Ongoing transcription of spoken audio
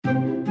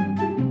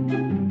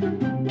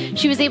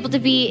she was able to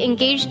be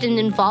engaged and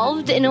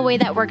involved in a way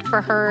that worked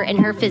for her and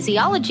her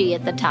physiology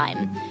at the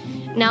time.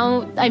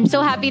 Now, I'm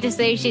so happy to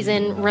say she's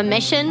in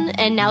remission,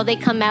 and now they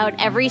come out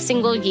every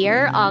single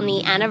year on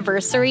the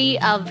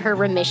anniversary of her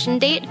remission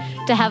date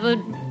to have a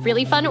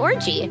really fun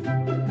orgy.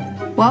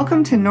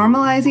 Welcome to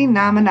Normalizing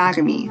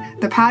Non-Monogamy,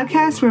 the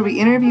podcast where we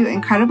interview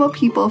incredible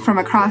people from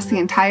across the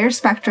entire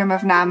spectrum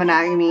of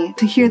non-monogamy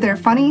to hear their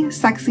funny,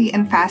 sexy,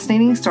 and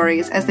fascinating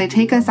stories as they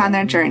take us on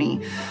their journey.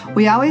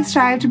 We always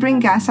strive to bring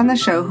guests on the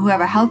show who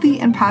have a healthy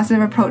and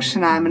positive approach to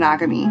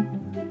non-monogamy.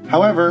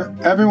 However,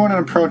 everyone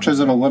approaches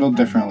it a little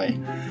differently.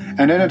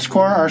 And at its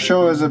core, our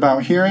show is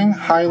about hearing,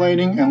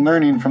 highlighting, and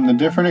learning from the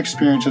different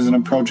experiences and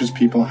approaches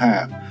people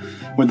have.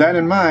 With that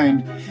in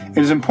mind, it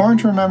is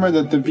important to remember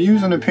that the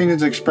views and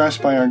opinions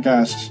expressed by our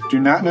guests do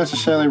not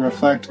necessarily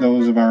reflect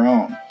those of our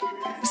own.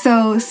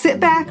 So sit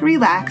back,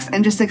 relax,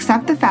 and just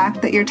accept the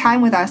fact that your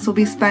time with us will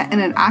be spent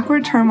in an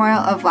awkward turmoil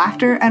of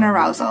laughter and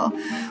arousal.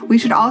 We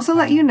should also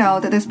let you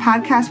know that this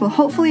podcast will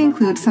hopefully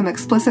include some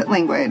explicit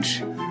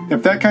language.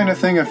 If that kind of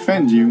thing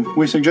offends you,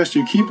 we suggest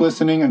you keep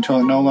listening until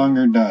it no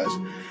longer does.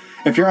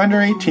 If you're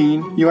under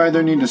 18, you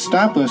either need to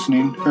stop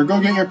listening or go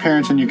get your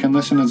parents and you can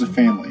listen as a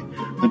family.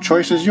 The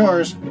choice is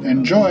yours.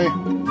 Enjoy!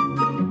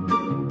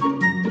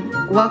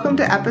 Welcome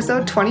to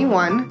episode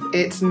 21.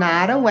 It's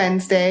not a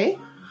Wednesday.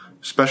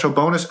 Special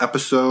bonus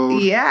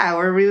episode. Yeah,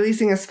 we're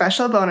releasing a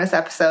special bonus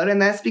episode,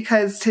 and that's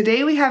because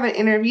today we have an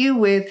interview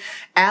with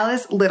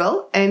Alice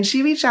Little, and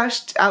she reached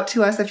out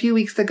to us a few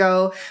weeks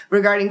ago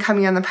regarding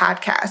coming on the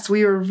podcast.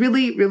 We were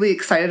really, really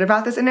excited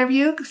about this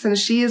interview since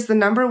she is the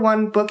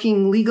 #1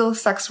 booking legal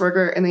sex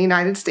worker in the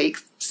United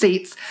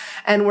States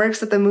and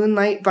works at the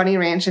Moonlight Bunny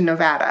Ranch in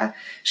Nevada.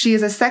 She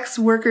is a sex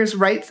workers'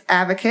 rights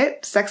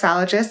advocate,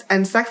 sexologist,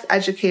 and sex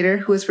educator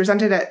who has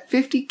presented at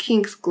 50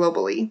 kinks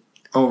globally.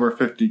 Over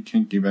 50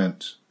 kink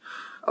events.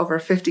 Over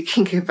 50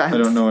 kink events. I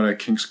don't know what a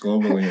kinks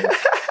globally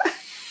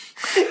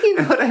is. You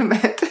know what I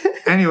meant.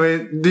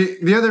 Anyway,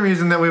 the other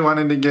reason that we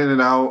wanted to get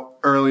it out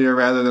earlier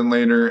rather than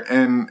later,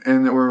 and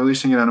that we're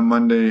releasing it on a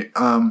Monday,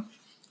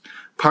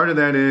 part of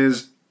that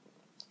is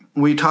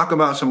we talk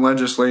about some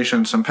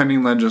legislation, some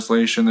pending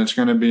legislation that's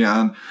going to be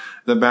on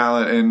the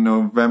ballot in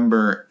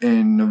November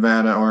in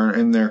Nevada, or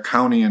in their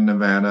county in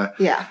Nevada.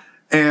 Yeah.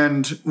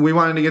 And we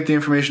wanted to get the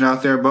information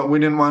out there, but we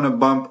didn't want to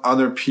bump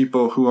other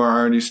people who are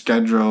already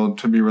scheduled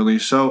to be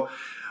released. So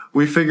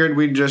we figured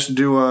we'd just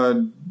do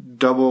a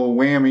double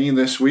whammy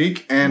this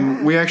week.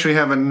 And we actually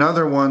have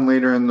another one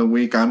later in the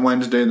week on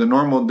Wednesday, the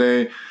normal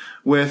day,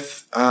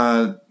 with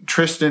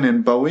Tristan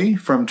and Bowie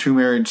from Two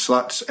Married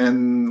Sluts.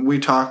 And we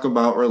talk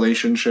about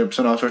relationships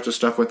and all sorts of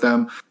stuff with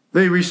them.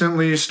 They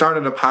recently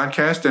started a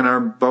podcast and are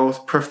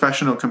both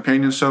professional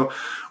companions. So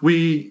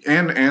we,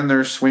 and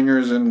they're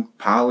swingers and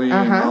poly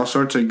and all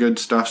sorts of good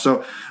stuff.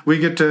 So we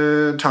get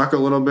to talk a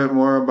little bit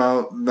more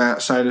about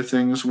that side of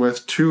things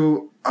with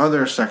two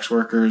other sex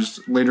workers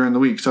later in the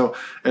week. So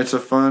it's a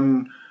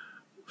fun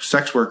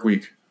sex work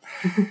week.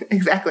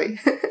 Exactly.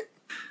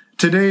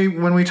 Today,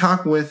 when we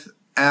talk with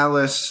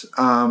Alice,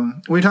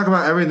 we talk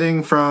about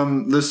everything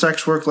from the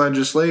sex work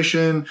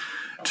legislation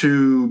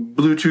to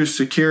Bluetooth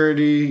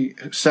security,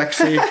 sex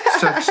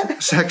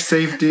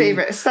safety.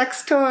 Favorite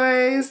sex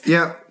toys.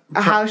 Yeah.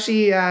 How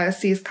she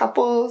sees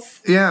couples.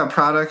 Yeah,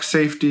 product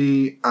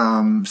safety,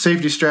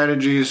 safety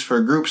strategies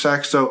for group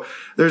sex. So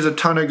there's a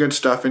ton of good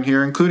stuff in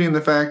here, including the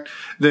fact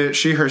that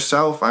she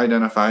herself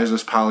identifies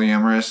as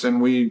polyamorous,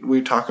 and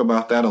we talk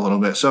about that a little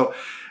bit. So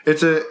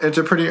it's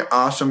a pretty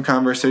awesome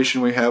conversation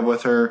we have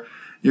with her.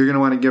 You're going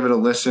to want to give it a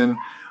listen.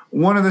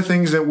 One of the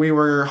things that we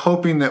were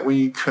hoping that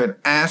we could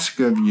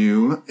ask of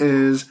you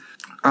is,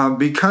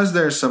 because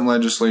there's some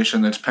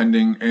legislation that's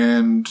pending,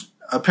 and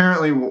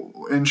apparently,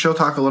 and she'll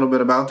talk a little bit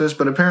about this,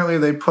 but apparently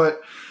they put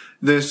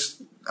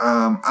this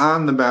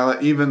on the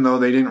ballot even though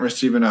they didn't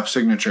receive enough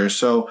signatures.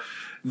 So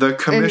the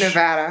commission in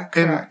Nevada,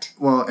 correct?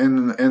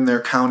 In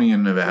their county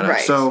in Nevada.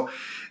 Right. So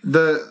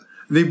the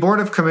Board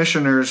of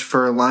Commissioners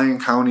for Lyon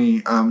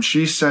County,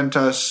 she sent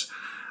us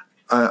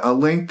a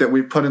link that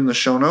we put in the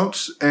show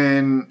notes,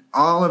 and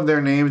all of their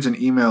names and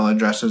email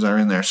addresses are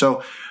in there.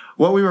 So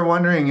what we were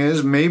wondering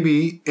is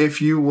maybe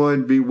if you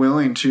would be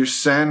willing to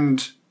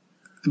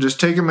just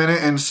take a minute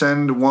and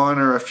send one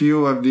or a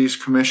few of these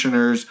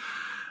commissioners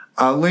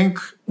a link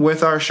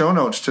with our show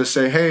notes to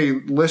say, hey,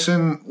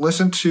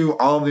 listen to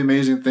all of the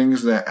amazing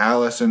things that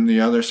Alice and the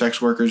other sex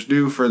workers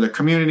do for the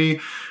community,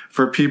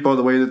 for people,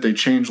 the way that they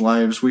change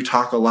lives. We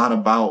talk a lot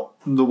about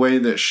the way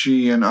that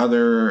she and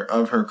other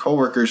of her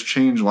coworkers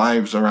change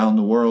lives around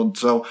the world.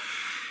 So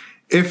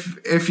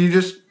if you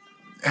just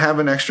have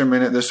an extra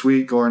minute this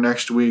week or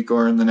next week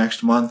or in the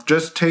next month,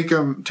 just take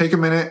a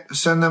minute,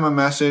 send them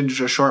a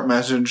short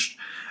message,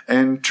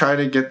 and try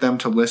to get them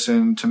to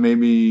listen, to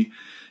maybe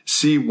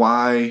see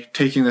why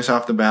taking this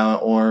off the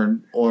ballot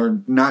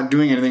or not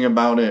doing anything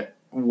about it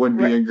would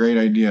be a great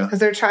idea. Because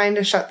they're trying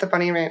to shut the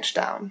Bunny Ranch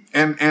down.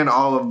 And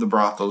all of the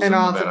brothels. And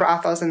all of the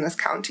brothels in this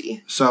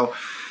county. So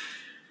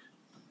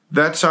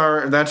that's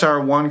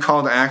our one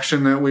call to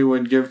action that we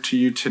would give to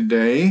you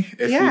today,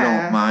 if you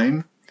don't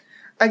mind.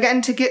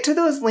 Again, to get to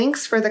those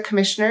links for the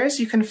commissioners,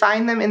 you can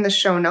find them in the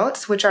show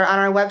notes, which are on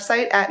our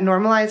website at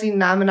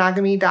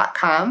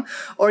normalizingnonmonogamy.com,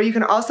 or you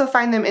can also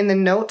find them in the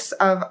notes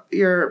of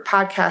your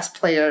podcast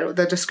player,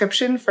 the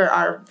description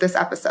for this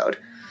episode.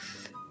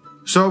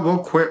 So we'll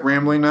quit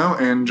rambling now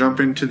and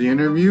jump into the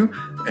interview,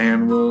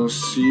 and we'll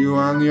see you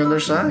on the other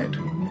side.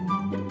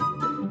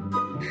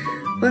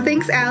 Well,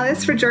 thanks,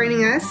 Alice, for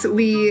joining us.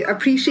 We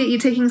appreciate you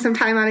taking some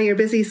time out of your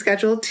busy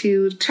schedule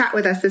to chat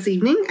with us this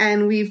evening,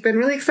 and we've been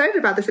really excited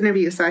about this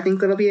interview, so I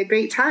think it'll be a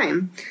great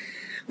time.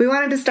 We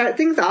wanted to start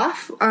things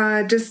off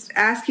just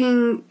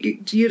asking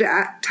you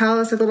to tell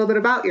us a little bit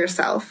about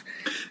yourself.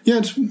 Yeah,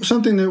 it's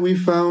something that we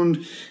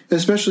found,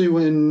 especially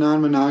when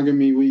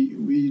non-monogamy,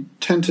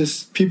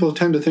 people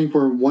tend to think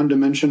we're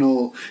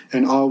one-dimensional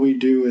and all we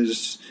do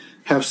is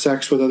have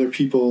sex with other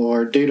people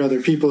or date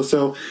other people.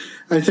 So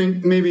I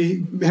think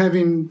maybe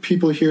having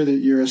people hear that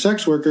you're a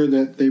sex worker,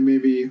 that they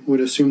maybe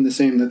would assume the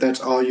same, that that's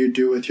all you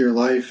do with your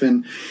life.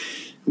 And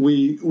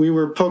we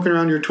were poking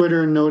around your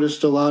Twitter and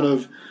noticed a lot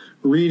of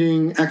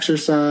reading,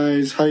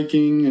 exercise,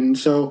 hiking. And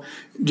so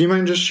do you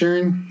mind just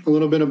sharing a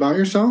little bit about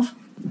yourself?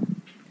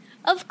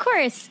 Of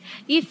course.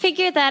 You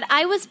figure that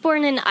I was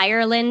born in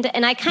Ireland,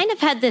 and I kind of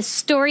had this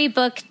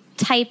storybook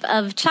type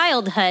of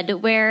childhood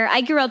where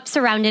I grew up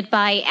surrounded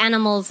by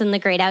animals in the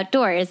great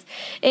outdoors.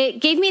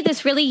 It gave me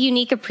this really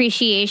unique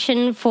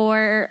appreciation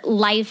for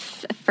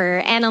life, for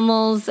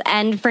animals,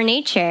 and for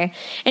nature.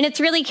 And it's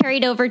really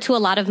carried over to a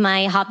lot of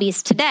my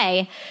hobbies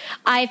today.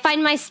 I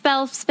find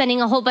myself spending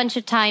a whole bunch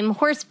of time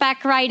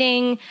horseback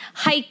riding,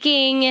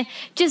 hiking,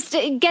 just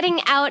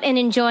getting out and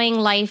enjoying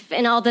life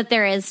and all that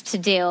there is to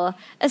do.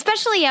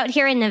 Especially out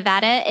here in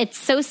Nevada, it's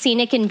so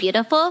scenic and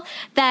beautiful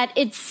that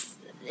it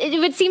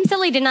would seem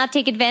silly to not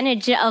take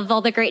advantage of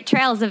all the great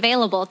trails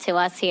available to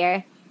us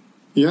here.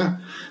 Yeah,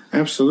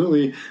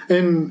 absolutely.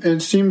 And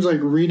it seems like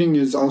reading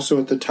is also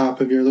at the top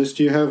of your list.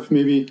 Do you have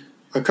maybe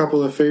a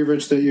couple of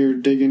favorites that you're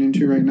digging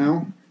into right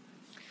now?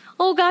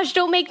 Oh gosh,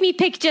 don't make me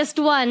pick just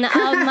one.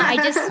 I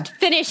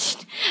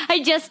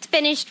just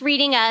finished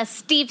reading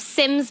Steve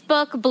Sims'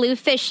 book, Blue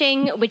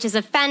Fishing, which is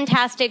a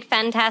fantastic,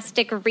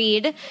 fantastic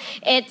read.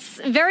 It's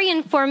very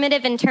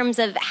informative in terms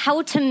of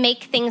how to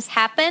make things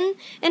happen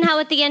and how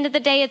at the end of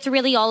the day it's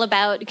really all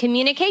about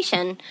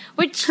communication,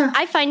 which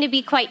I find to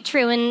be quite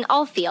true in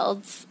all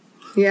fields.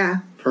 Yeah.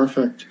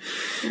 Perfect.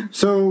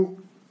 So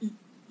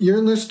your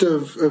list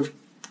of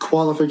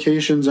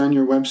qualifications on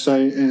your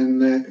website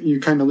and that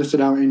you kind of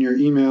listed out in your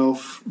email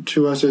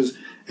to us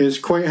is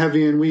quite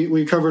heavy, and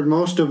we covered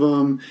most of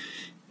them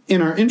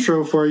in our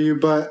intro for you,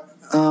 but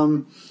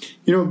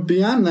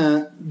beyond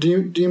that,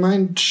 do you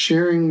mind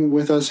sharing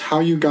with us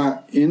how you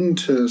got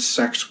into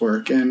sex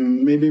work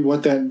and maybe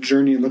what that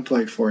journey looked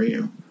like for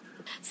you?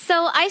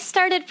 So I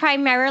started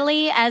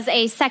primarily as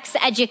a sex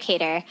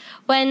educator.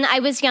 When I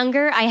was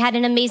younger, I had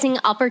an amazing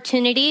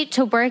opportunity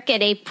to work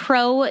at a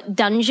pro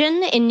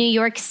dungeon in New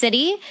York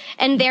City.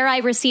 And there I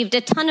received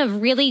a ton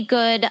of really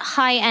good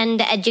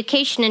high-end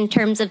education in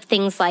terms of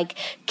things like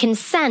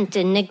consent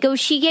and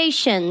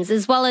negotiations,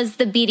 as well as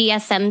the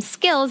BDSM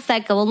skills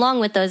that go along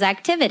with those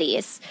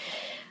activities.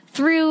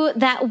 Through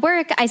that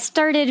work, I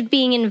started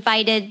being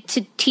invited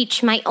to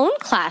teach my own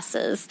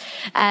classes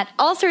at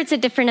all sorts of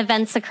different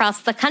events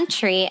across the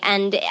country,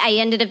 and I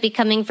ended up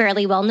becoming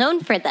fairly well known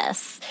for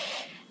this.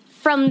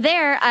 From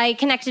there, I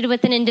connected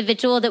with an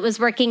individual that was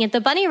working at the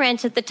Bunny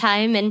Ranch at the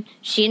time, and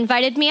she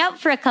invited me out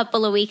for a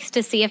couple of weeks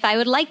to see if I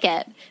would like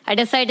it. I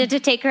decided to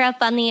take her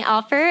up on the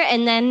offer,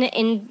 and then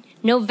in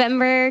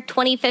November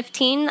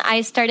 2015,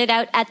 I started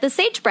out at the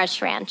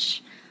Sagebrush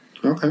Ranch.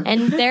 Okay.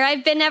 And there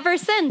I've been ever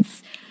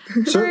since.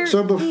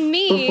 So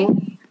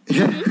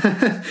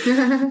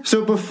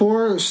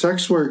before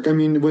sex work, I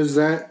mean, was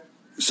that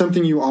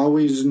something you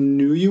always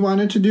knew you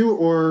wanted to do,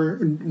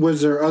 or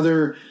was there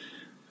other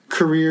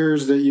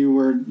careers that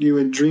you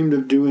had dreamed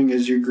of doing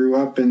as you grew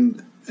up,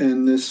 and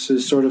this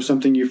is sort of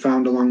something you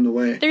found along the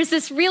way? There's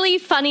this really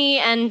funny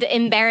and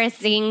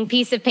embarrassing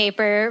piece of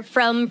paper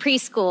from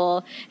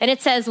preschool, and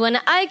it says, "When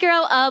I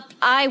grow up,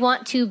 I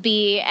want to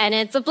be," and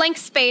it's a blank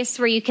space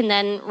where you can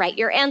then write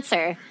your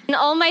answer. In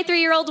all my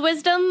 3-year-old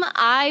wisdom,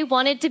 I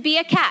wanted to be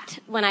a cat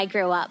when I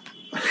grew up.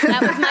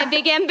 That was my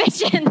big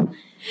ambition.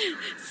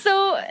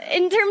 So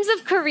in terms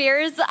of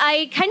careers,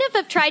 I kind of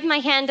have tried my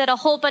hand at a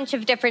whole bunch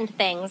of different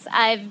things.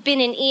 I've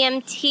been an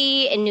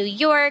EMT in New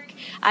York.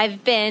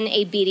 I've been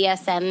a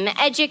BDSM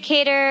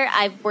educator.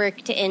 I've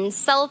worked in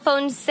cell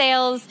phone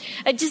sales.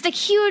 Just a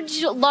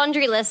huge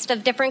laundry list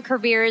of different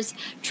careers,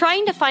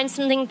 trying to find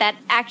something that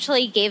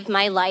actually gave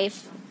my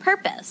life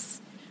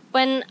purpose.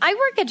 When I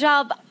work a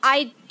job,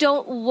 I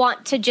don't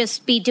want to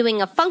just be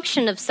doing a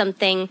function of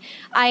something.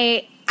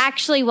 I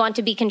actually want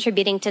to be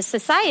contributing to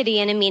society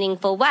in a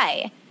meaningful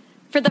way.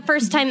 For the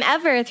first time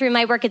ever through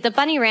my work at the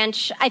Bunny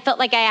Ranch, I felt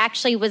like I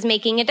actually was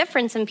making a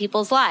difference in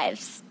people's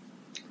lives.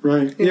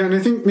 Right. Yeah, and I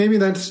think maybe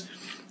that's,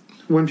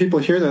 when people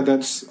hear that,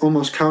 that's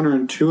almost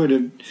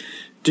counterintuitive.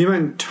 Do you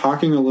mind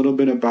talking a little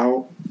bit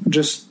about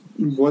just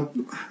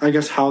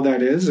how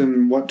that is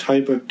and what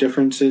type of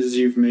differences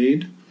you've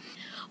made?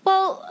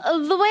 Well,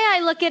 the way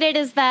I look at it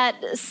is that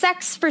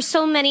sex for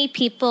so many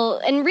people,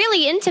 and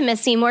really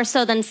intimacy more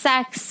so than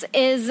sex,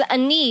 is a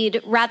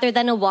need rather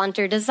than a want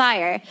or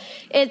desire.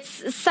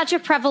 It's such a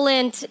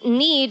prevalent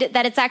need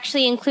that it's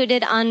actually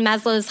included on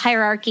Maslow's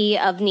hierarchy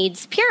of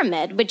needs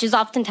pyramid, which is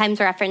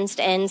oftentimes referenced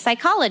in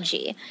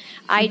psychology.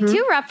 I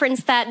do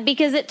reference that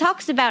because it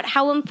talks about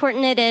how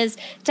important it is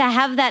to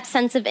have that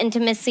sense of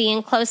intimacy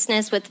and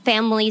closeness with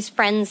families,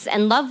 friends,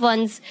 and loved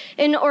ones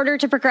in order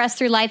to progress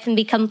through life and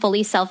become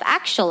fully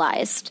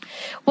self-actualized.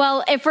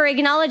 Well, if we're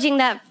acknowledging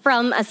that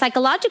from a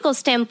psychological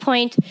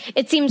standpoint,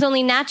 it seems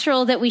only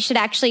natural that we should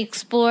actually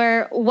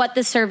explore what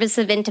the service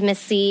of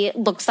intimacy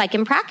looks like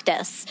in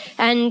practice.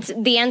 And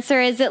the answer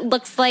is it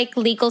looks like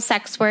legal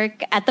sex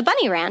work at the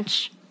Bunny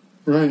Ranch.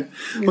 Right.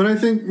 But I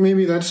think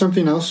maybe that's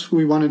something else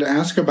we wanted to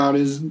ask about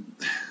is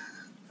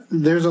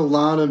there's a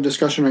lot of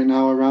discussion right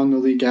now around the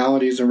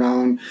legalities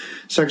around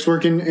sex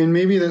work, and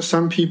maybe that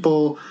some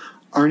people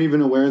aren't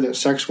even aware that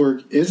sex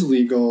work is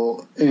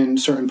legal in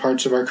certain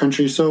parts of our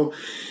country. So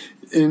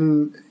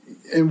in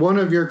one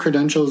of your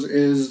credentials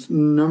is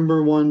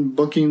 #1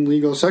 booking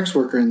legal sex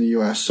worker in the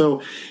U.S.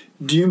 So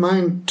do you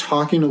mind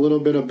talking a little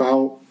bit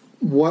about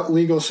what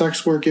legal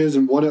sex work is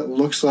and what it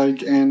looks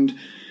like and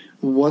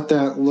what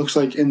that looks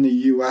like in the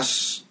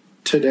U.S.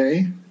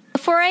 today?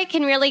 Before I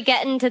can really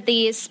get into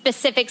the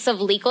specifics of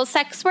legal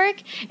sex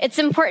work, it's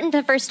important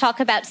to first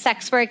talk about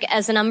sex work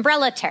as an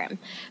umbrella term.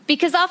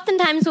 Because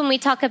oftentimes when we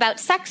talk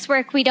about sex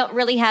work, we don't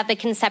really have a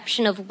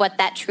conception of what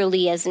that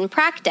truly is in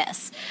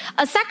practice.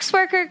 A sex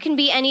worker can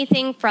be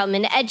anything from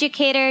an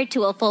educator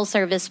to a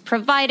full-service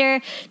provider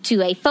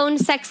to a phone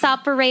sex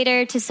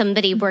operator to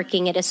somebody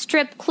working at a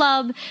strip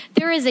club.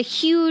 There is a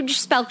huge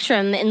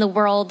spectrum in the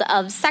world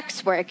of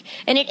sex work,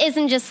 and it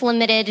isn't just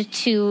limited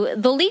to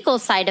the legal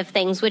side of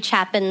things, which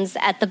happens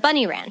at the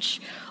Bunny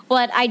Ranch.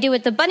 What I do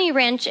at the Bunny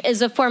Ranch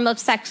is a form of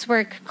sex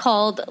work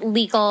called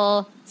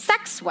legal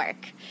sex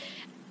work.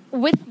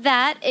 With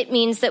that, it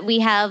means that we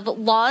have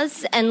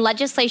laws and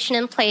legislation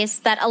in place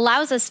that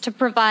allows us to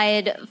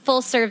provide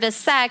full-service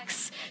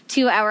sex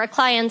to our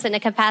clients in a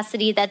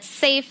capacity that's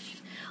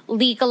safe,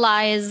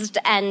 legalized,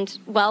 and,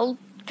 well,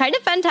 kind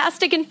of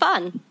fantastic and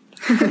fun.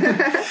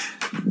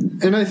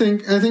 And I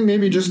think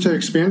maybe just to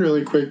expand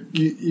really quick,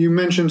 you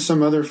mentioned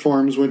some other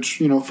forms,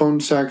 which, phone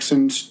sex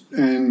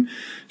and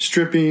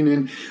stripping,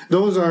 and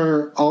those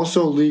are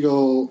also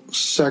legal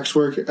sex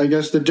work. I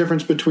guess the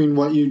difference between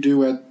what you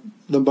do at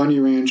the Bunny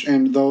Ranch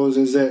and those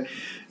is that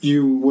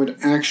you would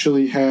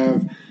actually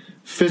have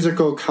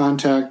physical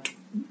contact,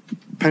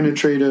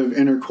 penetrative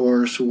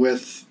intercourse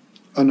with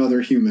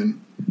another human.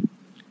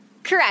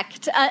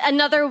 Correct.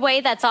 Another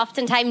way that's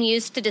oftentimes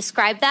used to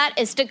describe that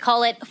is to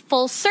call it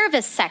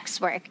full-service sex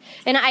work.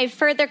 And I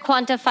further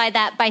quantify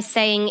that by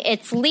saying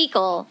it's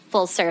legal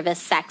full-service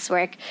sex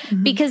work,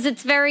 because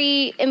it's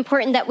very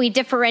important that we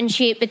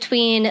differentiate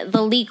between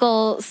the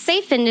legal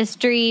safe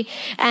industry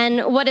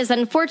and what is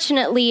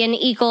unfortunately an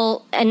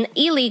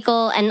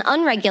illegal and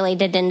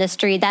unregulated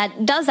industry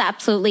that does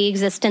absolutely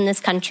exist in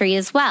this country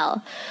as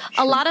well.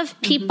 Sure. A lot of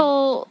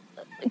people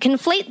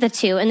conflate the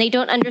two, and they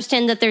don't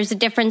understand that there's a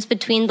difference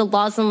between the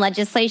laws and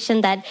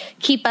legislation that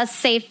keep us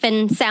safe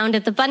and sound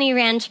at the Bunny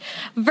Ranch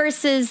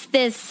versus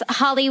this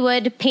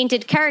Hollywood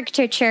painted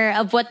caricature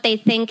of what they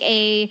think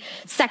a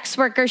sex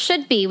worker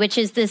should be, which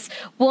is this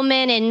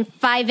woman in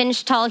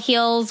 5-inch tall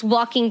heels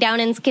walking down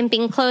in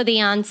skimping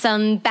clothing on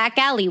some back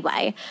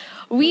alleyway.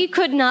 We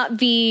could not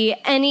be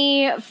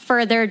any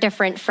further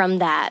different from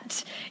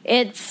that.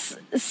 It's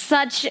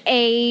such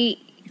a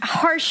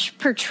harsh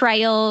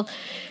portrayal,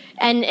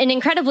 and an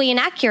incredibly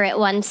inaccurate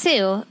one,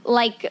 too,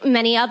 like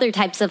many other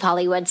types of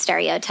Hollywood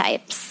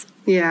stereotypes.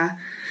 Yeah.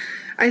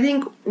 I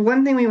think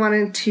one thing we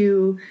wanted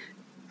to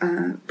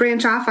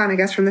branch off on, I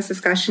guess, from this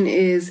discussion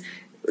is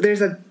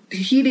there's a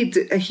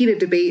heated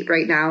debate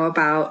right now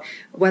about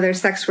whether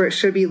sex work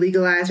should be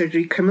legalized or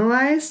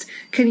decriminalized.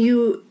 Can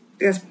you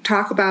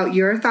talk about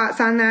your thoughts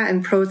on that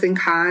and pros and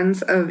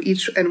cons of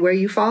each and where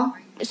you fall?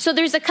 So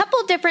there's a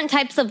couple different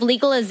types of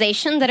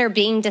legalization that are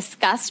being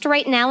discussed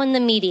right now in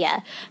the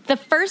media. The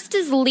first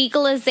is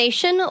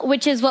legalization,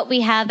 which is what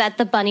we have at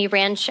the Bunny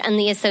Ranch and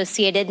the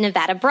associated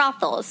Nevada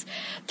brothels.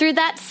 Through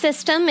that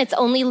system, it's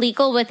only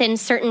legal within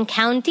certain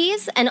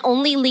counties and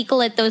only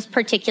legal at those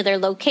particular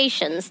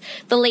locations.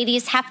 The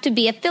ladies have to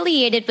be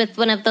affiliated with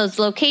one of those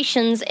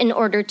locations in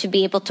order to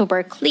be able to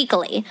work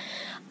legally.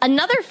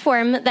 Another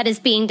form that is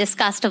being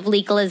discussed of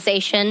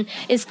legalization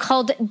is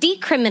called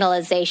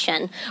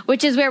decriminalization,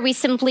 which is where we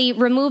simply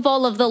remove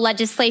all of the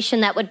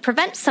legislation that would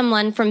prevent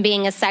someone from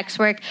being a sex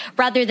work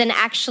rather than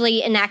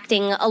actually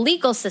enacting a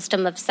legal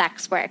system of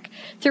sex work.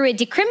 Through a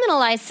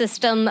decriminalized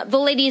system, the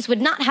ladies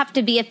would not have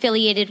to be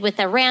affiliated with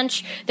a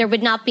ranch. There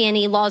would not be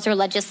any laws or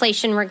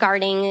legislation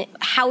regarding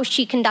how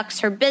she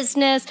conducts her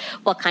business,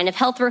 what kind of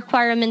health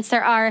requirements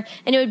there are,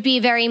 and it would be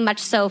very much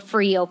so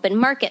free open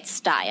market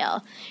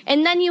style.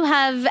 And then you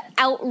have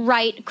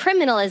outright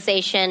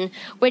criminalization,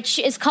 which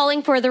is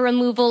calling for the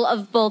removal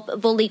of both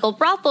the legal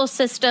brothel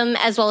system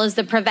as well as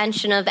the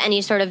prevention of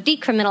any sort of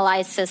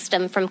decriminalized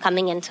system from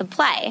coming into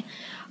play.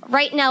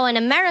 Right now in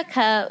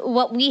America,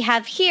 what we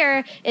have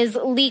here is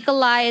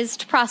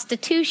legalized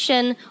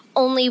prostitution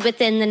only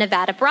within the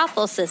Nevada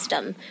brothel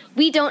system.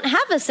 We don't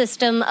have a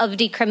system of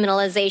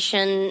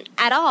decriminalization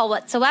at all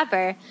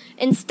whatsoever.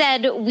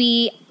 Instead,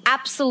 we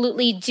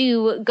absolutely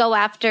do go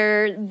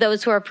after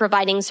those who are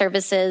providing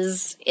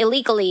services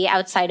illegally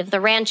outside of the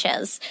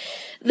ranches.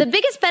 The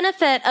biggest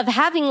benefit of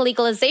having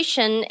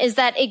legalization is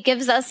that it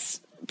gives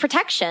us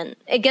protection.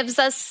 It gives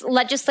us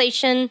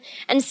legislation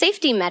and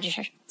safety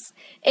measures.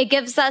 It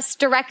gives us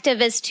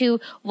directive as to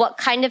what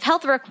kind of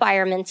health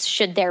requirements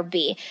should there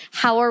be.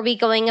 How are we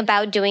going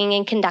about doing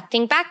and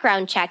conducting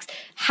background checks?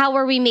 How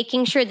are we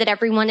making sure that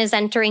everyone is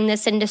entering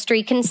this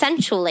industry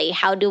consensually?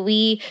 How do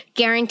we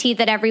guarantee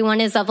that everyone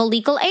is of a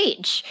legal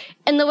age?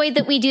 And the way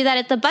that we do that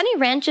at the Bunny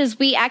Ranch is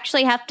we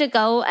actually have to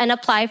go and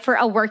apply for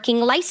a working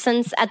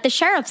license at the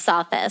sheriff's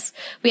office.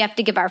 We have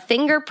to give our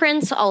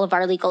fingerprints, all of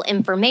our legal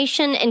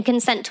information, and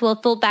consent to a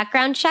full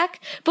background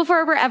check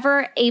before we're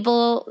ever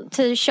able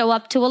to show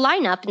up to a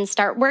lineup and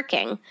start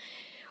working.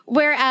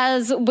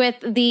 Whereas with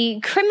the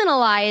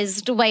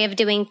criminalized way of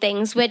doing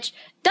things, which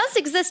does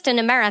exist in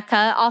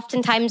America,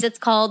 oftentimes it's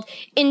called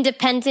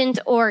independent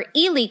or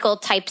illegal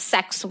type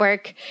sex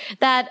work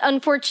that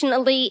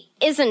unfortunately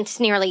isn't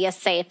nearly as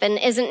safe and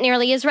isn't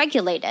nearly as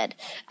regulated.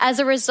 As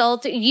a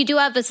result, you do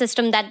have a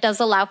system that does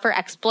allow for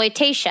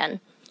exploitation.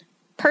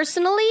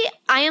 Personally,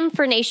 I am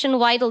for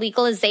nationwide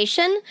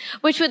legalization,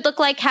 which would look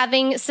like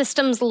having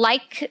systems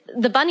like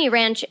the Bunny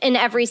Ranch in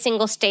every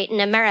single state in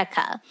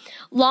America.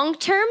 Long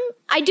term,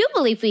 I do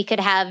believe we could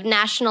have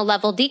national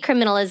level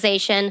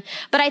decriminalization,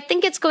 but I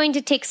think it's going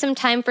to take some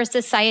time for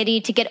society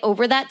to get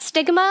over that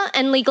stigma,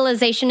 and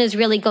legalization is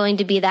really going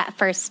to be that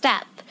first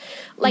step.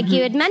 Like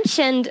you had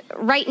mentioned,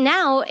 right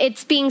now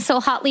it's being so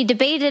hotly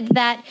debated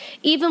that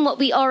even what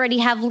we already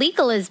have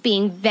legal is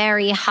being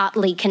very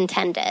hotly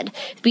contended.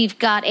 We've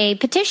got a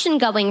petition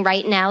going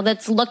right now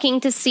that's looking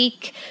to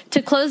seek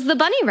to close the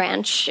Bunny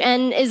Ranch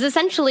and is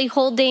essentially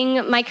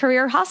holding my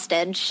career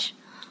hostage.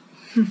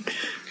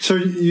 So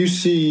you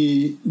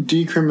see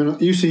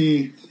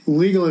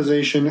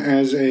legalization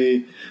as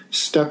a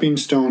stepping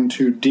stone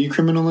to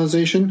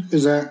decriminalization?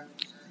 Is that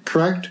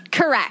correct?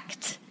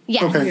 Correct.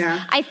 Yes. Okay.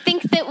 Yeah. I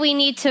think that we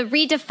need to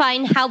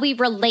redefine how we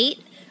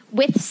relate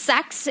with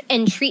sex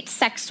and treat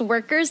sex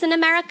workers in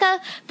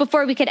America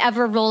before we could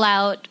ever roll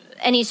out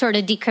any sort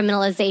of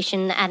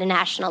decriminalization at a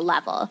national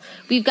level.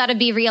 We've got to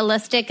be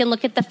realistic and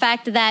look at the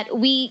fact that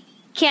we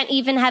can't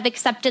even have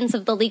acceptance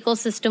of the legal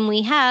system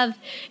we have.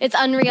 It's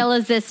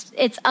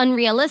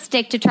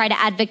unrealistic to try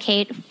to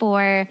advocate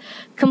for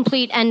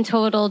complete and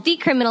total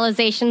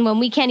decriminalization when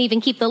we can't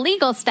even keep the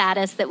legal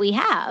status that we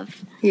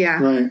have.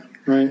 Yeah.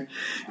 Right.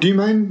 Do you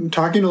mind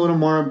talking a little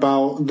more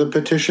about the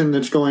petition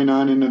that's going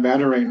on in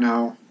Nevada right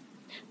now?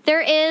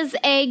 There is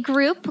a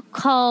group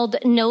called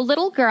No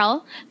Little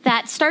Girl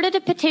that started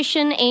a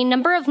petition a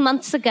number of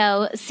months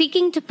ago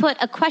seeking to put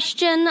a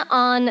question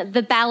on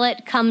the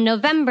ballot come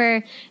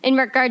November in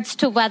regards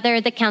to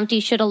whether the county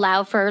should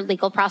allow for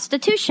legal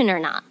prostitution or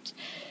not.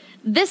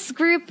 This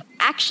group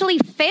actually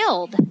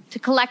failed to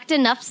collect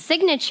enough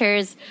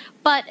signatures,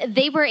 but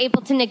they were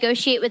able to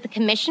negotiate with the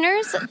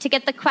commissioners to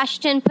get the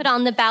question put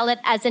on the ballot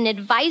as an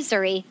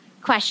advisory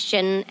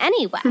question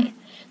anyway.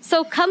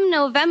 So come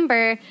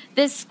November,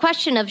 this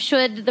question of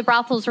should the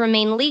brothels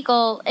remain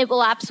legal, it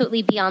will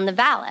absolutely be on the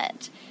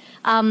ballot.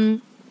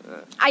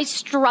 I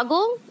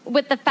struggle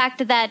with the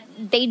fact that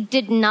they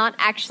did not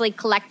actually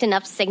collect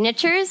enough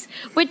signatures,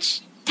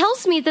 which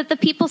tells me that the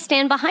people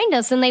stand behind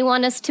us and they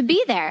want us to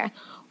be there.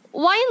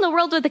 Why in the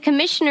world would the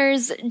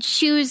commissioners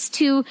choose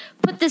to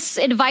put this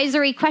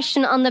advisory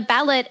question on the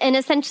ballot and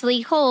essentially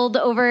hold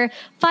over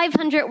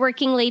 500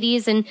 working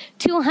ladies and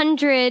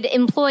 200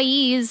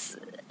 employees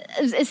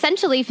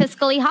essentially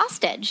fiscally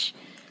hostage?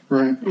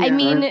 Right. I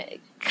mean,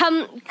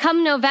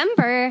 come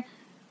November,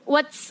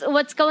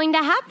 what's going to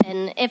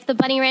happen? If the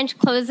Bunny Ranch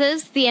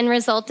closes, the end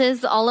result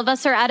is all of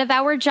us are out of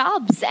our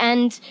jobs.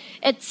 And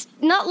it's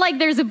not like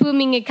there's a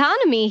booming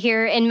economy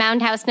here in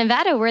Mound House,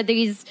 Nevada, where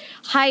these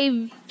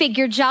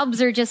high-figure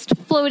jobs are just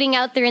floating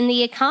out there in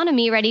the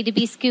economy ready to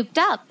be scooped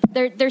up.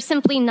 They're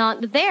simply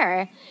not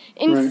there.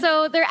 And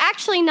so they're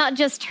actually not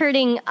just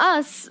hurting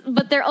us,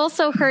 but they're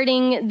also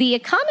hurting the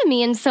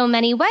economy in so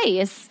many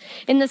ways,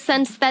 in the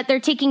sense that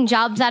they're taking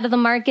jobs out of the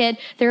market,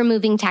 they're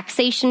removing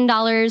taxation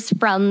dollars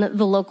from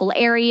the local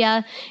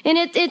area, and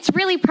it's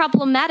really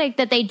problematic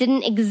that they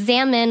didn't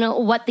examine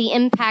what the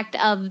impact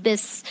of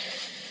this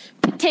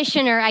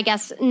petition, or I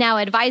guess now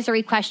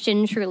advisory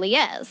question, truly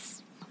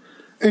is.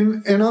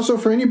 And also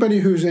for anybody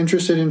who's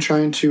interested in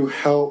trying to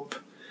help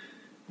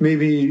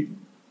maybe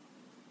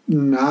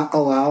not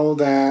allow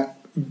that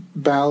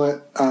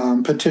ballot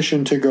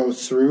petition to go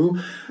through.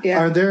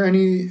 Yeah.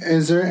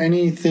 Is there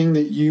anything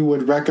that you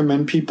would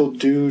recommend people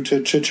do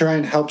to try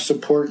and help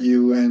support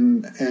you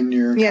and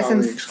your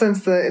colleagues?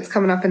 since it's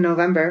coming up in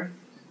November.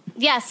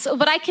 Yes,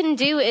 what I can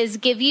do is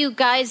give you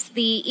guys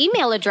the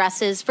email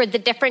addresses for the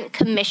different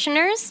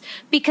commissioners,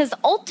 because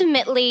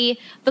ultimately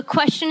the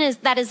question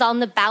that is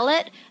on the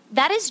ballot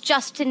that is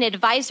just an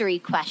advisory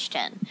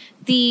question.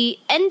 The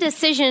end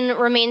decision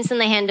remains in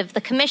the hand of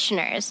the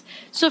commissioners.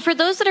 So for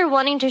those that are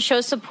wanting to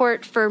show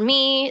support for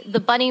me, the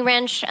Bunny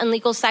Ranch, and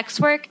legal sex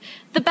work,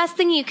 the best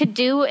thing you could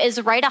do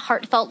is write a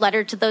heartfelt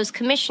letter to those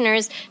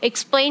commissioners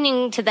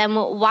explaining to them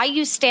why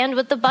you stand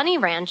with the Bunny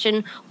Ranch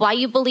and why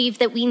you believe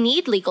that we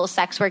need legal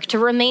sex work to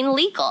remain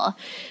legal.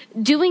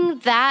 Doing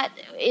that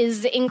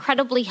is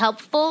incredibly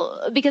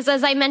helpful because,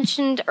 as I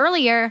mentioned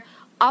earlier,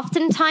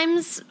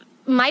 oftentimes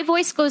my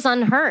voice goes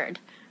unheard.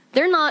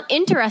 They're not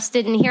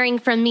interested in hearing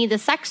from me, the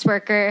sex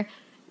worker.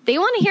 They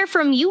want to hear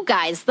from you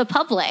guys, the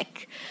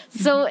public.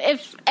 So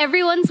if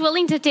everyone's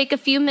willing to take a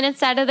few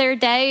minutes out of their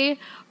day,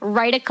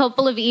 write a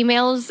couple of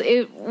emails,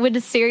 it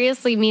would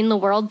seriously mean the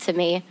world to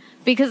me,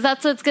 because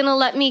that's what's going to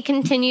let me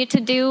continue to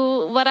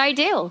do what I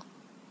do.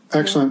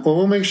 Excellent. Well,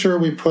 we'll make sure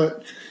we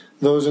put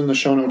those in the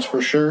show notes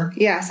for sure.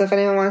 Yeah, so if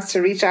anyone wants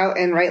to reach out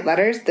and write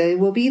letters, they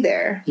will be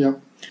there.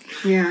 Yep.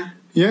 Yeah.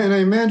 Yeah, and I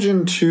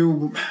imagine,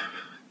 too,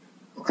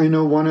 I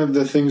know one of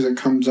the things that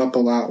comes up a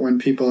lot when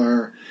people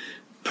are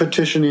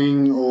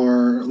petitioning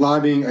or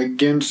lobbying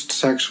against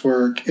sex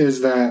work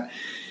is that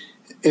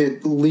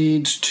it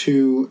leads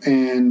to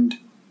and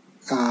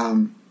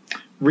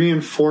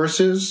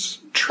reinforces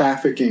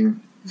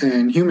trafficking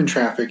and human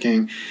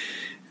trafficking.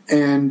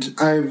 And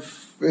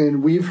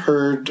we've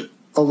heard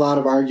a lot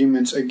of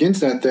arguments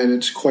against that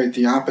it's quite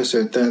the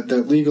opposite,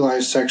 that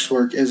legalized sex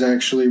work is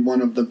actually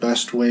one of the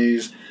best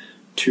ways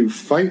to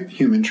fight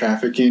human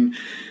trafficking.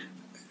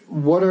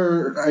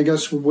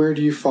 Where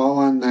do you fall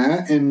on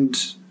that?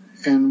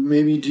 And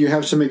maybe do you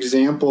have some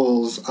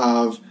examples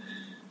of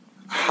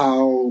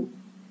how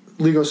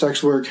legal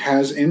sex work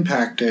has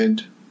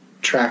impacted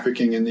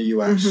trafficking in the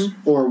U.S.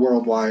 or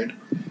worldwide?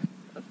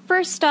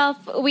 First off,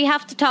 we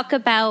have to talk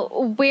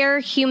about where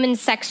human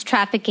sex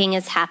trafficking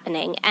is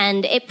happening,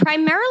 and it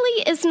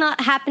primarily is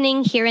not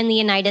happening here in the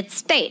United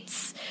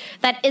States.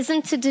 That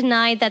isn't to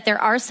deny that there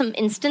are some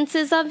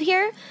instances of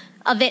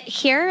it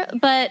here,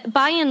 but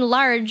by and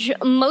large,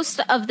 most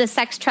of the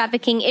sex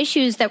trafficking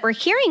issues that we're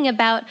hearing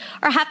about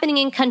are happening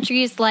in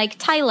countries like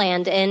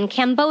Thailand and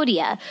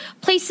Cambodia,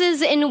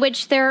 places in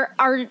which there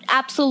are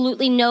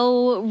absolutely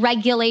no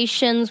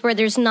regulations, where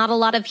there's not a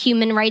lot of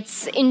human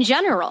rights in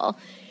general.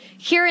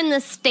 Here in the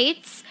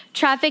States,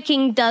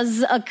 trafficking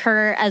does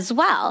occur as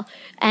well,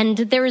 and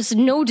there is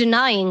no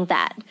denying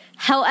that.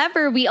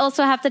 However, we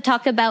also have to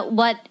talk about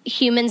what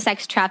human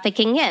sex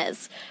trafficking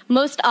is.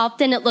 Most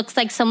often, it looks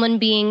like someone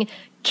being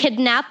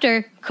kidnapped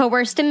or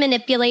coerced and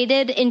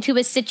manipulated into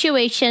a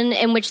situation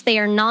in which they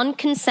are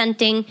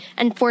non-consenting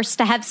and forced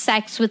to have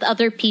sex with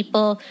other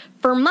people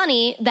for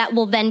money that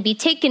will then be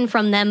taken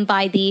from them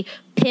by the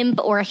pimp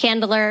or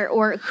handler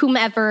or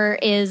whomever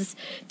is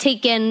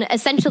taken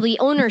essentially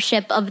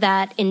ownership of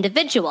that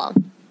individual.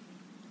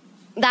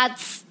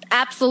 That's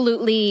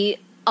absolutely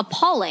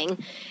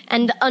appalling.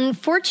 And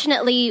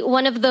unfortunately,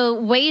 one of the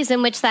ways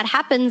in which that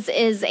happens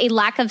is a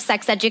lack of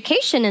sex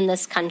education in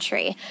this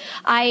country.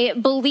 I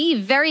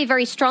believe very,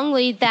 very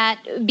strongly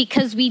that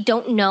because we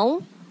don't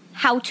know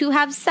how to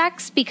have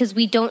sex, because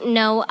we don't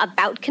know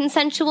about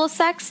consensual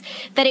sex,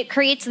 that it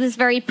creates this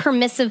very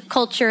permissive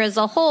culture as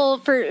a whole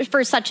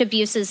for such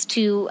abuses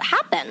to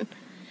happen.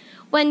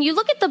 When you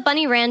look at the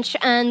Bunny Ranch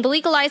and the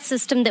legalized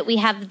system that we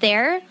have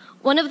there,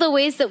 one of the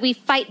ways that we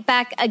fight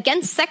back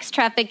against sex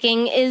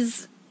trafficking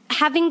is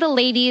having the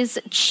ladies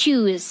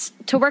choose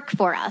to work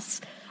for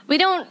us. We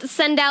don't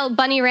send out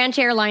Bunny Ranch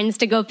Airlines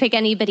to go pick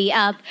anybody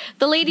up.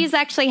 The ladies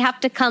actually have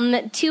to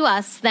come to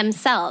us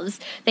themselves.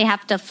 They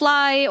have to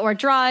fly or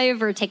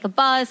drive or take a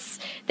bus.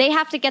 They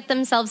have to get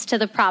themselves to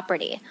the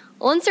property.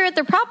 Once they're at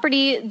the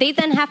property, they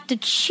then have to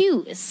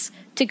choose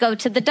to go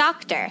to the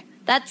doctor.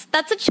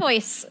 That's a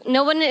choice.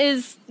 No one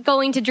is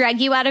going to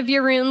drag you out of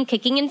your room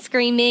kicking and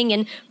screaming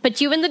and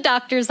put you in the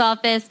doctor's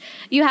office.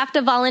 You have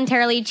to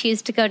voluntarily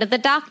choose to go to the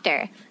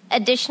doctor.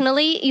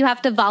 Additionally, you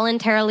have to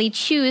voluntarily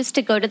choose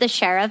to go to the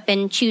sheriff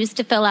and choose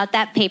to fill out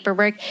that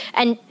paperwork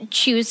and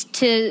choose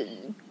to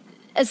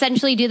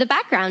essentially do the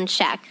background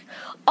check.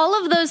 All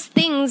of those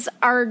things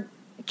are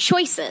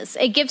choices.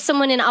 It gives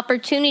someone an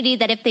opportunity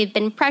that if they've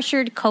been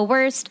pressured,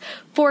 coerced,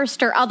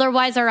 forced, or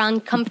otherwise are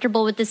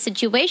uncomfortable with the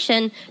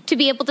situation, to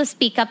be able to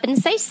speak up and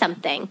say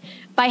something.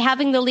 By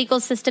having the legal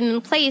system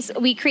in place,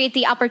 we create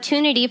the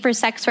opportunity for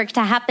sex work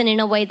to happen in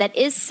a way that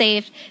is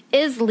safe,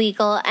 is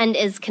legal, and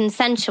is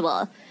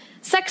consensual.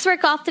 Sex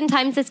work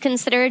oftentimes is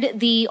considered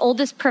the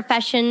oldest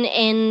profession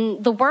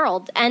in the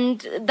world,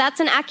 and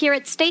that's an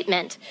accurate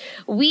statement.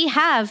 We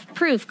have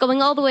proof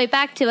going all the way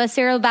back to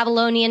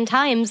Assyro-Babylonian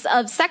times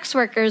of sex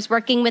workers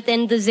working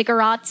within the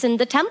ziggurats and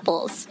the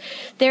temples.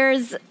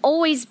 There's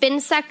always been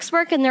sex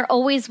work, and there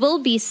always will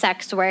be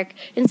sex work.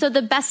 And so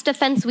the best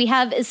defense we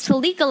have is to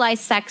legalize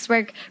sex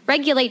work,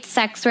 regulate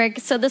sex work,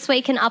 so this way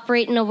it can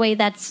operate in a way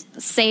that's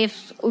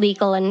safe,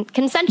 legal, and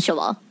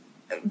consensual.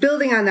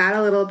 Building on that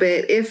a little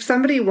bit, if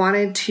somebody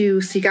wanted to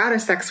seek out a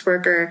sex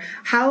worker,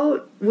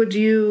 how would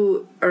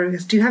you, or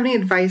do you have any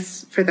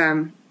advice for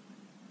them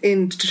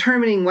in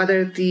determining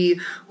whether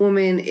the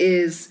woman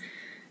is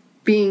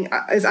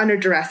is under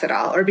duress at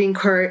all or being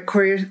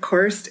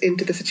coerced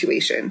into the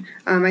situation.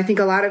 I think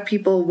a lot of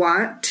people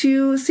want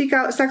to seek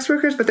out sex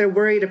workers, but they're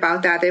worried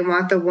about that. They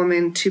want the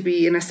woman to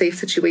be in a safe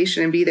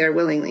situation and be there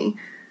willingly.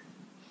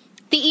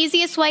 The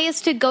easiest way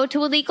is to go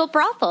to a legal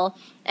brothel.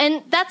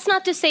 And that's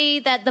not to say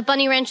that the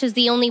Bunny Ranch is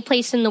the only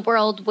place in the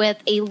world with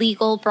a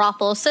legal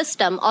brothel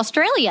system.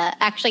 Australia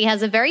actually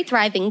has a very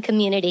thriving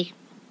community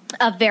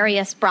of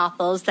various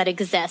brothels that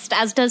exist,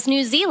 as does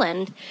New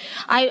Zealand.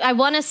 I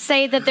want to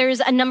say that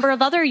there's a number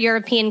of other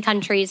European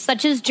countries,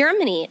 such as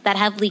Germany, that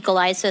have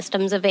legalized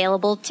systems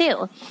available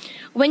too.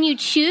 When you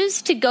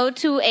choose to go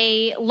to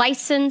a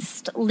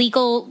licensed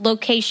legal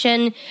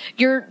location,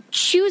 you're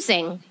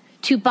choosing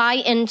to buy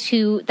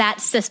into that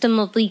system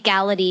of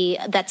legality,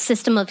 that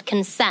system of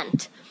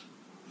consent.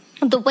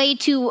 The way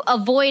to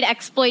avoid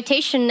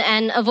exploitation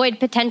and avoid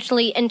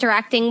potentially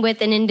interacting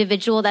with an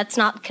individual that's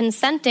not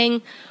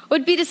consenting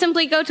would be to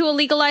simply go to a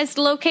legalized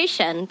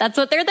location. That's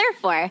what they're there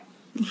for.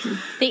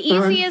 The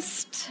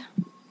easiest...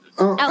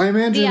 I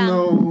imagine,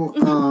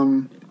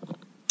 though,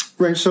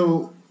 right,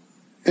 so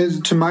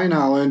to my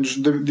knowledge,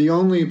 the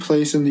only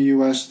place in the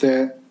U.S.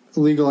 that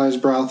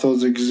legalized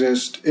brothels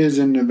exist is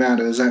in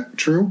Nevada. Is that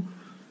true?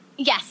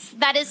 Yes,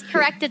 that is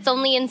correct. It's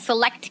only in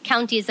select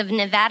counties of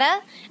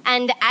Nevada,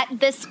 and at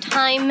this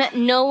time,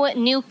 no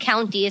new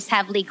counties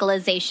have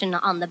legalization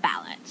on the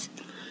ballot.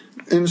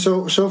 And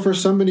so for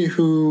somebody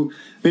who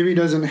maybe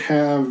doesn't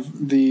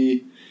have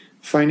the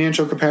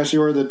financial capacity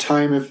or the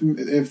time,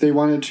 if they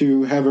wanted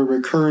to have a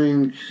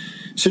recurring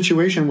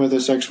situation with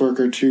a sex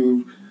worker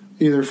to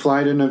either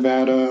fly to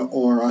Nevada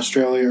or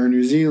Australia or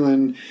New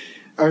Zealand,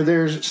 are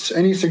there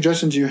any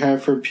suggestions you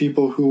have for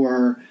people who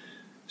are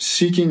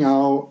seeking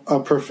out a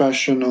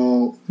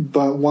professional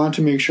but want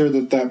to make sure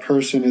that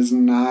person is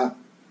not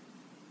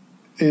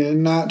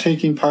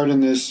taking part in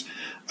this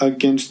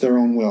against their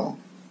own will?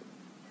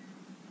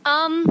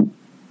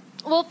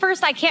 Well,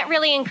 first, I can't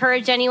really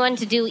encourage anyone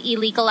to do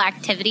illegal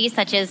activities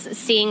such as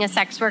seeing a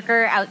sex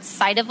worker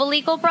outside of a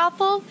legal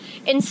brothel.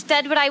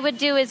 Instead, what I would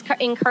do is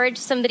encourage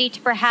somebody to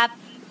perhaps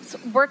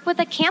work with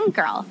a cam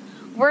girl.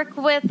 Work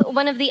with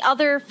one of the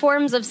other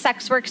forms of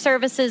sex work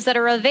services that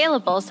are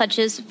available, such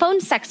as phone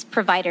sex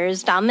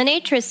providers,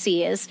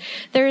 dominatrices.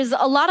 There's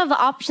a lot of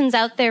options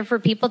out there for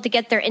people to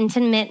get their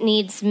intimate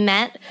needs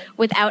met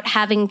without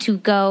having to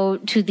go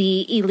to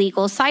the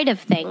illegal side of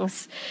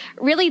things.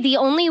 Really, the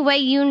only way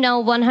you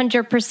know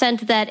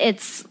 100% that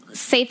it's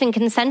safe and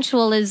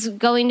consensual is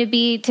going to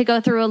be to go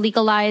through a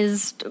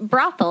legalized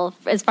brothel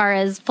as far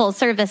as full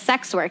service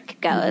sex work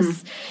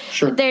goes. Mm-hmm.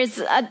 Sure.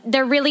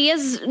 There really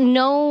is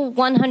no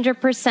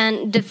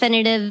 100%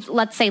 definitive,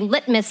 let's say,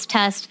 litmus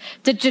test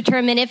to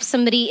determine if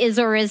somebody is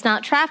or is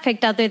not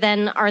trafficked other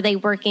than are they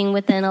working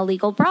within a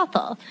legal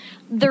brothel.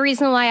 The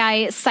reason why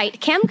I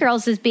cite cam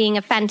girls as being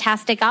a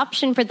fantastic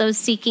option for those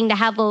seeking to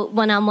have a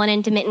one-on-one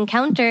intimate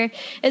encounter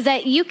is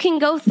that you can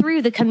go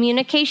through the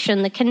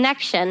communication, the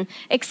connection,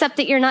 except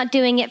that you're not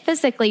doing it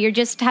physically. You're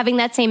just having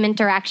that same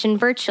interaction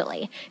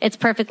virtually. It's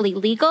perfectly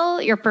legal.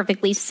 You're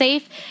perfectly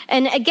safe.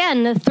 And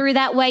again, through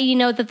that way, you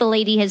know that the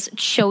lady has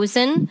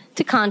chosen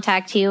to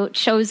contact you,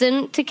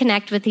 chosen to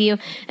connect with you,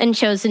 and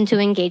chosen to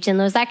engage in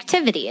those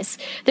activities.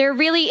 There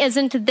really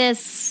isn't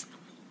this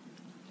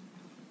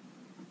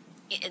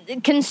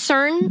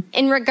concern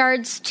in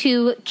regards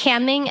to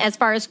camming as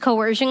far as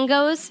coercion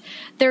goes.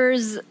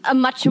 There's a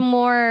much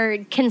more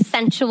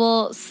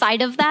consensual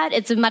side of that.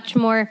 It's a much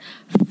more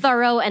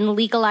thorough and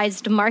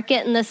legalized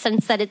market in the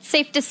sense that it's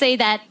safe to say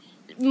that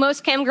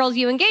most cam girls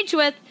you engage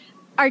with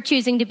are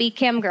choosing to be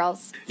cam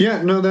girls.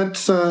 Yeah, no,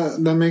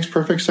 that makes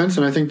perfect sense,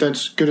 and I think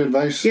that's good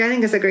advice. Yeah, I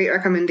think it's a great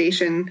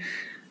recommendation.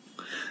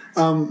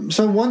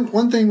 So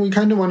one thing we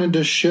kind of wanted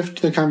to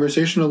shift the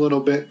conversation a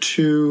little bit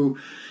to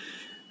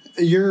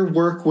your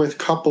work with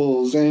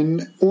couples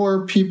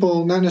or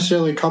people, not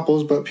necessarily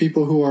couples, but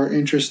people who are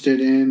interested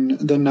in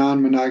the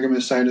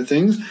non-monogamous side of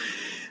things.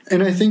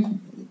 And I think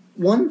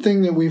one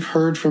thing that we've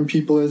heard from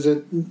people is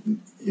that,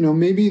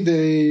 maybe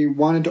they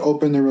wanted to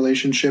open their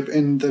relationship,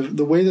 and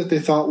the way that they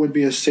thought would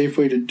be a safe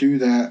way to do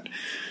that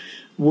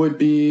would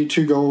be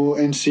to go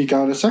and seek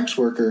out a sex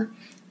worker,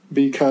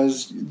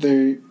 because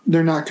they're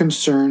not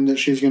concerned that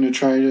she's going to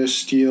try to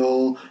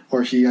steal,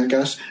 or he, I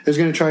guess, is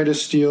going to try to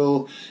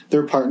steal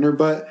their partner.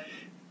 But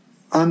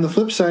on the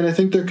flip side, I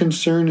think their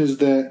concern is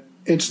that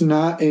it's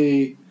not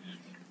a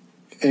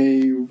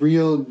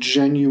real,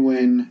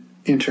 genuine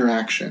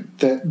interaction.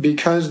 That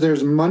because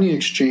there's money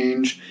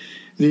exchange,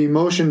 the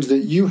emotions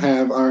that you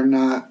have are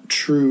not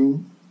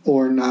true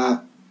or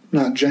not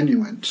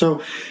genuine.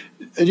 So,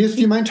 do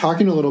you mind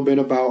talking a little bit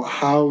about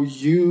how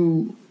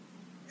you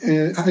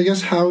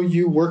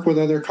work with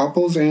other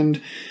couples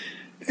and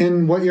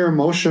what your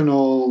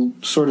emotional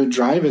sort of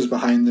drive is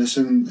behind this,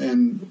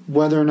 and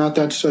whether or not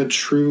that's a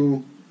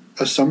true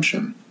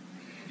assumption?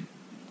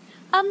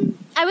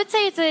 I would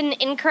say it's an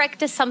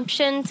incorrect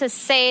assumption to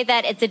say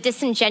that it's a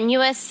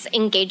disingenuous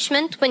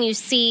engagement when you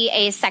see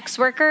a sex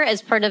worker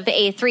as part of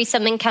a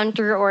threesome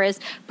encounter or as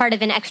part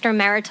of an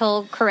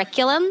extramarital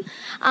curriculum.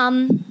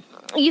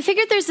 you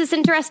figured there's this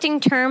interesting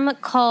term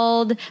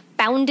called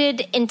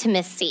bounded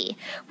intimacy,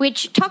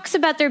 which talks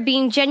about there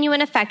being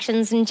genuine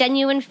affections and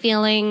genuine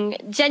feeling,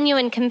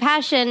 genuine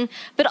compassion,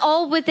 but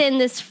all within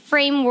this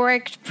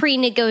framework,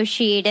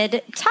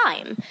 pre-negotiated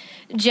time.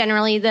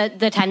 Generally,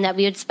 the time that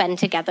we would spend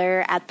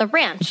together at the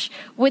ranch.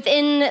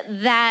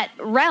 Within that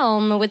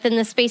realm, within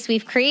the space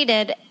we've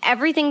created,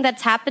 everything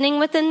that's happening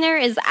within there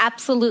is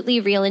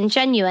absolutely real and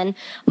genuine.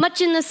 Much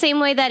in the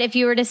same way that if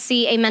you were to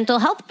see a mental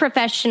health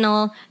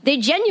professional, they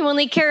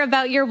genuinely care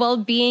about your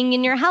well-being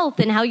and your health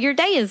and how your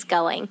day is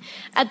going.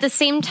 At the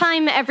same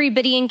time,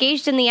 everybody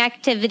engaged in the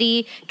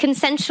activity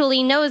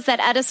consensually knows that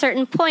at a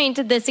certain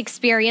point, this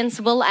experience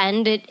will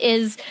end. It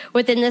is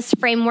within this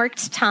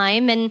frameworked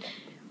time, and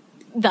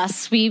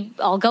thus we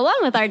all go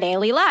on with our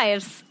daily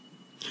lives.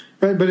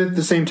 Right, but at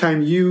the same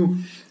time, you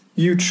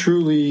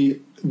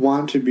truly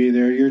want to be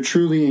there. You're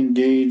truly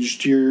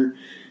engaged.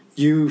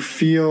 You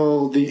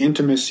feel the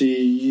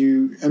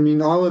intimacy.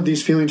 All of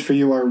these feelings for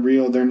you are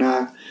real. They're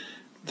not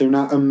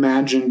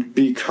imagined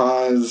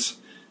because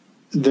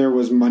there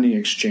was money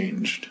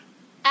exchanged.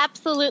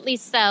 Absolutely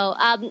so.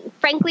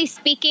 Frankly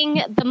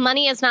speaking, the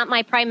money is not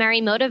my primary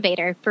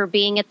motivator for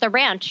being at the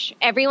ranch.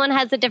 Everyone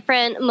has a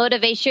different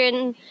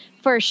motivation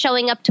for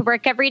showing up to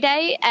work every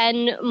day,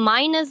 and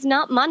mine is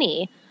not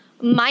money.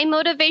 My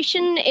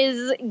motivation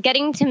is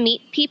getting to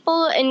meet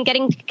people and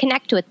getting to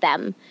connect with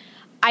them.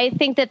 I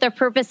think that the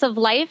purpose of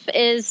life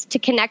is to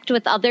connect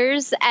with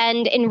others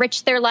and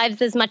enrich their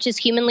lives as much as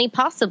humanly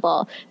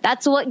possible.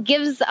 That's what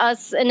gives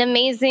us an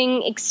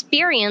amazing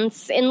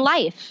experience in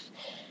life.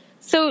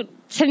 So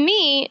to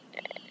me,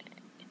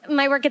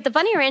 my work at the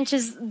Bunny Ranch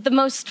is the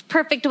most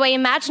perfect way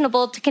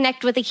imaginable to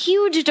connect with a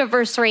huge,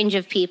 diverse range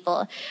of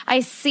people.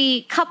 I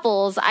see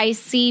couples, I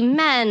see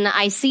men,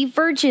 I see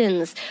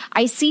virgins,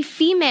 I see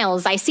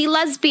females, I see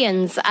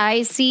lesbians,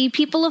 I see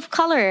people of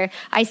color,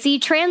 I see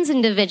trans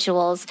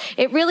individuals.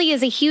 It really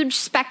is a huge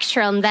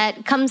spectrum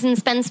that comes and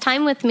spends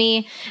time with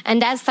me,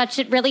 and as such,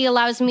 it really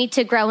allows me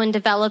to grow and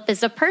develop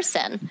as a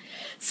person.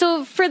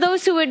 So for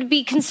those who would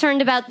be concerned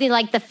about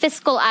the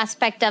fiscal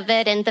aspect of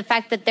it and the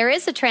fact that there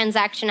is a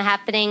transaction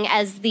happening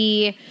as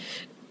the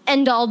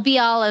end-all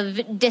be-all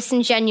of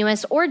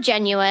disingenuous or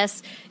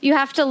genuous, you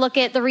have to look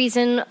at the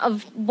reason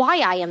of why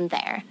I am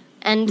there.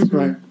 And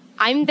right.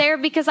 I'm there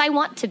because I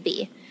want to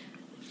be.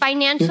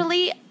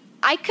 Financially,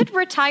 I could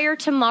retire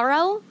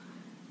tomorrow,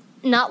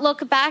 not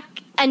look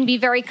back, and be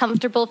very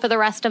comfortable for the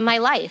rest of my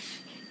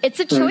life. It's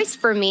a choice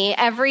for me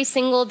every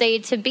single day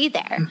to be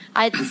there.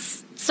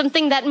 It's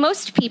something that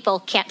most people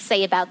can't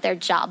say about their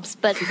jobs,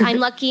 but I'm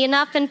lucky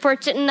enough and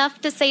fortunate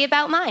enough to say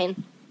about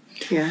mine.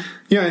 Yeah,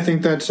 I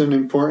think that's an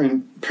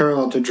important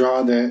parallel to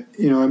draw that,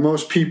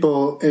 most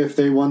people, if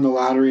they won the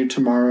lottery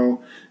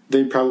tomorrow,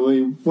 they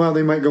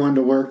might go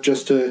into work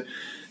just to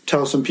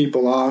tell some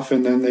people off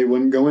and then they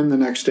wouldn't go in the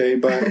next day.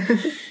 But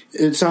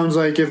it sounds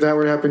like if that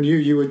were to happen to you,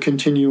 you would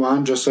continue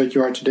on just like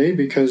you are today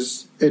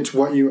because it's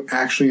what you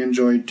actually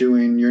enjoy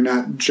doing. You're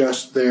not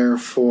just there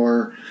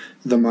for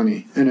the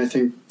money. And I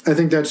think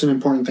that's an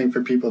important thing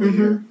for people to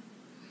hear.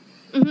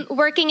 Mm-hmm.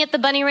 Working at the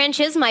Bunny Ranch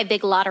is my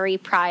big lottery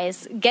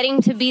prize.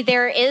 Getting to be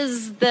there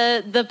is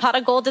the pot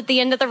of gold at the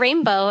end of the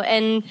rainbow.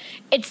 And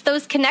it's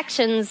those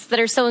connections that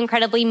are so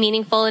incredibly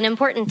meaningful and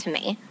important to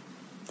me.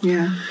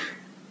 Yeah.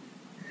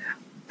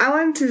 I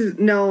wanted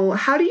to know,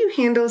 how do you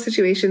handle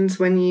situations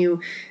when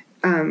you,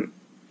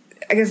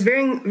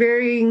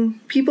 varying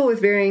people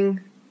with varying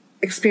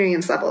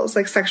experience levels,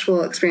 like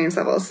sexual experience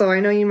levels. So I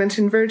know you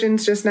mentioned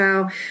virgins just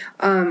now,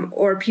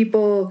 or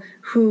people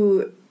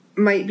who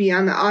might be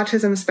on the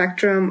autism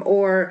spectrum,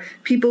 or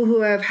people who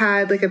have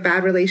had like a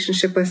bad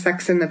relationship with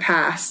sex in the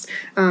past.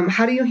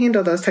 How do you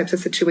handle those types of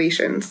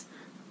situations?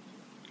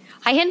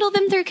 I handle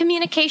them through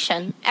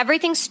communication.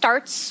 Everything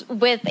starts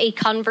with a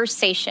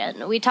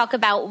conversation. We talk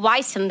about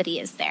why somebody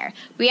is there.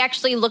 We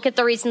actually look at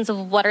the reasons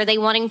of what are they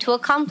wanting to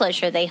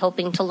accomplish. Are they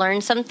hoping to learn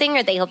something?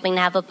 Are they hoping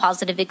to have a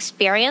positive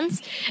experience?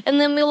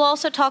 And then we'll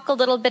also talk a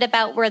little bit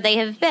about where they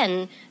have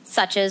been,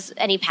 such as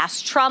any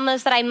past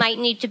traumas that I might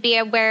need to be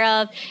aware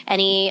of,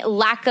 any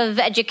lack of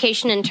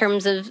education in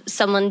terms of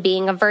someone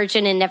being a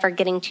virgin and never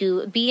getting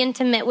to be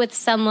intimate with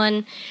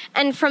someone.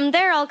 And from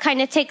there, I'll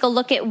kind of take a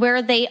look at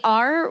where they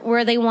are,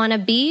 where they want to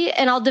be,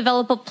 and I'll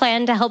develop a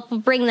plan to help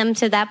bring them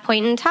to that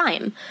point in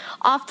time.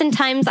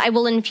 Oftentimes, I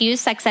will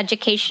infuse sex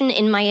education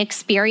in my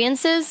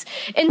experiences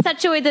in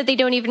such a way that they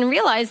don't even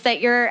realize that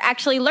you're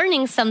actually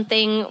learning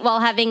something while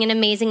having an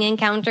amazing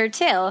encounter,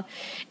 too.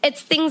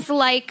 It's things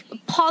like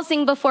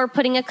pausing before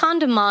putting a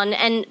condom on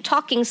and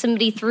talking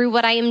somebody through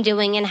what I am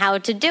doing and how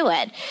to do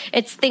it.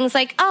 It's things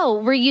like,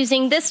 oh, we're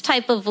using this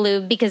type of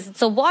lube because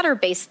it's a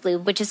water-based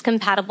lube, which is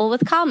compatible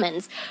with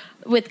condoms.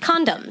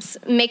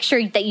 Make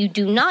sure that you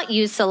do not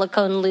use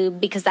silicone lube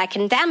because that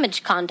can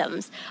damage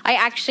condoms. I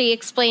actually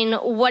explain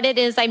what it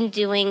is I'm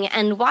doing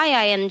and why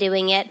I am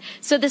doing it,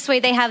 so this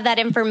way they have that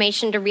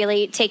information to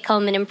really take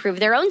home and improve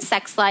their own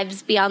sex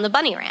lives beyond the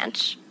Bunny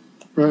Ranch.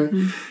 Right.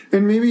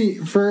 And maybe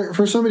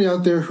for somebody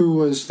out there who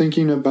was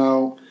thinking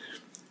about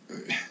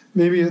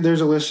maybe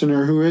there's a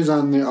listener who is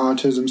on the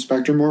autism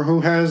spectrum or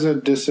who has a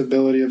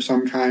disability of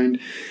some kind,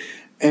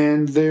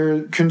 and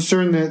they're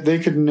concerned that they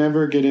could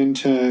never get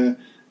into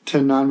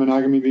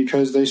non-monogamy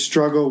because they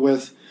struggle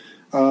with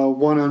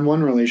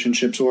one-on-one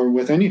relationships or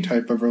with any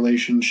type of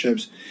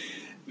relationships.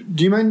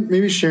 Do you mind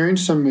maybe sharing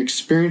some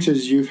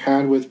experiences you've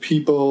had with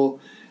people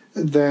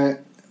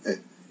that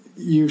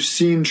you've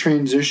seen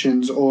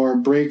transitions or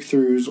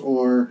breakthroughs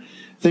or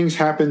things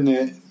happen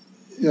that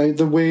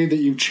the way that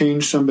you've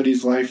changed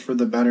somebody's life for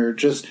the better?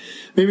 Just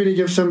maybe to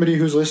give somebody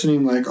who's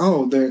listening, like,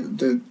 oh,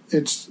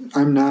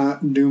 I'm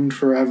not doomed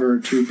forever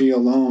to be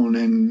alone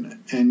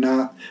and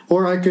not,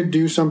 or I could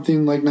do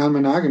something like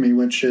non-monogamy,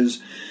 which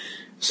is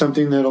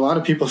something that a lot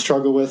of people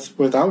struggle with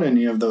without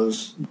any of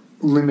those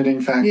limiting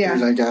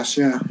factors, I guess.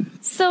 Yeah.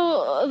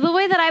 So the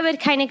way that I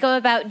would kind of go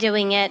about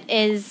doing it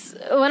is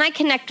when I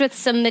connect with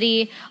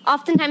somebody,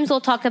 oftentimes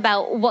we'll talk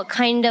about what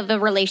kind of a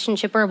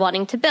relationship we're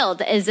wanting to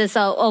build. Is this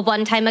a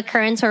one-time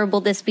occurrence, or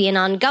will this be an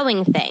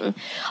ongoing thing?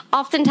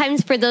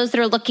 Oftentimes for those that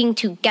are looking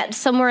to get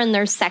somewhere in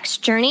their sex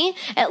journey,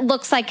 it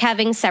looks like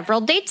having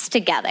several dates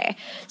together.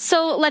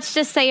 So let's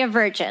just say a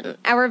virgin.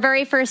 Our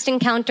very first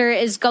encounter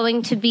is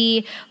going to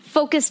be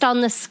focused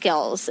on the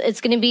skills.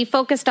 It's going to be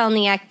focused on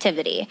the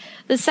activity.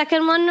 The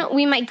second one,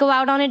 we might go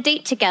out on a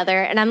date together,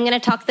 and I'm going to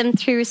talk them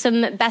through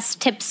some best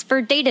tips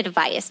for date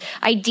advice,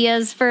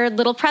 ideas for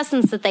little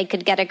presents that they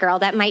could get a girl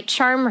that might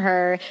charm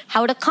her,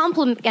 how to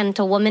compliment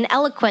a woman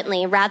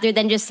eloquently rather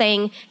than just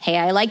saying, hey,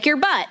 I like your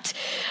butt.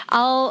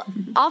 I'll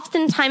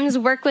oftentimes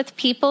work with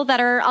people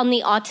that are on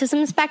the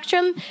autism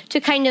spectrum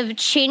to kind of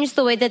change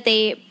the way that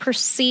they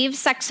perceive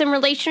sex and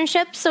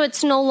relationships, so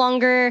it's no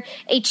longer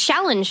a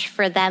challenge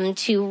for them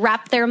to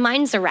wrap their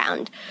minds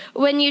around.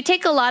 When you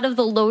take a lot of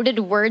the loaded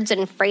words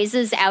and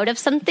phrases out of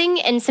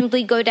something and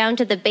simply go down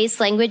to the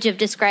base language of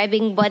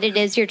describing what it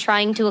is you're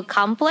trying to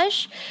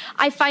accomplish,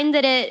 I find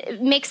that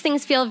it makes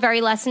things feel very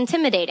less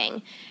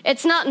intimidating.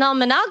 It's not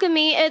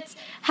non-monogamy, it's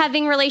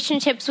having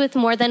relationships with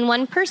more than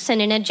one person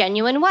in a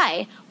genuine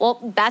way.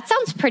 Well, that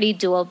sounds pretty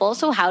doable,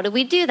 so how do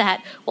we do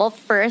that? Well,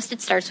 first,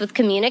 it starts with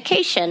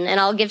communication, and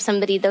I'll give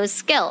somebody those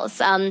skills.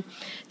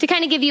 To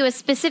kind of give you a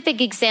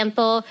specific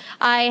example,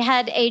 I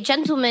had a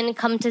gentleman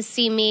come to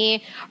see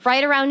me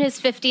right around his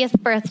 50th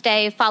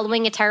birthday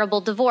following a terrible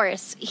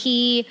divorce.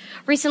 He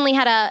recently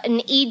had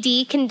an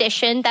ED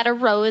condition that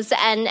arose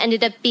and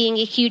ended up being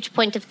a huge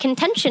point of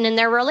contention in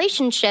their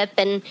relationship,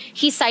 and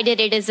he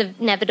cited it as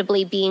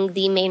inevitably being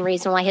the main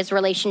reason why his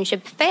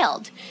relationship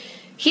failed.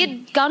 He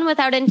had gone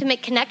without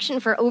intimate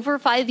connection for over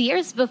 5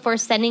 years before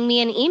sending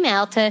me an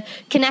email to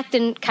connect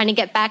and kind of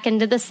get back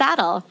into the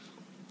saddle.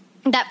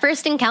 That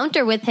first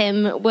encounter with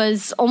him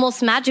was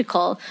almost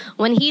magical.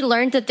 When he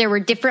learned that there were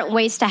different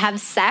ways to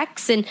have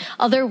sex and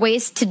other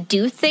ways to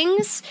do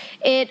things,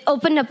 it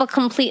opened up a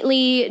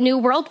completely new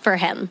world for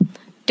him.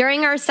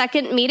 During our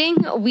second meeting,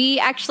 we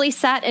actually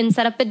sat and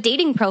set up a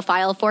dating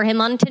profile for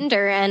him on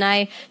Tinder, and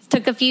I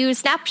took a few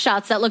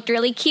snapshots that looked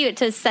really cute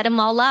to set him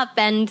all up,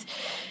 and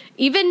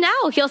even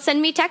now, he'll send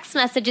me text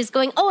messages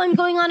going, oh, I'm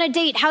going on a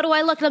date. How do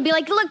I look? And I'll be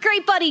like, look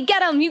great, buddy.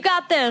 Get him. You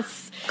got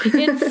this.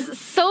 It's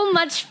so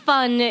much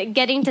fun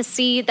getting to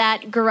see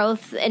that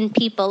growth in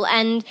people,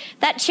 and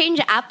that change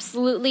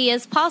absolutely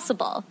is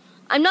possible.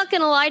 I'm not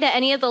going to lie to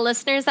any of the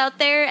listeners out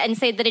there and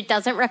say that it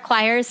doesn't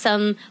require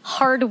some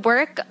hard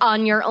work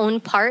on your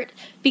own part,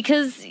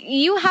 because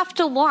you have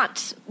to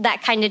want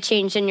that kind of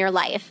change in your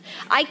life.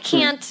 I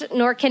can't,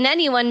 nor can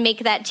anyone make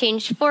that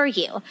change for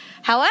you.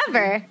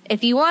 However,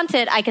 if you want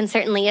it, I can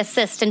certainly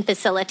assist and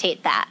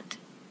facilitate that.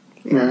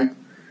 Right.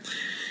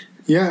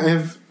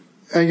 Yeah,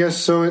 I guess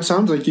so. It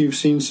sounds like you've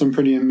seen some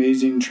pretty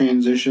amazing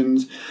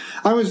transitions.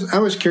 I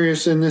was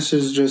curious, and this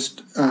is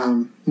just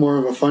more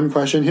of a fun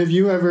question. Have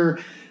you ever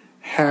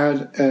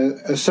had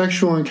a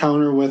sexual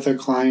encounter with a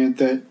client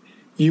that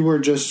you were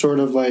just sort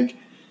of like,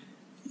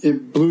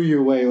 it blew you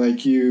away, like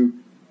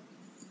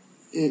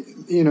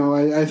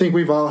I think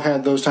we've all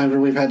had those times where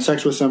we've had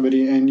sex with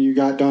somebody and you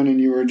got done and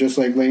you were just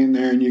like laying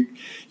there and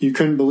you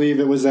couldn't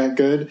believe it was that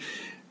good.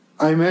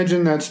 I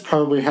imagine that's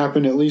probably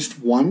happened at least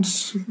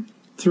once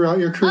throughout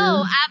your career.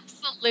 Oh,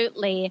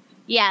 absolutely.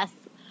 Yes.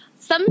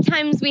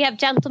 Sometimes we have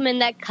gentlemen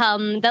that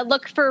come that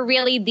look for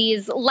really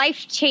these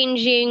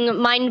life-changing,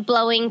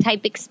 mind-blowing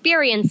type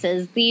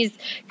experiences, these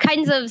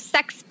kinds of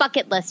sex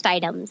bucket list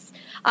items.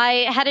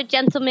 I had a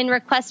gentleman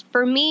request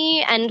for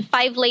me and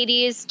 5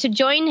 ladies to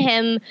join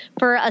him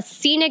for a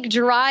scenic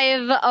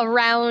drive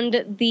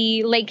around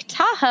the Lake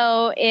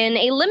Tahoe in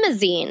a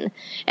limousine.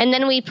 And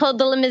then we pulled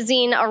the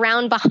limousine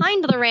around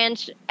behind the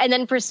ranch and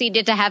then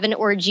proceeded to have an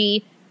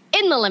orgy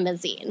in the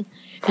limousine.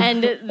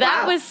 And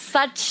that was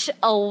such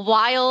a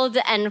wild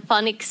and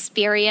fun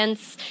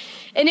experience.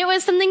 And it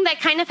was something that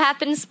kind of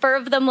happened spur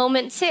of the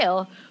moment,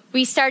 too.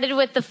 We started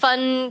with the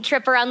fun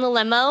trip around the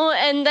limo,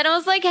 and then I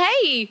was like,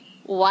 hey,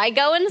 why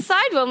go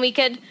inside when we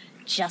could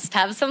just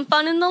have some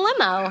fun in the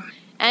limo?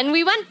 And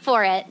we went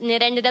for it, and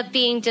it ended up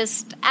being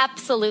just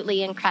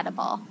absolutely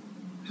incredible.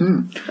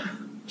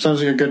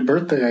 Sounds like a good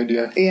birthday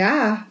idea.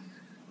 Yeah.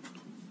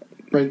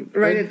 Write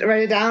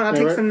it down. I'll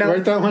take some notes.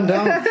 Write that one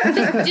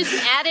down.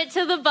 just add it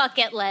to the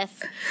bucket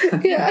list.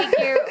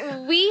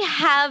 Figure we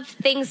have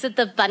things at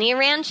the Bunny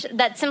Ranch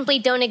that simply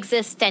don't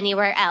exist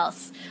anywhere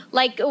else.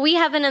 Like, we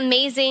have an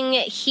amazing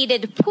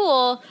heated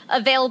pool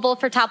available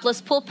for topless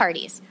pool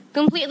parties.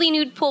 Completely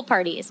nude pool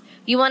parties.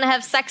 You want to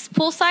have sex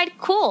poolside?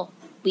 Cool.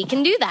 We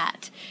can do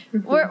that.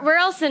 Where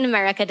else in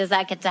America does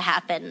that get to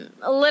happen?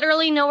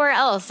 Literally nowhere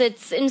else.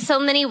 It's in so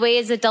many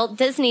ways adult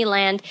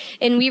Disneyland,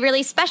 and we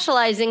really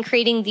specialize in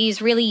creating these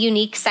really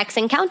unique sex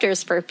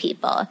encounters for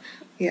people.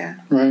 Yeah.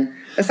 Right.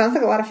 It sounds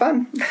like a lot of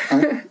fun.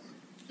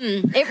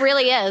 It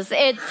really is.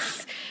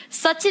 It's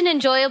such an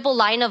enjoyable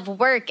line of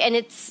work,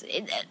 and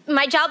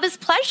my job is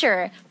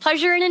pleasure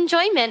and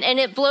enjoyment, and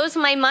it blows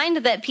my mind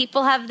that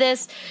people have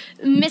this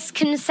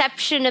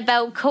misconception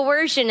about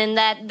coercion and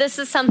that this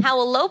is somehow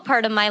a low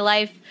part of my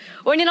life,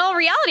 when in all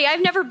reality,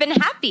 I've never been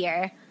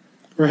happier.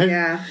 Right.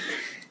 Yeah.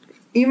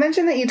 You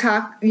mentioned that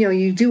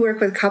you do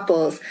work with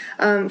couples.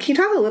 Can you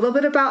talk a little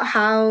bit about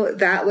how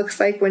that looks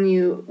like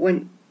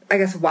when I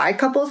guess why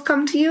couples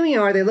come to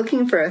you? Are they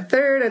looking for a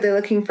third? Are they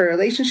looking for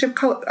relationship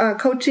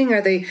coaching?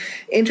 Are they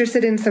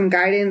interested in some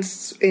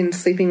guidance in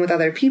sleeping with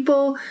other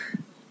people?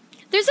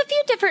 There's a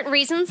few different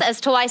reasons as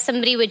to why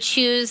somebody would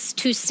choose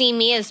to see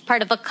me as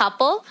part of a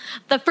couple.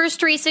 The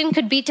first reason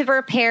could be to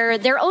repair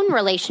their own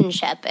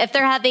relationship. If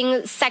they're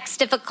having sex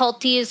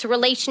difficulties,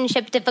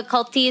 relationship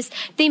difficulties,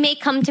 they may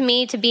come to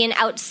me to be an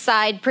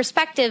outside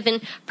perspective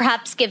and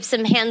perhaps give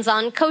some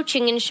hands-on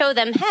coaching and show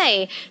them,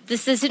 hey,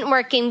 this isn't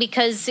working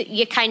because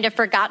you kind of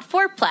forgot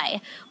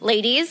foreplay.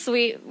 Ladies,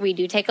 we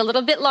do take a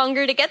little bit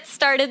longer to get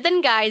started than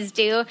guys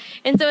do,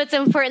 and so it's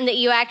important that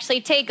you actually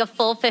take a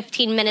full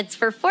 15 minutes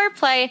for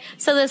foreplay,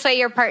 so this way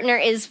your partner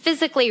is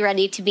physically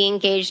ready to be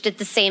engaged at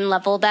the same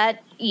level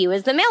that you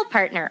as the male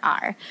partner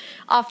are.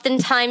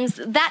 Oftentimes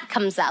that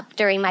comes up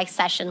during my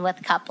session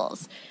with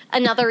couples.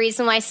 Another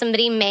reason why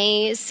somebody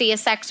may see a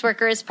sex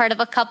worker as part of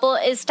a couple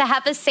is to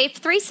have a safe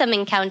threesome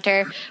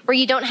encounter where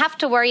you don't have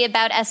to worry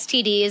about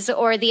STDs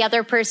or the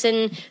other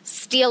person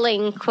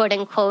stealing, quote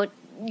unquote,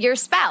 your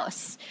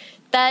spouse.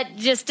 That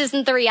just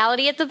isn't the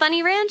reality at the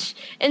Bunny Ranch.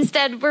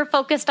 Instead, we're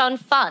focused on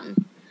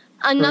fun.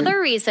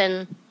 Another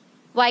reason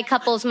why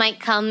couples might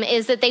come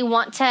is that they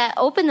want to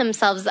open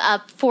themselves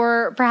up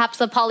for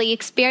perhaps a poly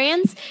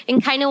experience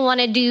and kind of want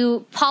to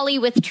do poly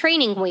with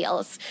training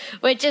wheels,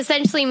 which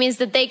essentially means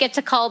that they get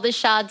to call the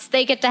shots,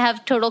 they get to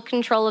have total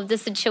control of the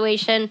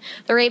situation,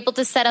 they're able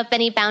to set up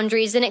any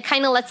boundaries, and it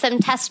kind of lets them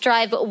test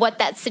drive what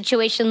that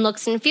situation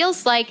looks and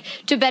feels like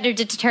to better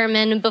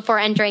determine before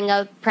entering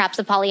perhaps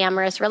a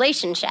polyamorous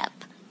relationship.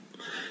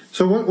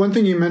 So one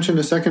thing you mentioned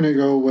a second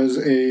ago was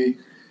a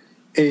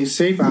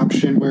safe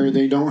option where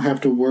they don't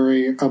have to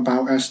worry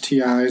about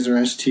STIs or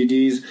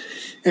STDs.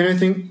 And I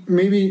think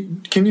maybe,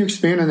 can you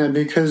expand on that?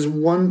 Because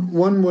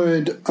one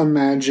would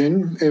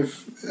imagine,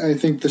 I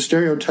think the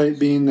stereotype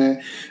being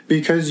that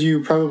because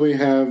you probably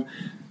have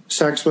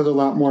sex with a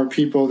lot more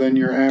people than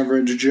your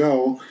average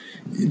Joe,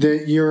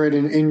 that you're at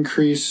an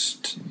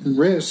increased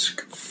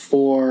risk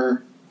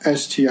for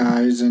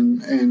STIs.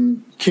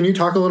 And can you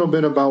talk a little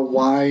bit about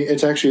why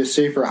it's actually a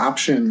safer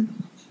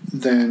option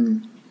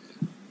than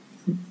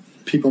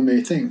people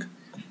may think?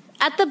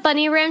 At the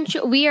Bunny Ranch,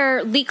 we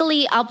are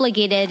legally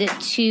obligated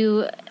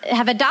to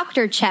have a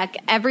doctor check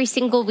every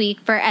single week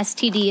for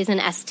STDs and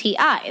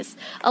STIs.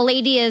 A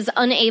lady is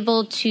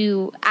unable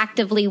to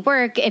actively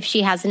work if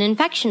she has an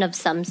infection of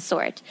some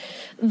sort.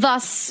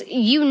 Thus,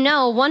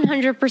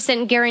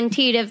 100%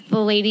 guaranteed if the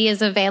lady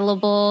is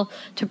available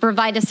to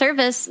provide a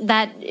service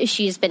that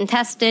she's been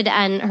tested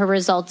and her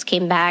results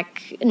came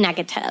back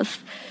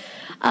negative.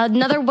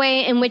 Another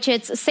way in which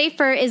it's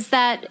safer is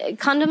that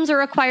condoms are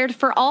required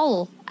for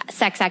all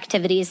sex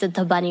activities at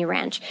the Bunny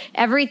Ranch.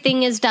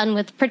 Everything is done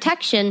with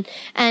protection.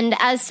 And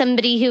as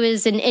somebody who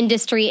is an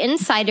industry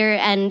insider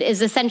and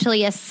is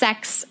essentially a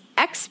sex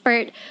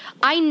expert,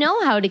 I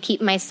know how to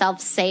keep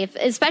myself safe,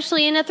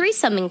 especially in a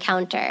threesome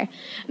encounter.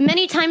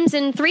 Many times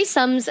in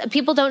threesomes,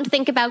 people don't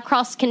think about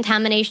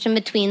cross-contamination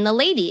between the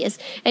ladies.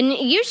 And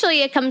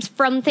usually it comes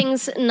from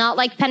things not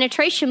like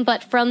penetration,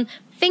 but from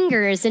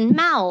fingers and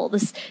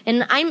mouths,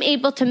 and I'm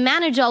able to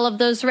manage all of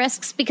those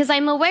risks because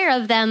I'm aware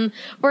of them,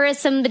 whereas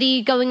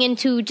somebody going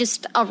into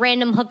just a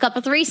random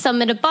hookup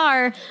threesome at a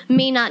bar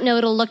may not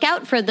know to look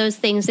out for those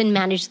things and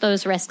manage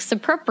those risks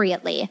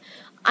appropriately.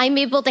 I'm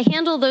able to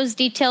handle those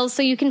details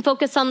so you can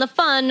focus on the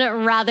fun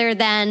rather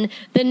than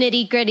the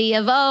nitty-gritty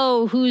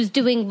of, who's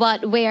doing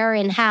what, where,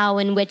 and how,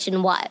 and which,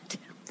 and what.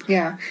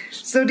 Yeah.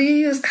 So do you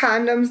use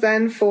condoms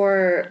then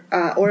for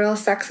oral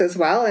sex as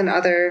well and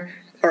other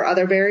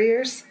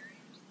barriers?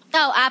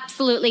 Oh,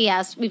 absolutely,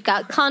 yes. We've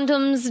got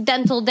condoms,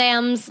 dental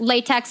dams,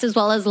 latex, as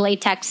well as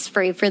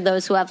latex-free for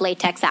those who have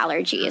latex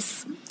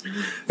allergies.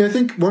 Yeah, I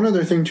think one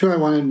other thing, too, I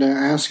wanted to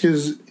ask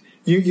is,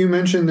 you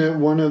mentioned that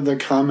one of the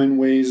common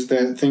ways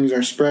that things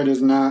are spread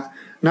is not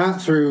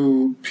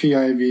through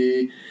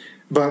PIV,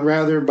 but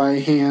rather by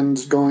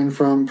hands going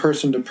from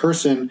person to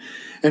person.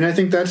 And I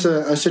think that's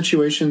a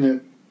situation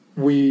that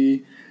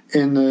we,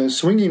 in the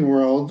swinging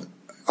world,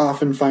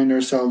 often find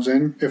ourselves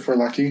in, if we're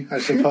lucky, I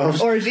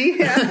suppose. Orgy,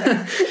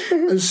 yeah.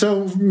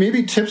 So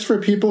maybe tips for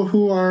people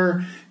who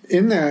are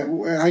in that.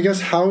 I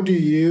guess, how do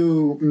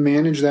you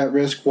manage that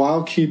risk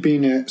while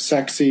keeping it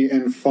sexy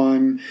and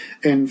fun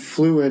and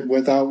fluid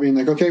without being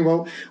like, okay,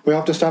 well, we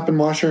have to stop and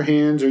wash our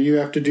hands, or you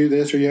have to do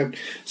this, or you have.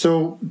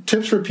 So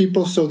tips for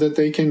people so that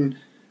they can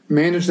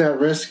manage that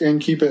risk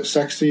and keep it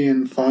sexy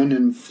and fun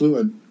and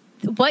fluid.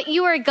 What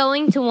you are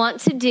going to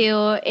want to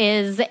do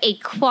is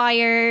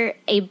acquire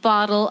a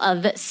bottle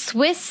of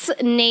Swiss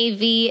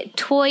Navy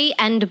toy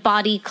and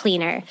body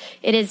cleaner.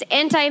 It is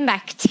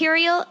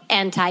antibacterial,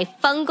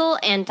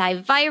 antifungal,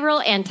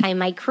 antiviral,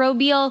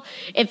 antimicrobial.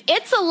 If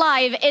it's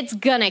alive, it's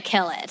gonna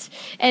kill it.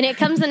 And it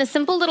comes in a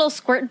simple little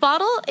squirt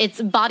bottle.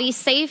 It's body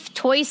safe,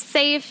 toy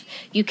safe.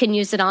 You can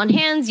use it on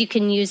hands. You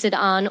can use it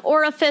on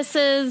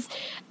orifices.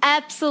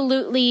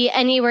 Absolutely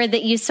anywhere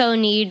that you so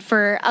need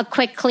for a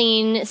quick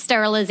clean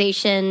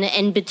sterilization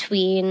in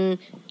between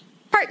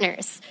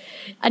partners.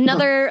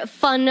 Another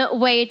fun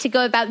way to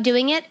go about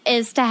doing it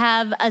is to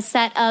have a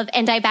set of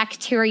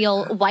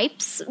antibacterial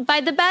wipes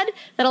by the bed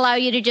that allow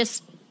you to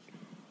just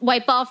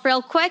wipe off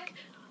real quick,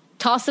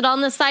 toss it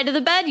on the side of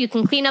the bed. You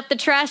can clean up the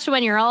trash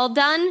when you're all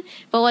done.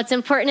 But what's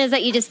important is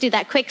that you just do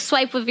that quick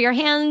swipe with your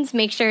hands,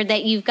 make sure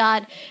that you've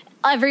got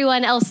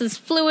everyone else's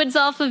fluids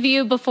off of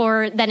you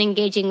before then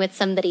engaging with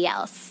somebody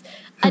else.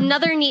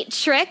 Another neat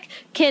trick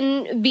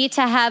can be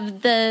to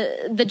have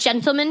the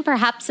gentleman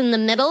perhaps in the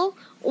middle,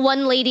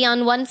 one lady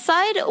on one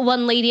side,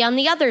 one lady on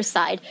the other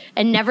side,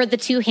 and never the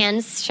two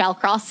hands shall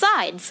cross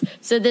sides.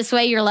 So this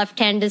way your left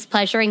hand is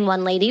pleasuring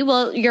one lady,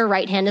 while your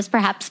right hand is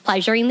perhaps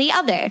pleasuring the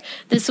other.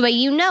 This way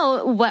you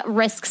know what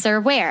risks are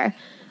where.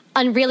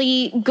 A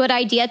really good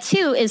idea,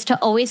 too, is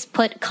to always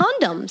put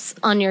condoms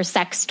on your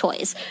sex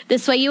toys.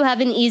 This way you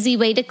have an easy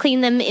way to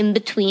clean them in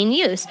between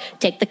use.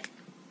 Take the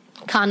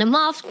condom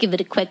off, give it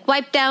a quick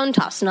wipe down,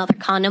 toss another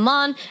condom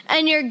on,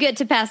 and you're good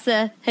to pass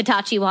the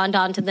Hitachi wand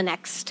on to the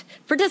next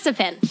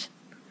participant.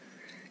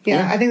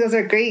 Yeah, I think those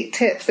are great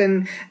tips,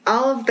 and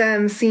all of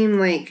them seem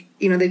like,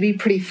 they'd be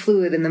pretty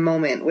fluid in the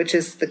moment, which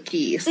is the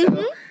key.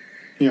 So,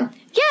 Yeah.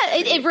 Yeah,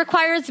 it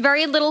requires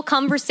very little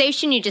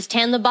conversation. You just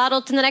hand the bottle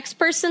to the next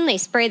person, they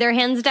spray their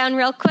hands down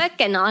real quick,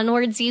 and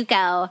onwards you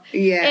go.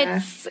 Yeah.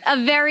 It's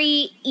a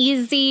very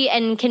easy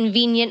and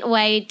convenient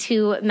way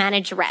to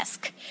manage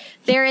risk.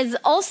 There is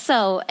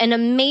also an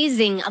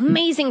amazing,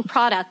 amazing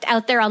product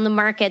out there on the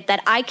market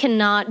that I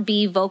cannot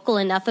be vocal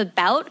enough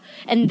about,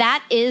 and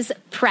that is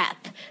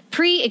PrEP.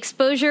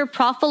 Pre-exposure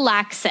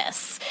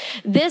prophylaxis.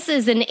 This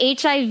is an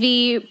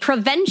HIV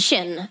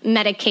prevention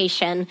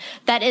medication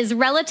that is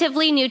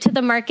relatively new to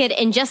the market.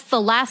 In just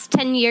the last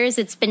 10 years,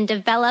 it's been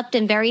developed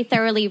and very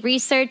thoroughly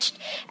researched,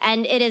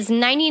 and it is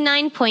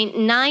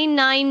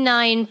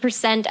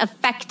 99.999%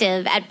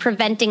 effective at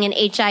preventing an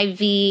HIV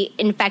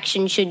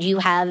infection should you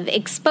have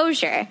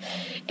exposure.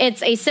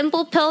 It's a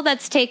simple pill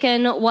that's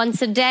taken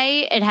once a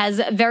day. It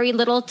has very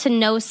little to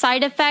no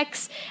side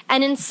effects,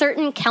 and in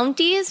certain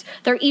counties,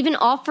 they're even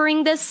offering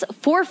this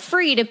for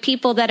free to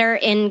people that are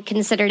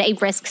considered a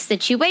risk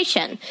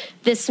situation.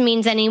 This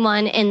means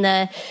anyone in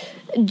the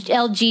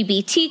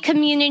LGBT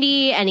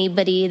community,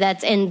 anybody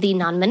that's in the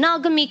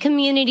non-monogamy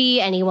community,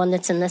 anyone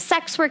that's in the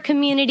sex work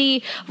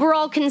community. We're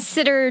all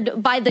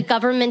considered by the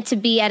government to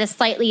be at a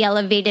slightly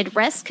elevated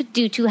risk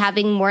due to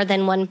having more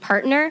than one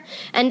partner.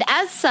 And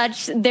as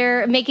such,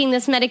 they're making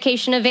this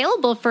medication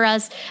available for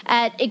us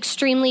at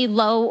extremely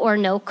low or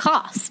no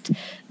cost.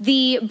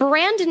 The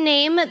brand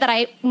name that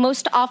I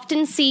most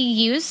often see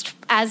used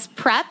as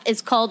PrEP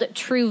is called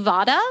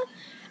Truvada.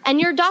 And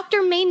your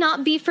doctor may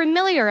not be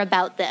familiar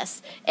about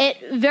this. It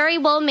very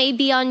well may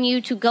be on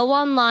you to go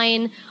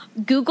online,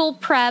 Google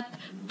PrEP,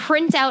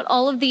 print out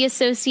all of the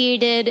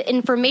associated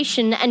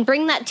information, and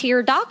bring that to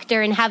your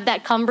doctor and have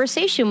that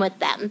conversation with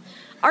them.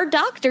 Our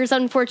doctors,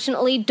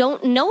 unfortunately,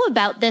 don't know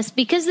about this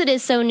because it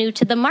is so new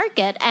to the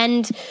market,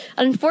 and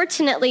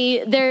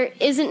unfortunately, there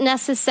isn't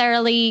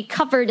necessarily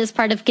covered as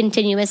part of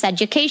continuous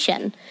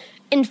education.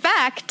 In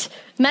fact,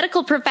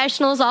 medical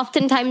professionals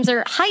oftentimes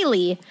are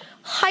highly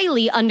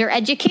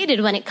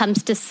undereducated when it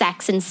comes to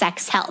sex and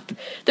sex health.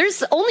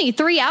 There's only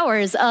 3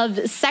 hours of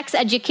sex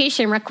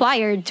education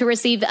required to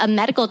receive a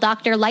medical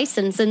doctor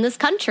license in this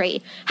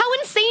country. How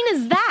insane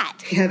is that?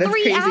 Yeah, that's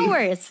 3 crazy.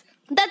 hours.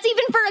 That's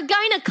even for a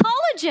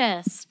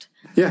gynecologist.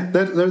 Yeah,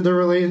 they're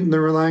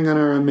relying on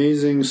our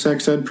amazing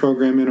sex ed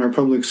program in our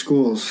public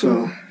schools.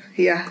 So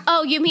yeah.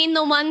 Oh, you mean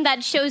the one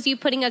that shows you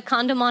putting a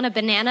condom on a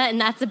banana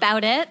and that's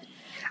about it?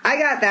 I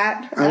got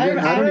that. I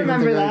don't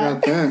remember even think that. I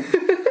got that.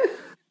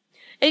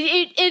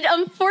 It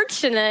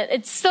unfortunate.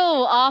 It's so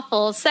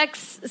awful.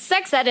 Sex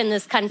ed in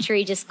this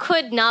country just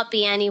could not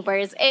be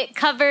anywhere. It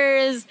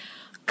covers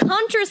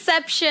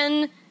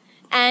contraception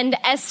and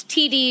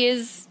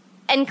STDs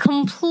and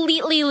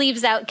completely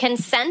leaves out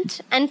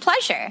consent and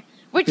pleasure,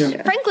 which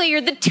frankly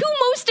are the two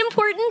most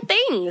important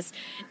things.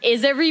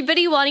 Is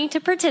everybody wanting to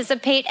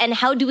participate, and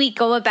how do we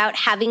go about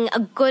having a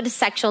good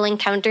sexual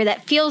encounter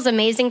that feels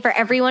amazing for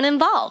everyone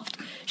involved?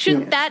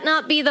 Should that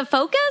not be the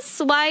focus?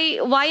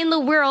 Why in the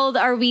world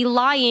are we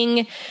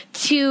lying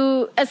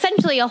to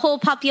essentially a whole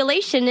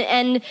population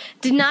and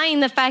denying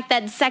the fact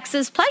that sex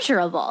is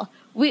pleasurable?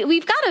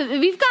 We've got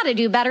to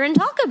do better and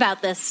talk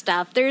about this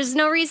stuff. There's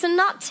no reason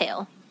not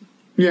to.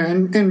 Yeah,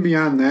 and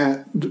beyond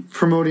that,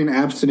 promoting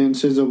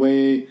abstinence is a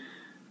way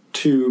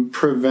to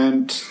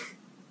prevent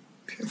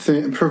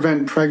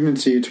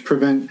pregnancy, to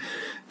prevent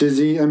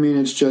disease. I mean,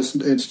 it's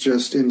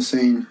just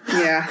insane.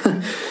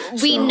 Yeah.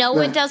 We know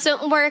it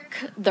doesn't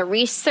work. The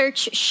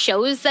research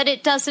shows that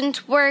it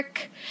doesn't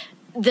work.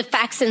 The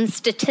facts and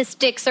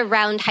statistics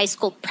around high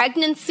school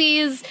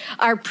pregnancies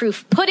are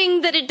proof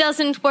pudding that it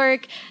doesn't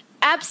work.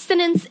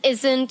 Abstinence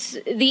isn't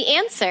the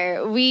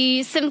answer.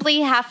 We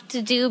simply have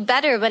to do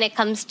better when it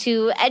comes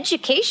to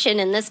education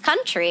in this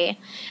country.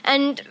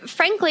 And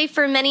frankly,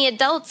 for many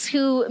adults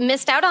who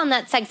missed out on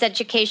that sex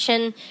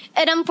education,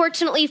 it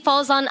unfortunately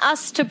falls on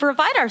us to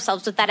provide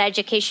ourselves with that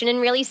education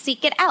and really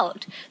seek it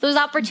out. Those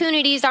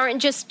opportunities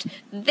aren't just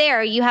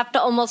there. You have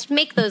to almost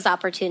make those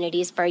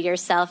opportunities for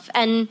yourself.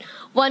 And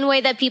one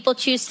way that people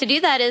choose to do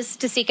that is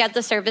to seek out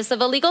the service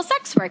of a legal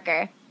sex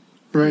worker.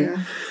 Right.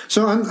 Yeah.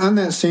 So on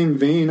that same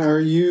vein, are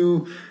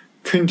you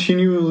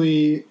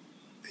continually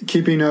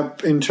keeping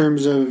up in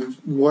terms of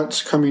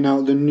what's coming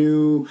out, the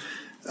new,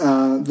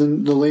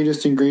 the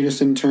latest and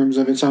greatest in terms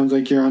of, it sounds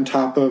like you're on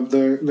top of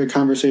the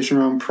conversation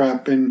around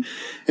PrEP and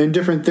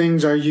different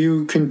things. Are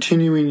you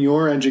continuing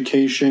your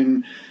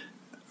education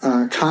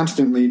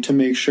constantly to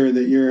make sure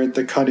that you're at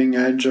the cutting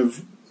edge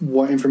of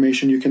what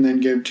information you can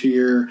then give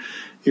to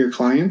your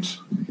clients?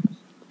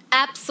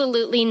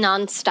 Absolutely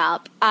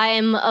nonstop.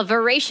 I'm a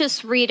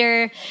voracious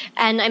reader,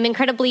 and I'm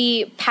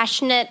incredibly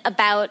passionate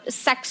about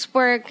sex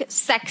work,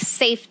 sex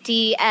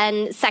safety,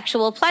 and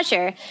sexual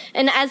pleasure.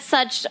 And as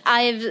such,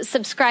 I've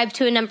subscribed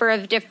to a number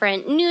of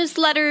different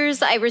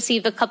newsletters. I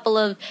receive a couple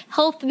of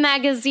health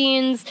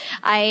magazines.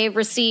 I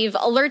receive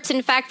alerts,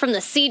 in fact, from the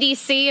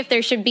CDC if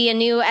there should be a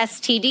new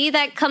STD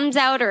that comes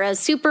out or a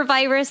super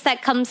virus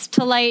that comes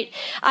to light.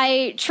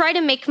 I try to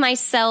make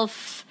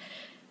myself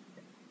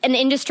an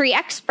industry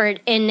expert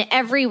in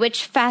every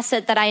which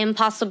facet that I am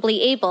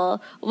possibly able,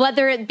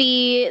 whether it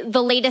be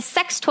the latest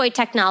sex toy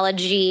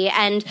technology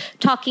and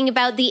talking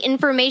about the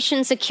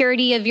information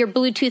security of your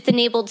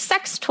Bluetooth-enabled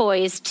sex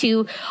toys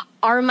to,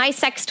 are my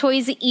sex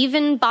toys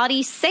even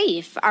body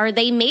safe? Are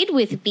they made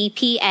with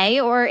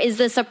BPA, or is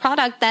this a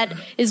product that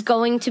is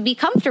going to be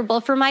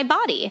comfortable for my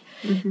body?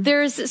 Mm-hmm.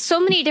 There's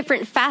so many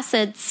different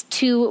facets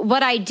to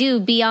what I do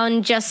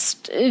beyond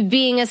just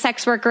being a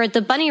sex worker at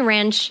the Bunny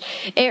Ranch.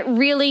 It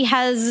really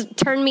has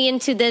turned me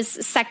into this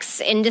sex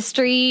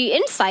industry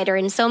insider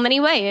in so many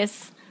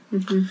ways.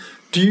 Mm-hmm.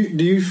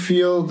 Do you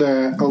feel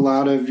that a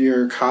lot of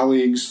your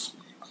colleagues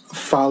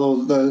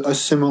follow a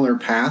similar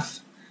path?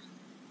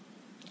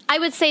 I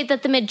would say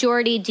that the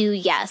majority do,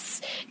 yes.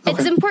 Okay.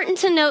 It's important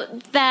to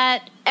note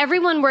that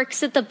everyone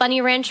works at the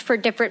Bunny Ranch for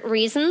different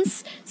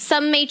reasons.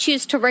 Some may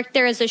choose to work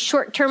there as a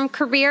short-term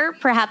career,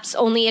 perhaps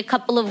only a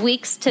couple of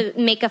weeks to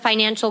make a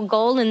financial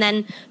goal, and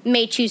then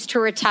may choose to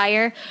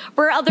retire,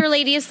 where other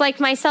ladies like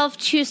myself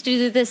choose to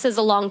do this as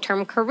a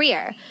long-term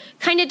career.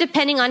 Kind of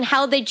depending on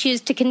how they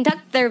choose to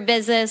conduct their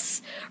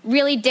business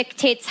really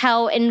dictates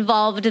how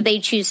involved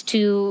they choose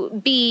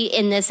to be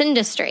in this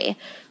industry.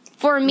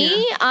 For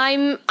me,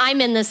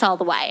 I'm in this all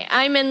the way.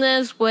 I'm in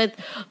this with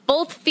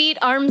both feet,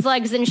 arms,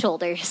 legs, and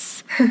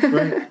shoulders.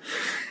 Right.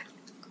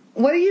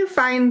 What do you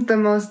find the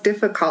most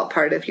difficult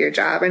part of your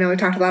job? I know we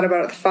talked a lot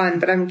about the fun,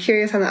 but I'm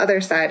curious on the other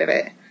side of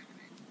it.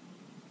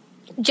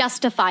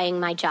 Justifying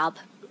my job.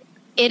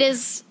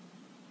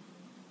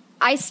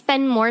 I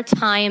spend more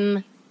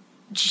time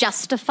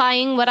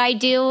justifying what I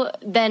do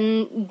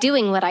than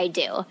doing what I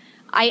do.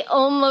 I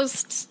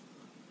almost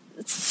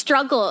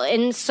struggle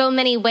in so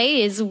many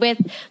ways with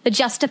the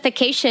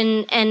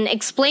justification and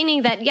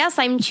explaining that, yes,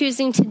 I'm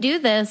choosing to do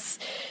this,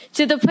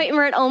 to the point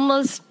where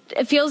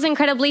it feels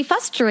incredibly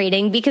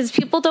frustrating because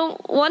people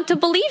don't want to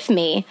believe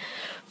me.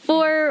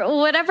 For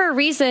whatever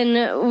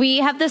reason, we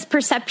have this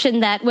perception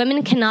that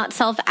women cannot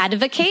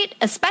self-advocate,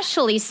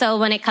 especially so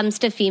when it comes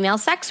to female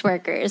sex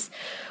workers.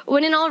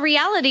 When in all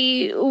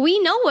reality,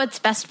 we know what's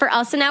best for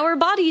us and our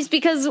bodies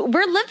because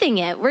we're living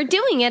it. We're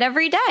doing it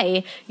every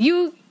day.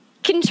 You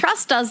can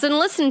trust us and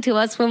listen to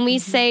us when we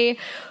say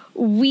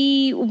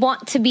we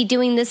want to be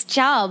doing this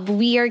job.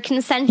 We are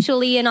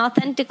consensually and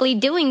authentically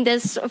doing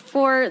this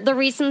for the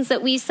reasons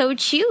that we so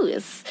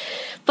choose.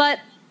 But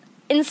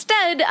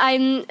instead,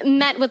 I'm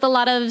met with a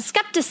lot of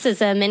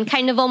skepticism and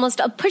kind of almost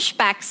a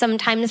pushback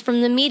sometimes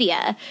from the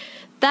media.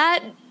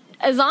 That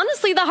is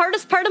honestly the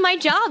hardest part of my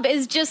job,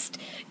 is just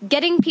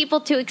getting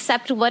people to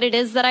accept what it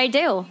is that I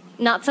do,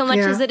 not so much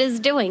as it is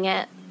doing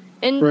it.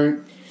 And right.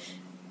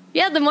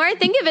 Yeah, the more I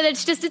think of it,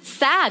 it's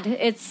sad.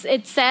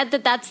 It's sad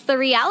that that's the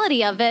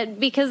reality of it,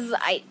 because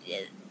I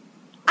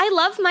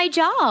love my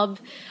job.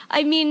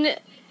 I mean,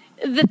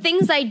 the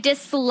things I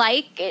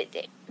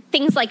dislike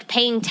things like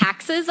paying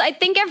taxes, I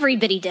think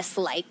everybody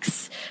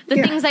dislikes.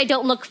 The things I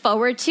don't look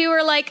forward to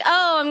are like,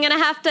 oh, I'm going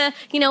to have to,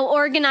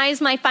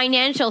 organize my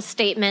financial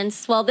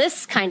statements. Well,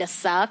 this kind of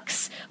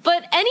sucks.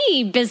 But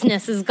any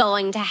business is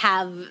going to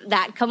have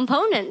that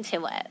component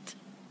to it.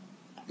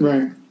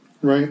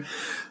 Right.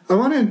 I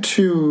wanted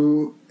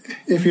to,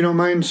 if you don't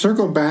mind,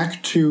 circle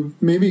back to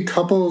maybe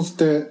couples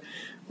that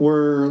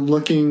were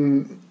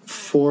looking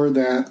for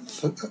that,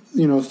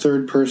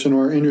 third person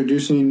or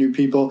introducing new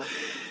people.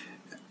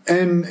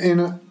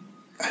 And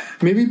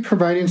maybe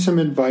providing some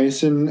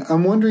advice. And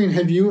I'm wondering,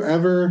 have you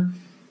ever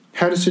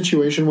had a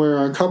situation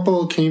where a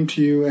couple came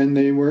to you and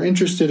they were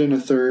interested in a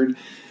third,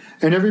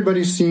 and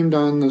everybody seemed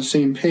on the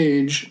same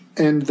page,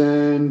 and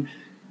then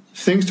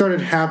things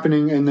started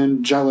happening and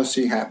then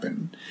jealousy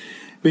happened?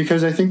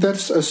 Because I think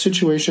that's a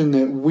situation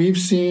that we've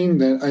seen,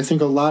 that I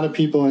think a lot of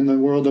people in the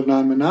world of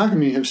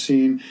non-monogamy have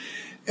seen,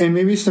 and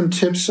maybe some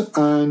tips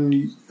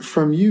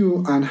from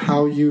you on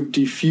how you've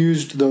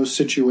diffused those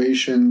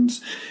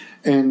situations,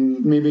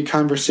 and maybe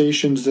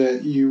conversations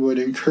that you would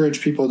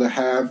encourage people to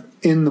have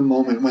in the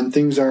moment when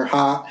things are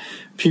hot,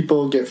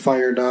 people get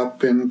fired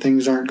up, and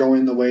things aren't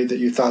going the way that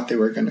you thought they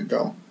were going to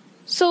go.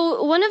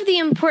 So one of the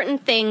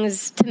important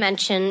things to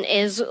mention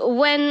is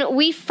when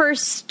we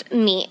first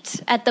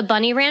meet at the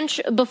Bunny Ranch,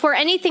 before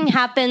anything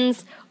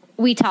happens,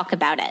 we talk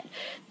about it.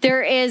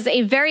 There is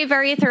a very,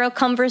 very thorough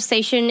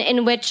conversation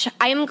in which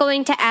I am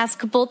going to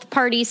ask both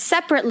parties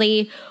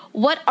separately,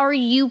 what are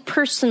you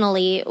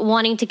personally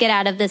wanting to get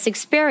out of this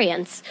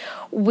experience?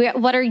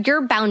 What are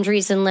your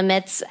boundaries and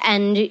limits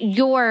and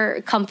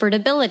your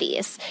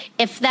comfortabilities?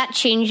 If that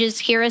changes,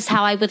 here is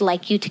how I would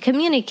like you to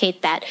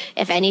communicate that.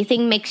 If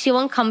anything makes you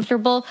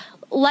uncomfortable,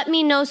 let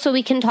me know so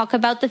we can talk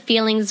about the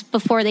feelings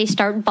before they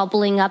start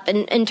bubbling up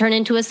and turn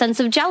into a sense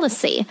of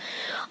jealousy.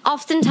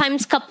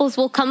 Oftentimes, couples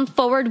will come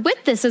forward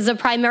with this as a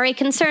primary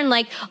concern,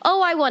 like,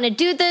 oh, I want to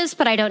do this,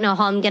 but I don't know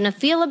how I'm going to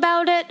feel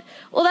about it.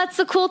 Well, that's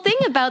the cool thing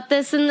about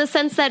this, in the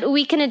sense that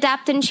we can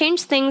adapt and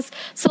change things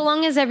so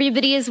long as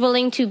everybody is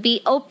willing to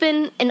be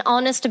open and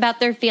honest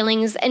about their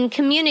feelings and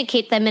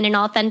communicate them in an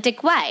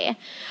authentic way.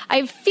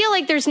 I feel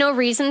like there's no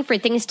reason for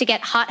things to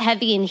get hot,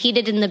 heavy, and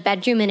heated in the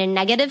bedroom in a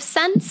negative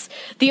sense.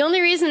 The only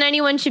reason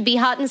anyone should be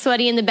hot and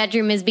sweaty in the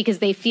bedroom is because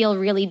they feel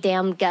really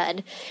damn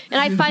good. And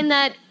I find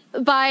that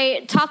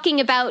by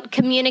talking about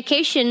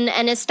communication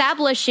and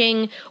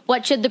establishing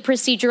what should the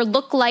procedure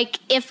look like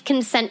if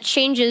consent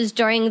changes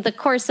during the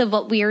course of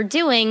what we are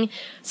doing,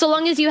 so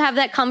long as you have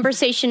that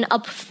conversation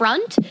up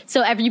front,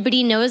 so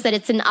everybody knows that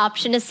it's an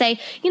option to say,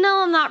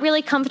 I'm not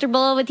really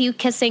comfortable with you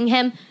kissing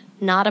him.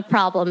 Not a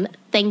problem.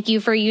 Thank you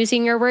for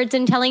using your words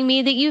and telling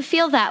me that you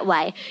feel that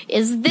way.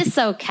 Is this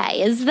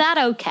okay? Is that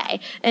okay?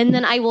 And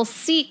then I will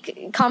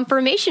seek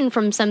confirmation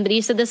from somebody,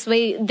 so this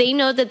way they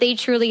know that they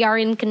truly are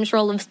in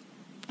control of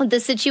the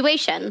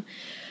situation.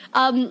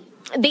 The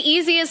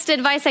easiest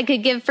advice I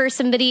could give for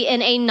somebody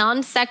in a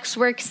non-sex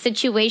work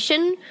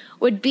situation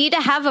would be to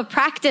have a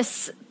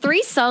practice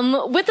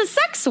threesome with a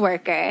sex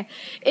worker.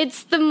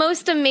 It's the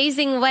most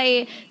amazing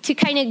way to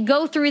kind of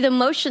go through the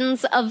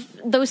motions of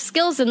those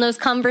skills and those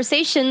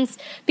conversations,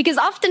 because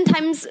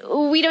oftentimes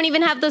we don't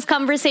even have those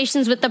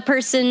conversations with the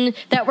person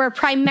that we're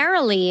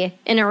primarily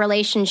in a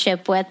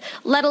relationship with,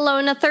 let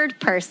alone a third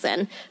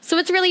person. So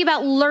it's really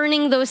about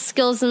learning those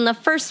skills in the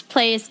first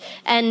place,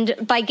 and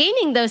by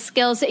gaining those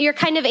skills, you're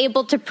kind of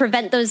able to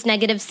prevent those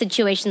negative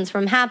situations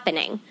from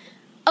happening.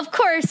 Of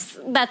course,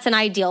 that's an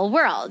ideal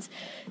world.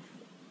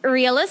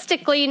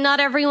 Realistically,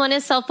 not everyone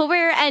is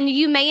self-aware, and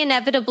you may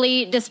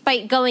inevitably,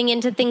 despite going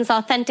into things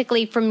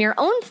authentically from your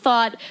own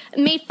thought,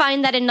 may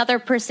find that another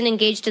person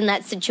engaged in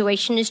that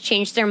situation has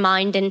changed their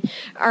mind and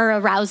are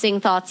arousing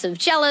thoughts of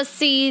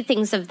jealousy,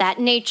 things of that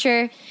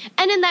nature.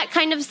 And in that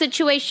kind of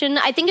situation,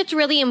 I think it's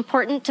really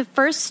important to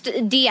first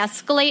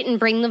de-escalate and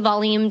bring the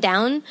volume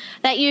down.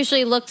 That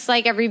usually looks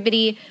like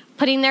everybody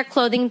putting their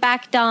clothing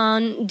back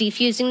down,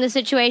 defusing the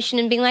situation,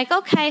 and being like,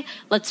 okay,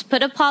 let's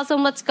put a pause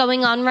on what's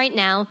going on right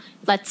now.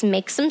 Let's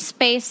make some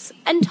space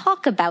and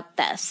talk about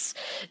this.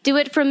 Do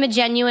it from a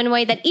genuine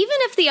way that even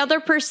if the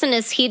other person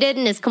is heated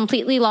and has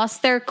completely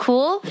lost their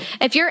cool,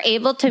 if you're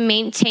able to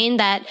maintain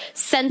that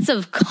sense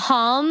of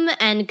calm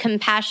and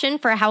compassion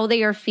for how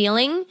they are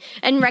feeling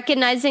and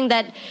recognizing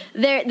that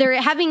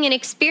they're having an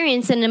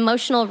experience, an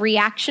emotional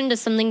reaction to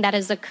something that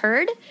has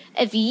occurred,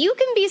 if you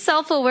can be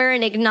self-aware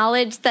and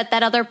acknowledge that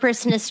that other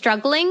person is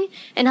struggling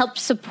and help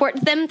support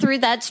them through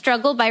that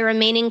struggle by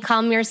remaining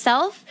calm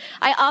yourself,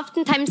 I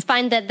oftentimes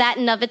find that that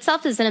in of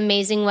itself is an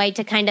amazing way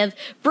to kind of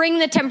bring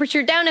the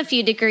temperature down a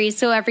few degrees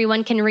so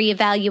everyone can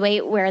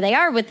reevaluate where they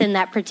are within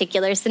that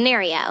particular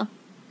scenario.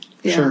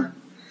 Yeah.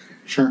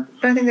 Sure.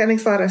 I think that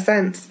makes a lot of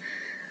sense.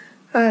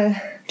 Do you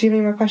have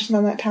any more questions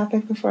on that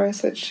topic before I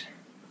switch?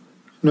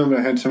 No, but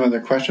I had some other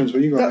questions.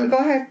 But you go ahead. Go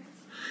ahead.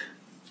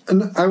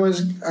 And I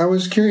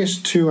was curious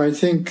too. I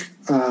think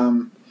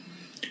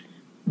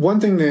one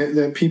thing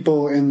that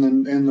people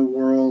in the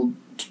world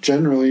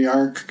generally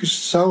are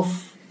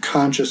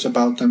self-conscious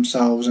about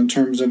themselves in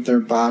terms of their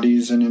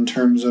bodies and in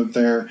terms of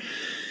their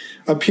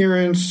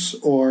appearance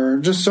or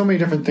just so many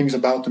different things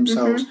about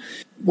themselves.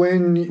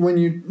 When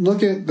you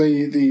look at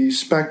the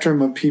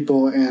spectrum of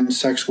people in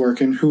sex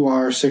work and who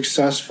are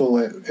successful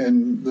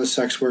in the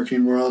sex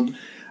working world,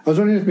 I was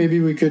wondering if maybe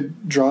we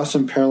could draw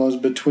some parallels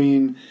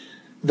between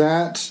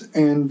that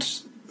and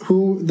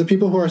the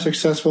people who are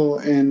successful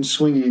in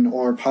swinging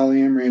or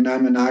polyamory and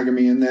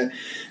non-monogamy, and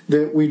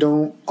that we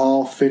don't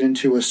all fit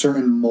into a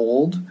certain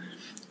mold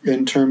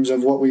in terms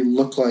of what we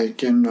look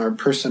like and our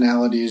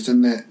personalities,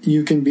 and that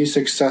you can be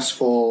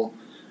successful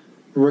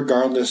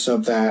regardless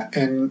of that.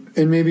 And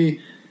maybe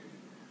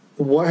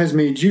what has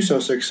made you so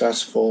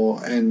successful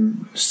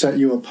and set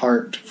you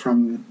apart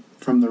from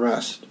the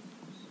rest?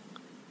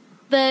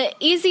 The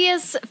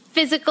easiest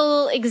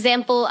physical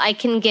example I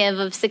can give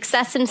of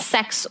success in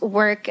sex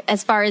work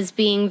as far as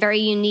being very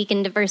unique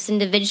and diverse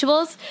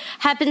individuals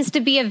happens to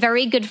be a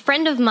very good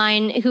friend of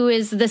mine who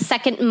is the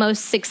second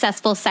most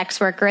successful sex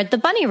worker at the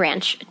Bunny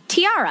Ranch,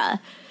 Tiara.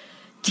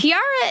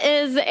 Tiara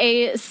is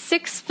a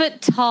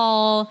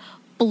 6-foot-tall,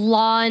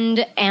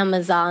 blonde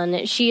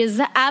Amazon. She is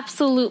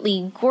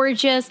absolutely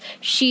gorgeous.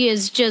 She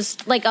is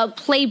just like a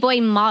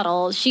Playboy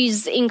model.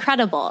 She's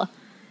incredible.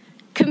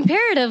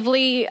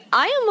 Comparatively,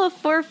 I am a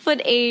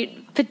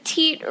 4'8"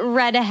 petite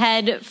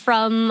redhead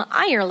from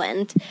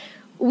Ireland.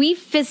 We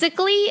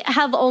physically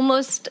have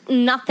almost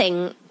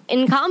nothing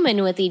in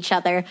common with each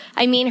other.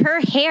 I mean,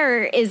 her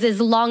hair is as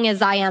long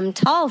as I am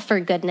tall, for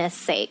goodness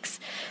sakes.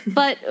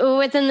 But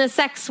within the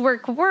sex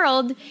work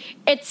world,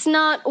 it's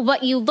not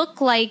what you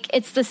look like,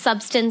 it's the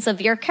substance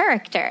of your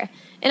character.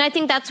 And I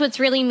think that's what's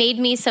really made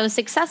me so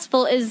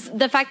successful is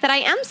the fact that I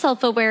am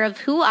self-aware of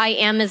who I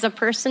am as a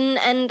person,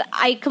 and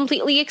I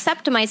completely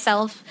accept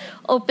myself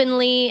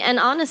openly and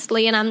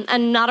honestly, and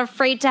I'm not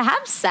afraid to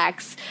have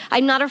sex.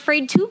 I'm not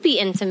afraid to be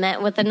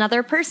intimate with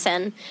another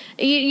person.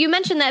 You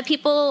mentioned that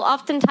people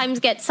oftentimes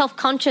get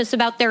self-conscious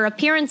about their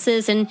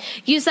appearances and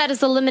use that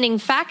as a limiting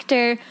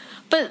factor.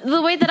 But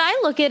the way that I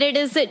look at it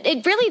is that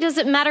it really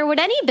doesn't matter what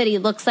anybody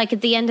looks like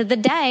at the end of the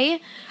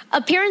day.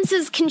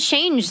 Appearances can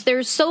change.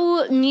 They're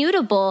so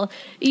mutable.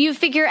 You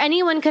figure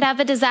anyone could have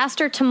a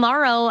disaster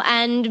tomorrow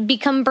and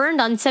become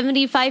burned on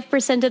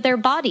 75% of their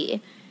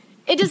body.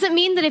 It doesn't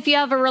mean that if you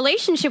have a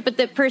relationship with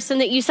that person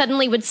that you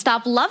suddenly would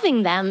stop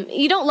loving them.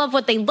 You don't love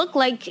what they look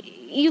like.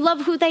 You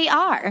love who they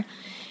are.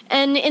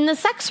 And in the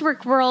sex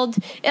work world,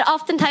 it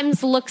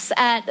oftentimes looks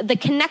at the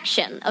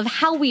connection of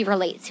how we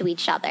relate to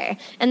each other.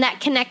 And that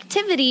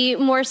connectivity,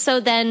 more so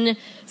than,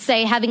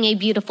 say, having a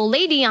beautiful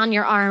lady on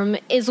your arm,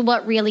 is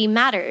what really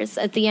matters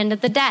at the end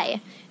of the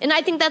day. And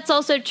I think that's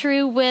also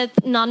true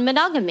with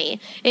non-monogamy.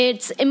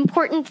 It's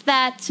important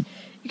that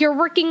you're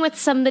working with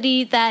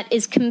somebody that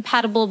is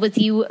compatible with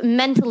you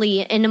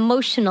mentally and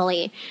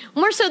emotionally,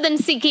 more so than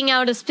seeking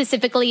out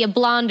specifically a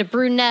blonde, a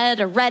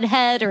brunette, a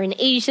redhead, or an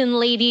Asian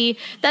lady.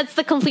 That's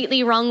the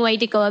completely wrong way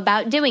to go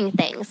about doing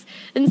things.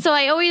 And so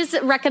I always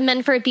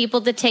recommend for people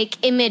to take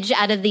image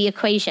out of the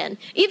equation.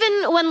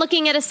 Even when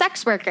looking at a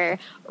sex worker,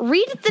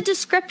 read the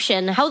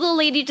description, how the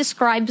lady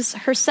describes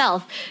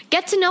herself.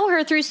 Get to know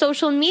her through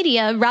social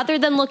media rather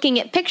than looking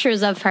at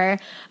pictures of her,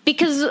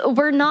 because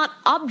we're not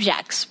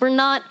objects. We're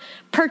not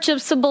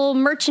purchasable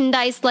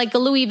merchandise like a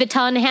Louis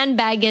Vuitton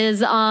handbag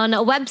is on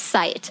a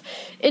website.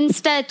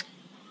 Instead,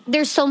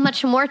 there's so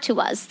much more to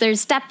us.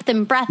 There's depth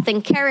and breadth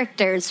and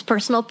characters,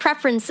 personal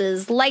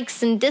preferences,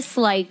 likes and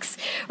dislikes.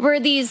 We're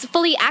these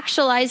fully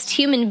actualized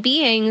human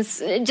beings,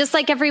 just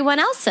like everyone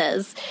else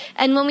is.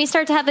 And when we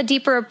start to have a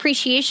deeper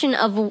appreciation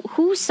of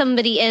who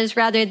somebody is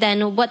rather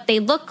than what they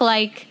look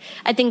like,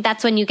 I think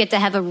that's when you get to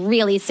have a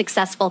really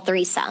successful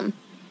threesome.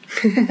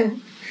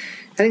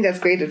 I think that's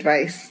great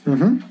advice.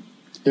 Mm-hmm.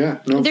 Yeah,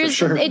 no, for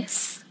sure.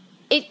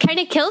 It kind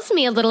of kills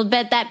me a little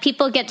bit that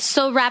people get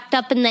so wrapped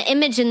up in the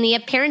image and the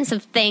appearance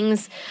of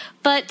things,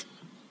 but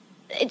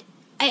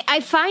I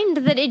find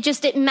that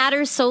it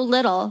matters so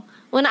little.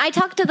 When I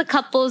talk to the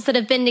couples that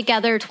have been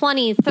together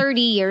 20,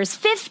 30 years,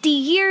 50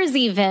 years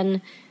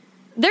even,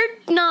 they're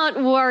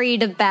not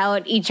worried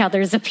about each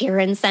other's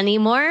appearance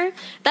anymore.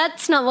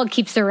 That's not what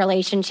keeps a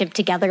relationship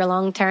together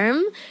long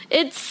term.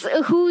 It's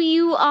who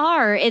you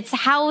are. It's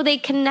how they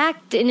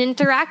connect and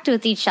interact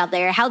with each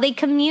other, how they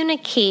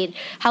communicate,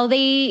 how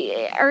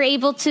they are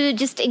able to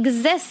just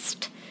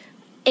exist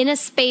in a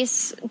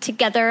space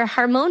together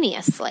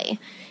harmoniously.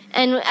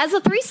 And as a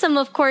threesome,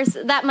 of course,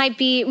 that might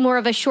be more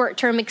of a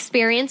short-term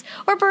experience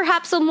or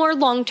perhaps a more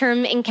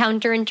long-term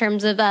encounter in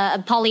terms of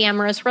a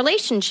polyamorous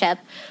relationship.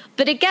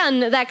 But again,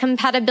 that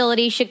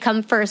compatibility should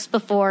come first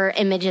before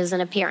images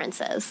and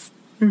appearances.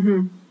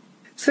 Mm-hmm.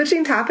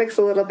 Switching topics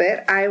a little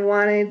bit, I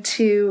wanted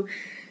to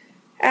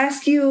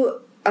ask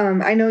you,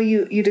 I know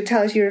you did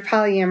tell us you were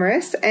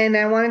polyamorous, and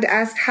I wanted to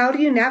ask, how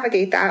do you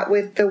navigate that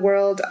with the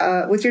world,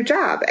 with your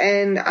job?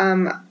 And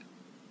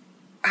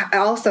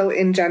also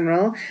in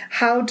general,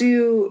 how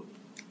do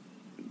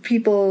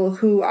people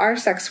who are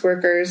sex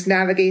workers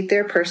navigate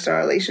their personal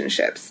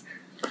relationships?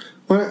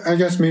 Well, I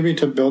guess maybe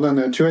to build on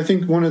that too, I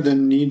think one of the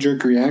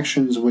knee-jerk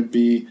reactions would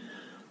be,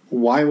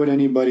 why would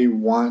anybody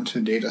want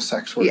to date a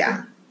sex worker?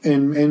 Yeah.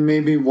 And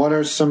maybe what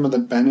are some of the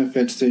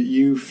benefits that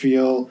you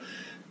feel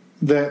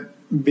that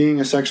being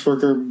a sex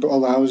worker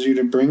allows you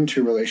to bring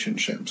to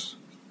relationships?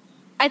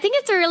 I think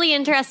it's a really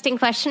interesting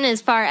question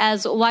as far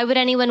as why would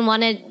anyone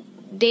want to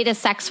date a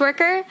sex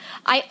worker?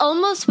 I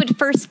almost would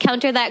first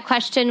counter that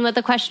question with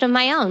a question of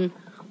my own.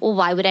 Well,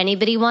 why would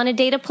anybody want to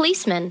date a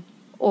policeman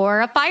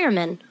or a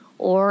fireman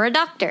or a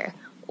doctor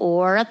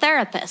or a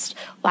therapist?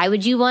 Why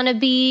would you want to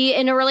be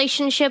in a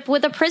relationship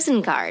with a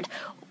prison guard?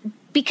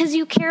 Because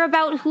you care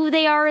about who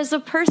they are as a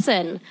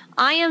person.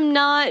 I am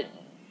not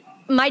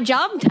my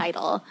job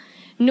title,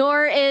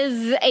 nor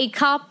is a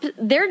cop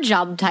their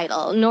job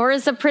title, nor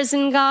is a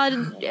prison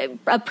guard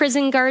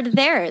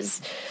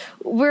theirs.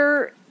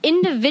 We're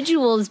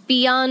individuals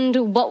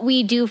beyond what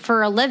we do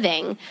for a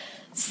living.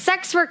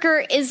 Sex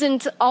worker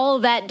isn't all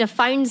that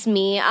defines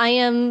me. I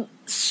am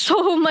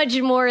so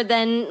much more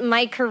than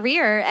my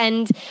career,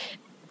 and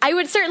I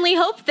would certainly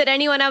hope that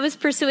anyone I was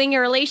pursuing a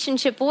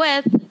relationship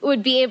with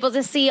would be able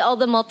to see all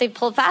the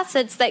multiple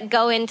facets that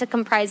go into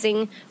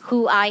comprising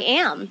who I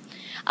am.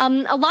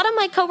 A lot of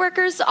my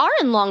coworkers are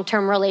in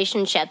long-term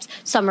relationships.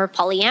 Some are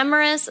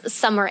polyamorous,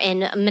 some are in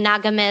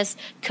monogamous,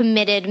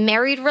 committed,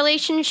 married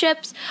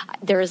relationships.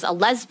 There's a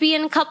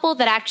lesbian couple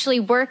that actually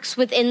works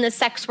within the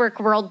sex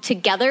work world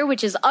together,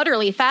 which is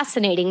utterly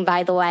fascinating,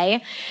 by the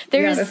way.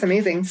 There's that's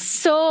amazing.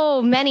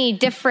 So many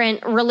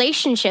different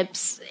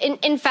relationships.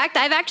 In fact,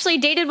 I've actually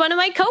dated one of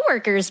my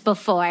coworkers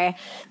before.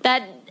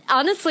 That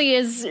honestly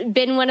has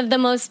been one of the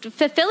most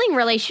fulfilling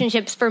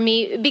relationships for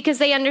me because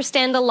they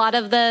understand a lot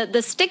of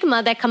the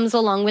stigma that comes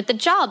along with the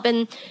job.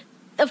 And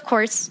of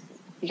course,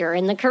 you're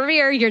in the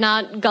career, you're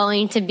not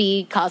going to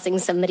be causing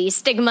somebody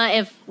stigma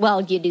if,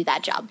 well, you do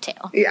that job too.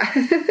 Yeah.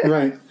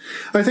 Right.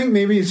 I think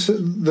maybe it's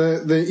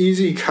the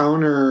easy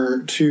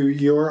counter to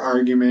your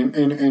argument,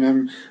 and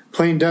I'm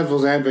playing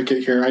devil's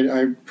advocate here.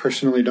 I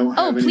personally don't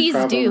have any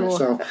problem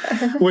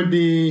myself. Would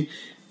be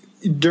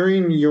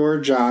during your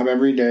job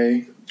every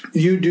day,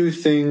 you do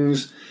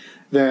things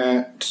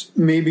that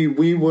maybe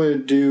we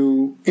would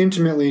do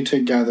intimately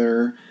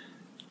together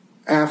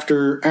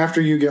after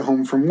you get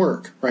home from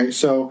work, right?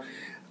 So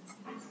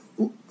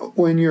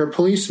when you're a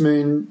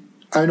policeman,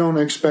 I don't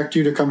expect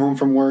you to come home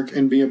from work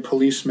and be a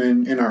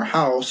policeman in our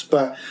house,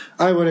 but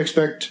I would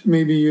expect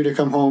maybe you to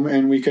come home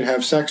and we could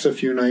have sex a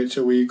few nights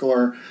a week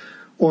or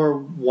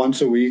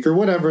once a week or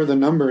whatever the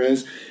number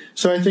is.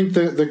 So I think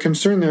the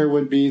concern there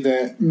would be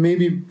that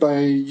maybe by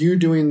you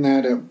doing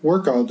that at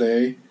work all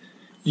day,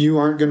 you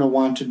aren't going to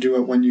want to do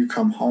it when you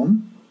come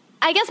home.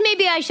 I guess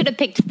maybe I should have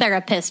picked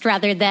therapist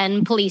rather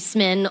than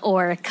policeman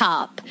or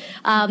cop.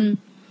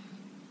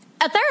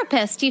 A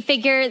therapist, you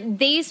figure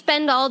they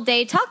spend all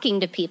day talking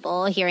to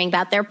people, hearing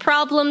about their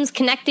problems,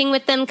 connecting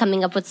with them,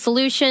 coming up with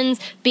solutions,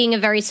 being a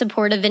very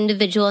supportive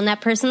individual in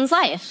that person's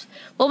life.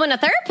 Well, when a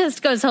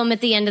therapist goes home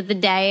at the end of the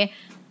day,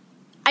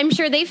 I'm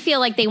sure they feel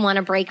like they want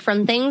to break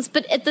from things,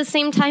 but at the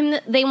same time,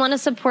 they want to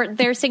support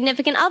their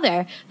significant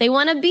other. They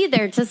want to be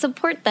there to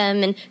support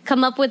them and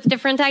come up with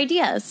different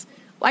ideas.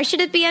 Why should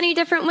it be any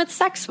different with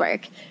sex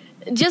work?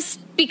 Just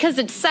because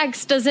it's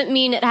sex doesn't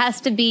mean it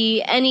has to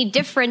be any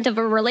different of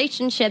a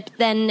relationship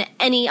than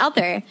any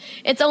other.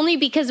 It's only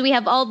because we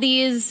have all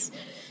these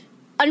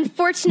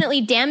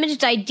unfortunately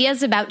damaged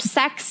ideas about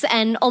sex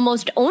and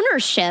almost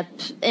ownership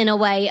in a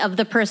way of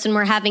the person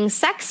we're having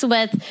sex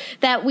with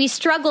that we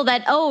struggle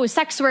that, oh,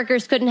 sex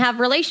workers couldn't have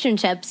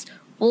relationships.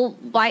 Well,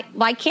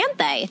 why can't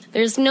they?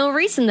 There's no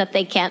reason that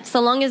they can't,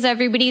 so long as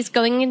everybody's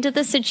going into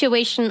the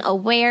situation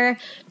aware,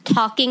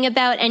 talking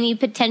about any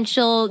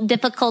potential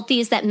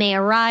difficulties that may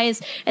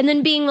arise, and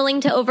then being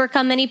willing to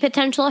overcome any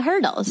potential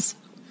hurdles.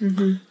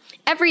 Mm-hmm.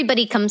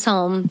 Everybody comes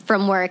home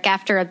from work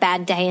after a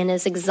bad day and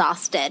is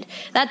exhausted.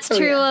 That's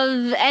true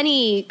of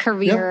any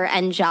career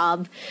and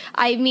job.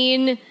 I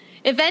mean,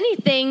 if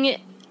anything,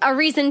 a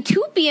reason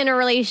to be in a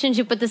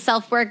relationship with a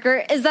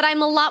self-worker is that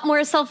I'm a lot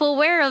more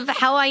self-aware of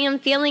how I am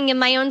feeling in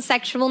my own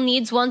sexual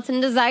needs, wants, and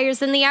desires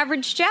than the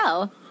average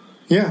Joe.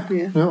 Yeah,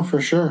 no,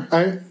 for sure.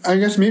 I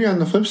guess maybe on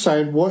the flip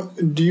side,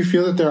 what do you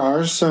feel that there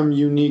are some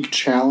unique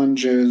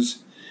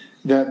challenges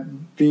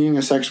that being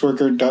a sex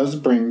worker does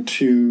bring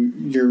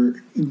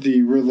to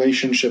the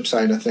relationship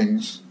side of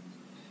things?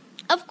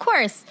 Of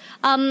course.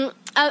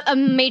 A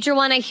major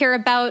one I hear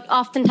about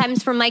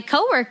oftentimes from my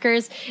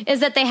coworkers is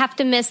that they have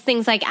to miss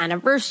things like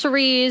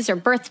anniversaries or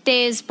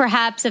birthdays,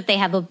 perhaps, if they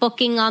have a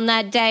booking on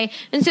that day.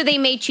 And so they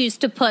may choose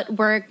to put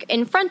work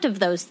in front of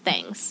those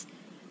things.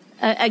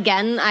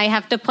 Again, I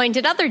have to point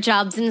at other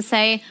jobs and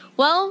say,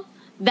 well,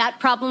 that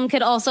problem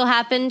could also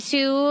happen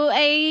to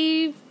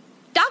a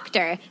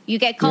doctor. You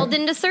get called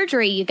into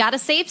surgery. You got to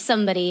save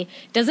somebody.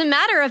 Doesn't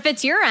matter if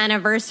it's your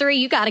anniversary.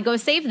 You got to go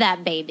save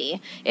that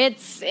baby.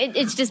 It's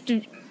just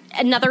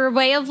another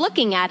way of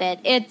looking at it.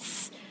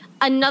 It's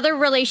another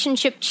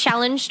relationship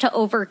challenge to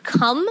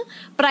overcome,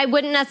 but I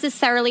wouldn't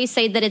necessarily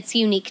say that it's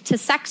unique to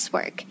sex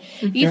work.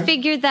 You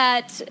figure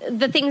that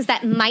the things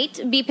that might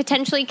be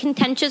potentially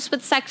contentious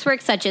with sex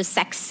work, such as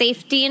sex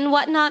safety and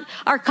whatnot,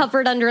 are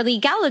covered under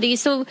legality,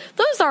 so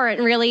those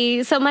aren't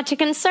really so much a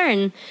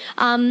concern.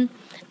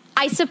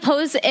 I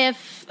suppose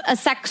if a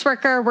sex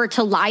worker were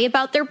to lie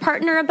about their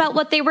partner about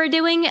what they were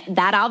doing,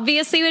 that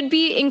obviously would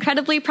be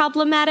incredibly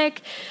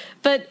problematic.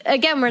 But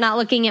again, we're not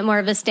looking at more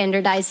of a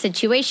standardized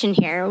situation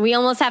here. We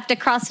almost have to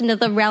cross into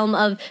the realm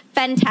of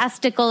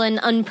fantastical and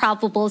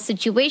improbable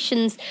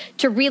situations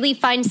to really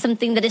find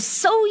something that is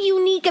so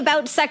unique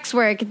about sex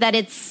work that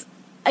it's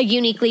a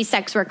uniquely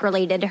sex work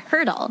related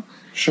hurdle.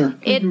 Sure.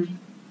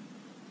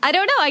 I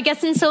don't know. I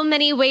guess in so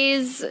many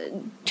ways,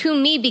 to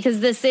me, because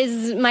this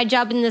is my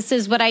job and this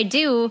is what I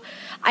do,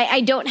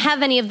 I don't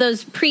have any of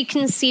those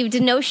preconceived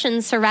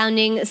notions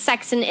surrounding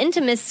sex and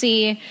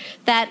intimacy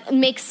that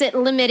makes it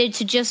limited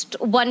to just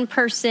one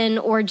person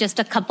or just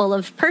a couple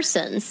of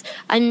persons.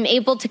 I'm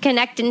able to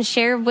connect and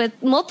share with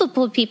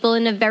multiple people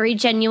in a very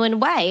genuine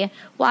way.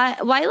 Why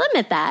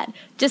limit that?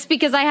 Just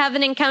because I have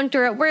an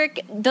encounter at work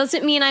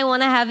doesn't mean I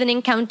want to have an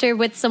encounter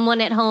with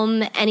someone at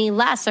home any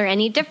less or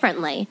any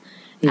differently.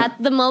 Yeah.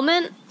 At the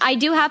moment, I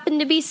do happen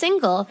to be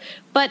single,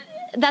 but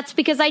that's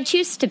because I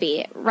choose to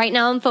be. Right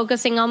now, I'm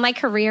focusing on my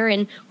career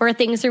and where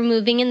things are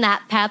moving in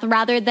that path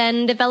rather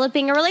than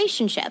developing a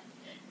relationship.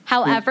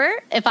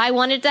 However, if I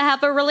wanted to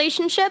have a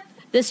relationship,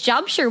 this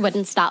job sure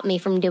wouldn't stop me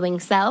from doing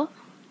so.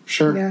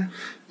 Sure.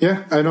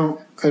 Yeah. I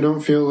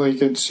don't feel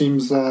like it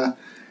seems that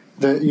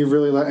you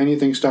really let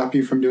anything stop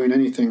you from doing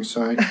anything.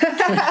 So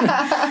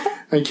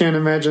I can't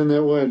imagine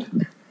that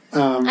would.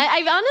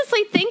 I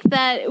honestly think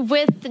that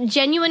with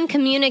genuine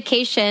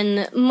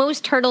communication,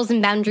 most hurdles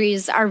and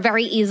boundaries are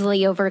very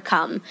easily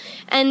overcome.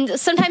 And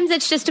sometimes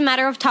it's just a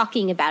matter of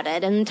talking about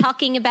it and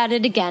talking about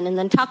it again and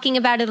then talking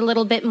about it a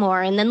little bit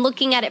more and then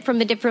looking at it from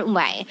a different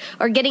way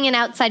or getting an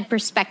outside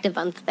perspective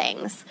on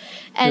things.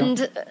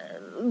 And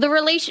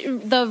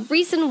the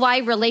reason why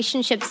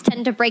relationships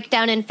tend to break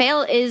down and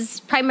fail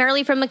is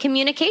primarily from a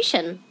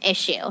communication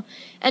issue.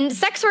 And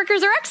sex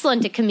workers are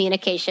excellent at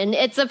communication.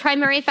 It's a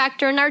primary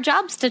factor in our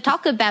jobs to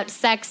talk about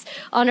sex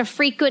on a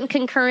frequent,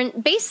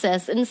 concurrent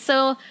basis. And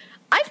so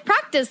I've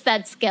practiced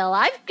that skill.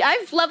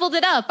 I've leveled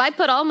it up. I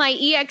put all my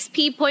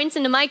EXP points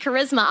into my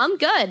charisma. I'm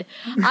good.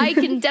 I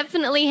can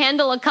definitely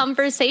handle a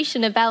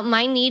conversation about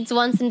my needs,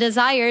 wants, and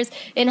desires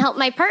and help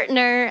my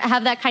partner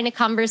have that kind of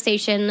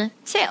conversation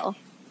too.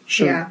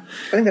 Sure. Yeah,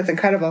 I think that's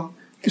incredible.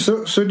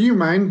 So do you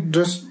mind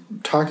just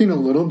talking a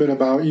little bit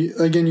about,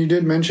 again, you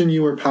did mention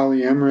you were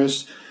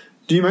polyamorous.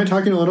 Do you mind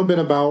talking a little bit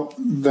about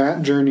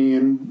that journey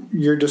and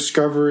your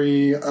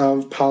discovery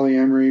of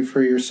polyamory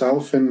for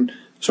yourself and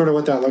sort of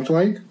what that looked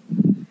like?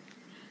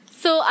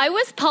 So I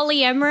was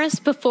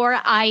polyamorous before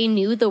I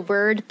knew the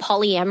word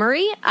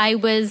polyamory. I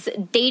was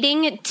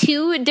dating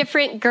two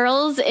different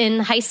girls in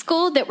high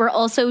school that were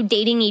also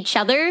dating each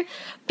other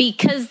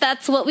because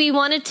that's what we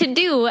wanted to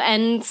do,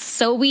 and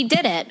so we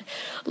did it.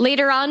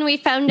 Later on, we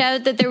found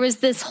out that there was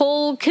this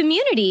whole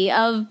community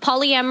of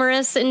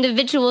polyamorous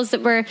individuals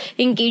that were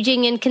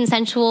engaging in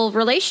consensual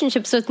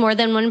relationships with more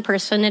than one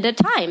person at a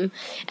time.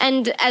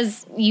 And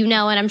as you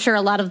know, and I'm sure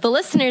a lot of the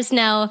listeners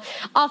know,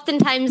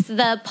 oftentimes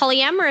the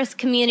polyamorous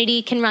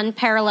community can run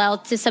parallel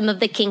to some of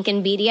the kink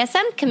and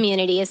BDSM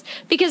communities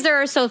because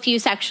there are so few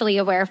sexually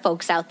aware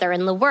folks out there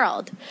in the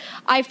world.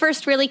 I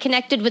first really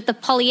connected with the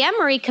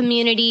polyamory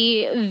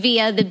community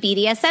via the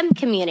BDSM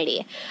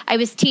community. I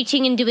was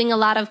teaching and doing a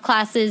lot of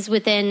classes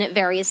within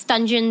various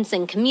dungeons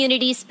and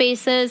community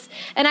spaces,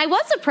 and I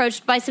was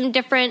approached by some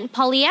different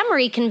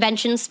polyamory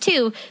conventions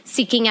too,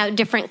 seeking out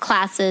different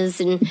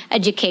classes and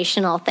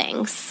educational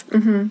things.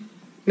 Mm-hmm.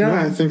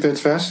 Yeah, I think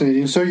that's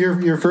fascinating. So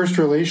your first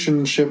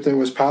relationship that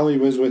was poly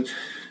was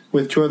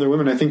with two other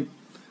women. I think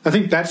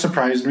that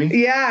surprised me.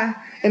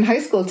 Yeah, in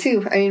high school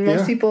too. I mean,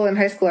 most people in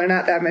high school are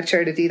not that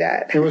mature to do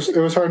that. It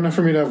was hard enough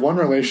for me to have one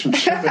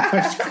relationship in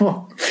high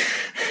school.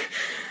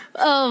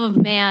 Oh,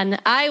 man.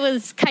 I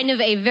was kind of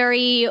a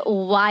very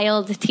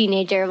wild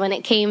teenager when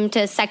it came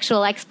to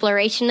sexual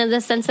exploration, in the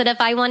sense that if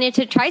I wanted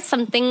to try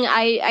something,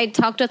 I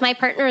talked with my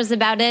partners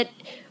about it.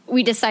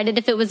 We decided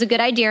if it was a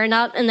good idea or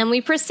not, and then we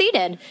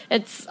proceeded.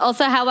 It's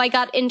also how I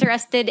got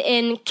interested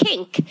in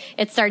kink.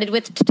 It started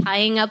with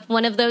tying up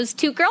one of those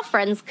two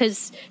girlfriends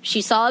because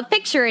she saw a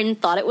picture and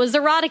thought it was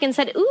erotic and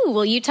said, "Ooh,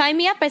 will you tie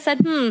me up?" I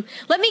said,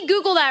 let me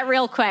Google that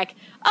real quick.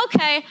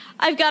 Okay,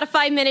 I've got a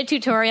 5-minute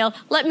tutorial.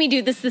 Let me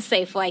do this the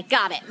safe way.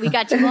 Got it. We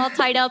got you all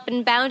tied up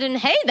and bound, and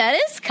hey,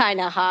 that is kind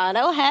of hot.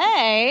 Oh,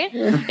 hey.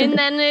 And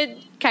then it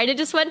kind of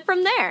just went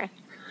from there.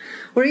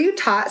 Were you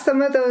taught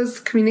some of those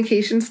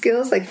communication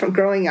skills, like from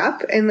growing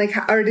up, and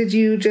or did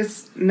you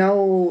just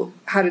know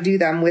how to do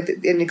them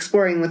in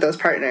exploring with those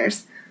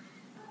partners?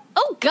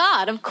 Oh,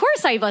 God, of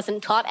course I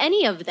wasn't taught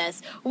any of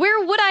this.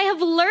 Where would I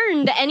have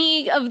learned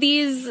any of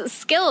these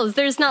skills?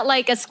 There's not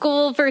like a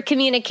school for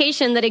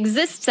communication that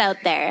exists out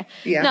there.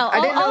 Yeah. No,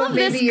 all of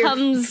this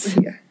comes...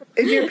 Yeah.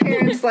 If your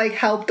parents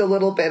helped a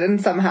little bit and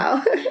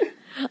somehow...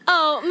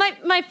 Oh,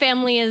 my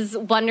family is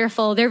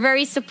wonderful. They're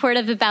very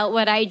supportive about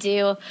what I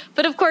do.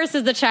 But of course,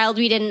 as a child,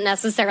 we didn't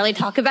necessarily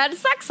talk about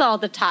sex all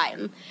the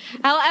time.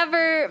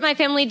 However, my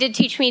family did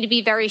teach me to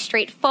be very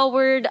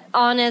straightforward,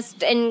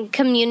 honest, and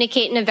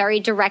communicate in a very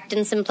direct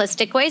and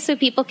simplistic way so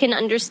people can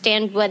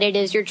understand what it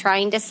is you're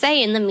trying to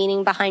say and the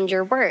meaning behind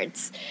your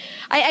words.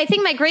 I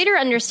think my greater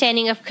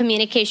understanding of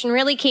communication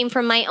really came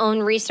from my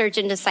own research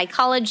into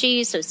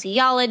psychology,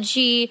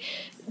 sociology.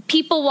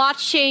 People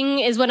watching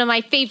is one of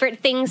my favorite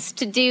things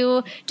to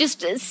do.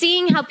 Just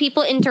seeing how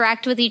people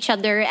interact with each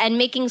other and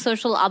making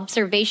social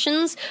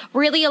observations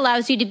really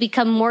allows you to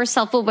become more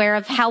self-aware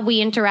of how we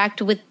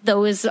interact with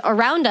those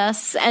around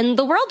us and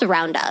the world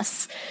around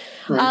us.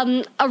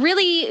 Right. A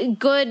really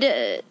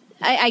good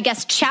I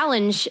guess,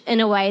 challenge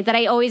in a way that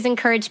I always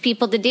encourage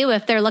people to do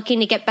if they're looking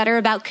to get better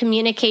about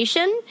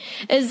communication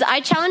is I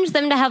challenge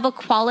them to have a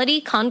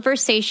quality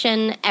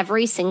conversation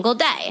every single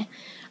day.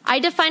 I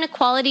define a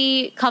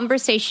quality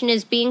conversation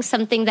as being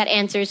something that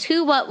answers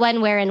who, what,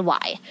 when, where, and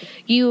why.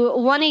 You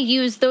want to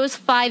use those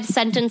 5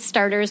 sentence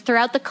starters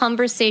throughout the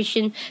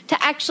conversation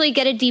to actually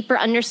get a deeper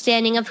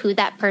understanding of who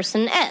that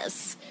person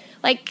is.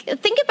 Like,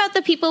 think about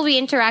the people we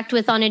interact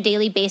with on a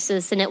daily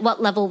basis and at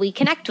what level we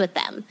connect with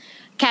them.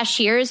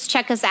 Cashiers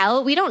check us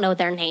out. We don't know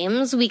their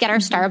names. We get our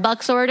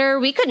Starbucks order.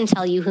 We couldn't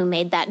tell you who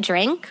made that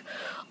drink.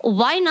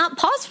 Why not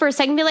pause for a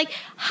second and be like,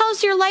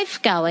 how's your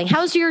life going?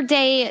 How's your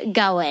day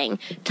going?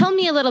 Tell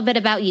me a little bit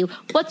about you.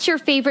 What's your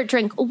favorite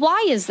drink?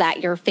 Why is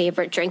that your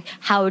favorite drink?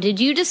 How did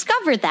you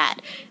discover that?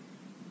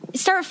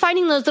 Start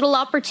finding those little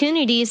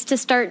opportunities to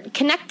start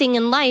connecting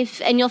in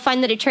life, and you'll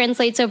find that it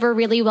translates over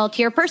really well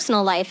to your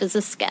personal life as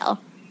a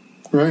skill.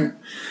 Right.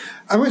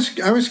 I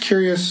was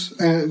curious,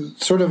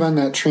 sort of on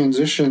that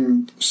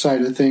transition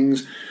side of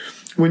things.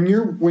 When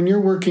you're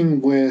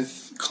working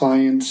with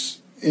clients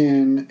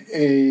in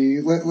a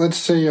let's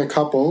say a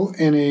couple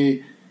in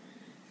a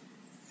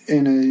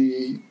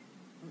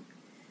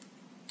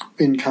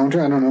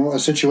encounter, I don't know, a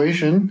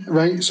situation,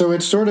 right? So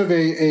it's sort of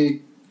a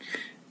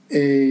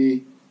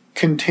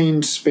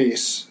contained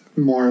space,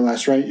 more or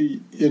less, right?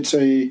 It's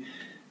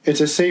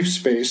a safe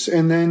space,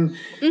 and then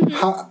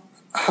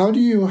how do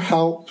you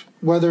help?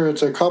 Whether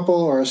it's a couple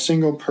or a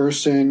single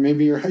person,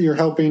 maybe you're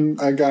helping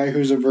a guy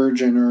who's a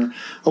virgin or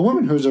a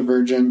woman who's a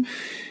virgin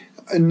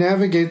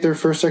navigate their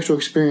first sexual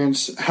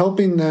experience,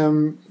 helping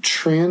them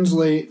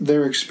translate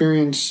their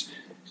experience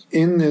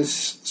in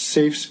this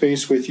safe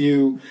space with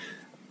you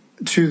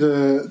to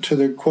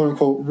the quote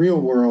unquote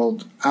real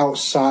world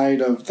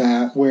outside of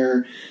that,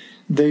 where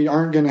they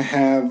aren't going to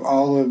have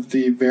all of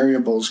the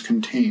variables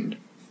contained.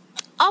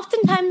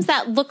 Oftentimes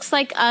that looks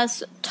like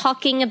us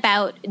talking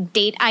about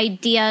date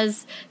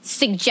ideas,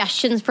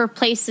 suggestions for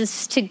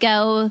places to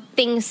go,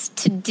 things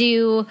to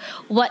do,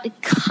 what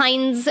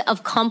kinds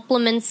of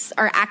compliments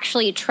are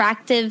actually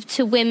attractive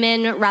to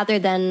women rather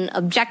than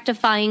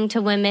objectifying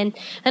to women.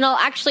 And I'll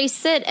actually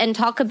sit and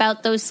talk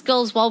about those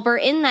skills while we're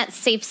in that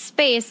safe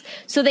space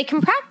so they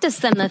can practice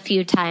them a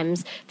few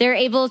times. They're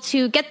able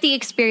to get the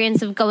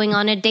experience of going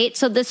on a date,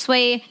 so this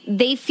way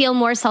they feel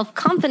more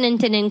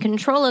self-confident and in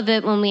control of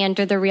it when we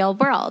enter the real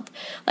world.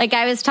 Like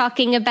I was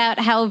talking about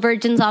how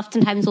virgins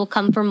oftentimes will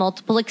come for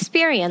multiple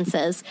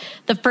experiences.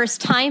 The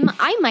first time,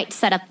 I might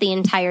set up the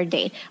entire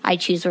date. I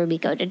choose where we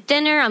go to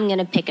dinner. I'm going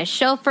to pick a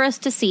show for us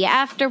to see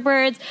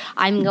afterwards.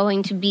 I'm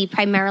going to be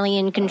primarily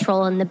in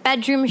control in the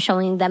bedroom,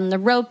 showing them the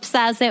ropes,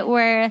 as it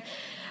were.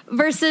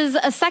 Versus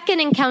a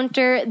second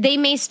encounter, they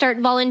may start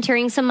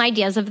volunteering some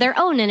ideas of their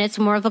own, and it's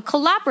more of a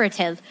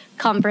collaborative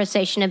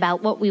conversation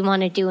about what we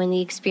want to do in the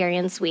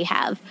experience we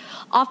have.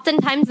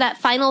 Oftentimes, that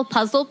final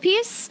puzzle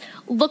piece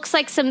looks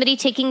like somebody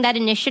taking that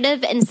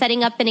initiative and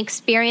setting up an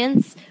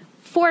experience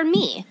for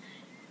me.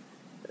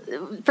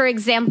 For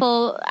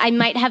example, I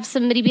might have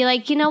somebody be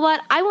like, you know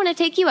what, I want to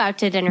take you out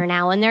to dinner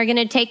now. And they're going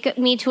to take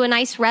me to a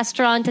nice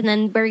restaurant, and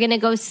then we're going to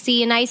go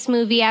see a nice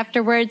movie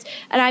afterwards.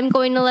 And I'm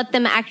going to let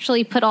them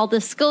actually put all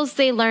the skills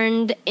they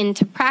learned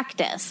into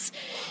practice.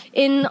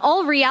 In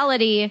all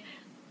reality,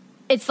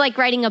 it's like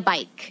riding a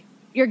bike.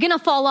 You're going to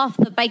fall off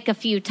the bike a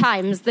few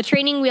times. The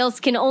training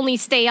wheels can only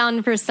stay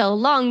on for so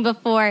long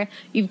before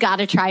you've got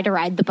to try to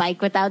ride the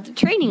bike without the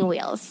training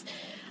wheels.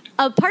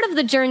 A part of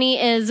the journey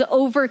is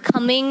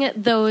overcoming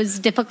those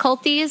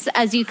difficulties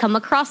as you come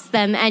across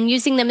them and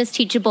using them as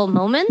teachable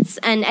moments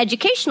and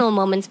educational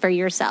moments for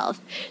yourself.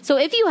 So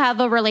if you have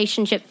a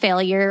relationship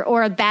failure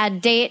or a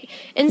bad date,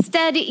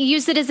 instead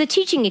use it as a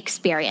teaching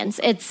experience.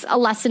 It's a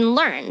lesson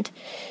learned.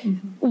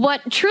 Mm-hmm.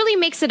 What truly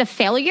makes it a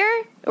failure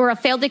or a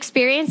failed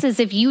experience is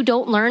if you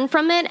don't learn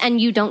from it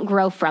and you don't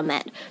grow from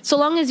it. So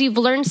long as you've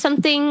learned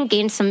something,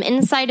 gained some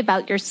insight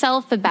about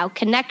yourself, about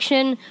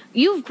connection,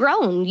 you've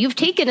grown. You've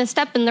taken a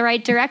step in the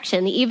right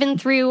direction. Even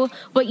through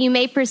what you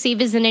may perceive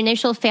as an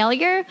initial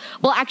failure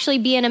will actually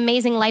be an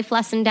amazing life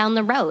lesson down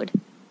the road.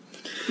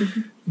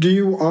 Do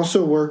you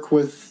also work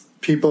with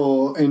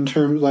people in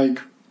terms, like,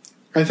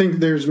 I think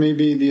there's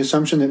maybe the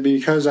assumption that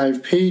because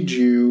I've paid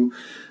you,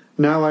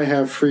 now I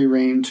have free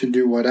reign to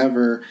do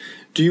whatever.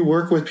 do you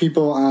work with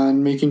people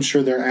on making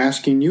sure they're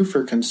asking you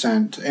for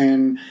consent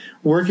and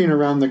working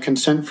around the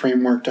consent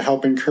framework to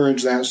help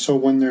encourage that, so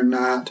when they're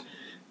not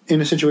in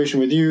a situation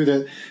with you,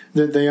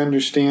 that they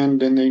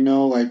understand and they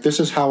know, like, this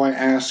is how I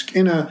ask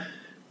in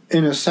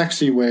a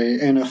sexy way,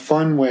 in a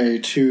fun way,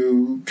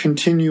 to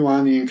continue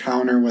on the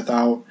encounter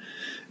without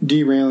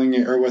derailing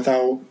it or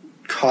without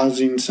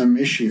causing some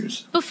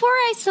issues. Before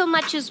I so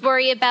much as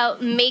worry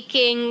about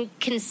making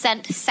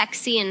consent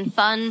sexy and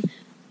fun,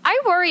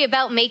 I worry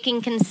about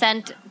making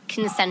consent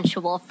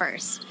consensual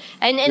first.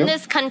 And in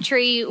this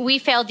country, we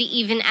fail to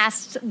even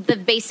ask the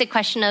basic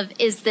question of,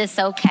 is this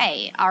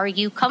okay? Are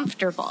you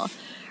comfortable?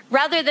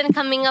 Rather than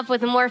coming up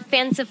with a more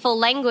fanciful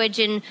language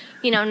and,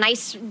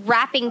 nice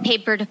wrapping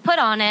paper to put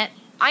on it,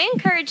 I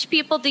encourage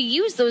people to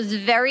use those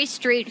very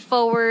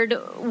straightforward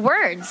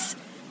words.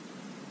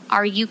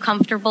 Are you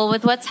comfortable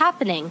with what's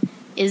happening?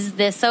 Is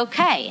this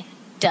okay?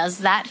 Does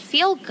that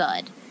feel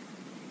good?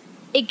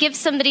 It gives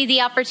somebody the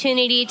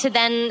opportunity to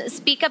then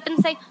speak up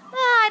and say,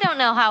 I don't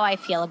know how I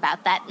feel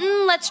about that.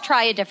 Let's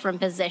try a different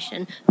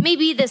position.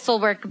 Maybe this will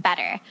work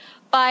better.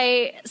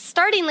 By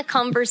starting the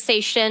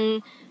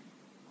conversation,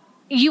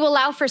 you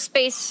allow for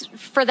space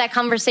for that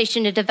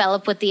conversation to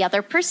develop with the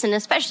other person,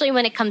 especially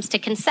when it comes to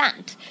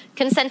consent.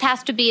 Consent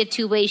has to be a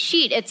two-way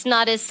sheet. It's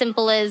not as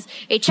simple as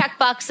a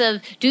checkbox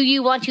of, do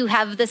you want to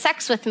have the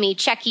sex with me?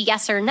 Check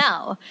yes or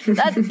no.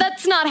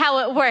 That's not how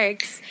it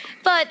works.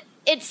 But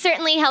it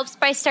certainly helps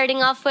by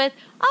starting off with,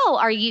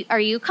 are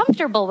you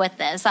comfortable with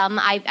this?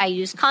 I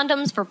use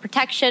condoms for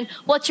protection.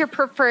 What's your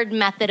preferred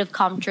method of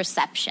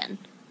contraception?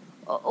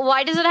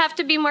 Why does it have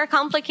to be more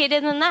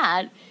complicated than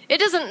that? It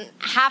doesn't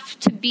have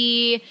to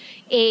be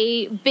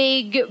a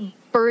big,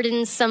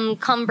 burdensome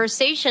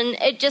conversation.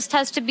 It just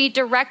has to be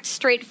direct,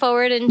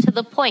 straightforward, and to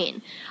the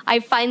point.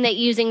 I find that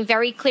using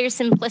very clear,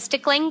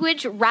 simplistic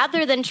language,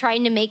 rather than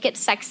trying to make it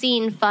sexy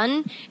and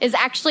fun, is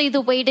actually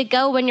the way to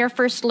go when you're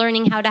first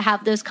learning how to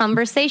have those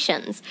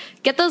conversations.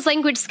 Get those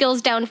language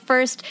skills down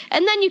first,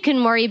 and then you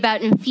can worry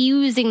about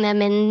infusing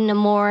them in a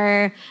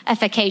more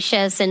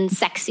efficacious and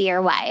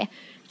sexier way.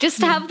 Just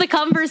to have the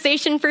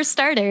conversation for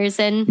starters,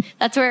 and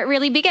that's where it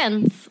really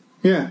begins.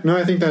 Yeah, no,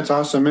 I think that's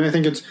awesome. And I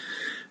think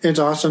it's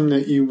awesome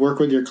that you work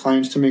with your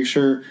clients to make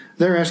sure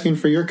they're asking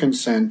for your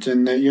consent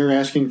and that you're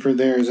asking for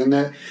theirs, and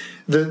that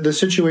the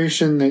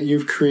situation that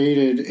you've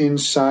created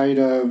inside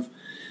of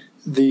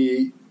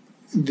the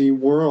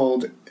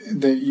world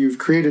that you've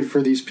created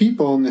for these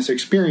people in this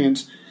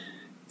experience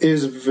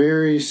is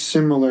very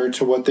similar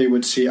to what they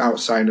would see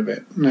outside of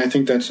it. And I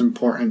think that's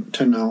important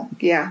to know.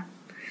 Yeah.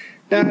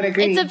 No, I would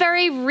agree. It's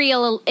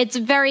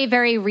very,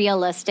 very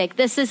realistic.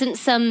 This isn't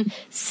some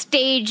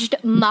staged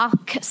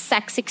mock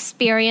sex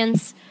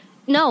experience.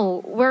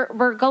 No,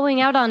 we're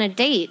going out on a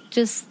date,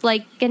 just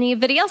like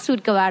anybody else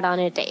would go out on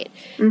a date.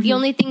 Mm-hmm. The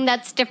only thing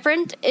that's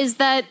different is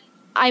that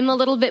I'm a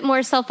little bit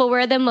more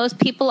self-aware than most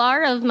people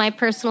are of my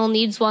personal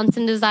needs, wants,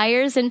 and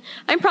desires, and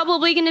I'm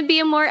probably going to be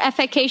a more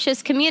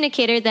efficacious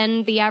communicator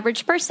than the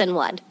average person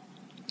would.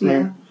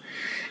 Yeah.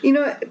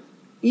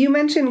 You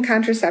mentioned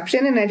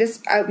contraception, and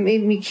it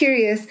made me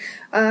curious.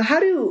 How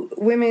do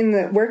women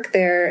that work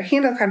there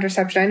handle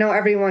contraception? I know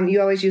you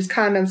always use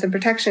condoms and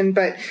protection,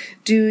 but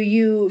do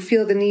you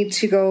feel the need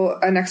to go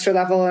an extra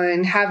level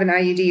and have an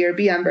IUD or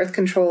be on birth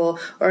control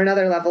or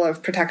another level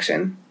of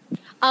protection?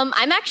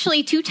 I'm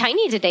actually too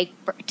tiny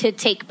to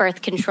take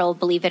birth control,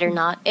 believe it or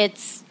not.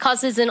 It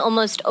causes an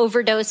almost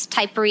overdose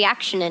type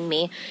reaction in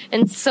me.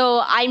 And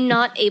so I'm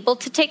not able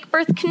to take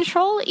birth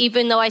control,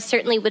 even though I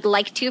certainly would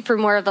like to for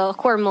more of a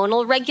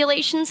hormonal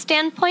regulation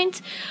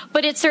standpoint.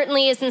 But it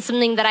certainly isn't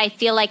something that I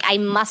feel like I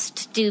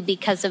must do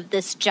because of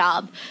this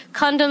job.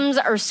 Condoms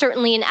are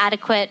certainly an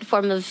adequate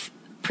form of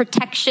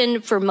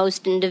protection for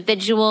most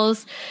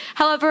individuals.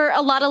 However,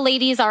 a lot of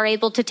ladies are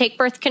able to take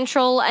birth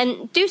control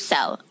and do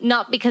so,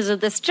 not because of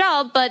this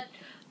job, but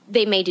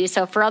they may do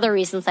so for other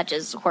reasons such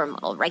as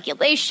hormonal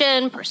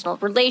regulation, personal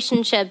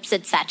relationships,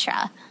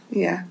 etc.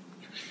 Yeah.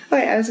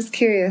 Okay, I was just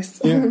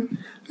curious. Yeah.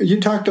 You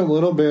talked a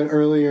little bit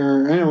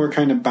earlier. I know we're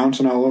kind of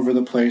bouncing all over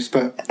the place,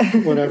 but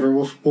whatever,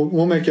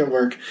 we'll make it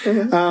work.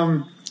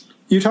 Mm-hmm.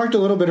 You talked a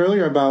little bit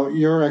earlier about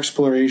your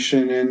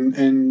exploration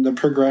and the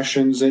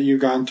progressions that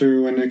you've gone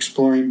through in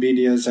exploring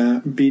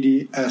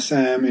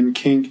BDSM and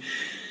kink.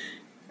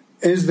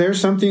 Is there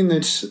something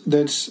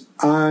that's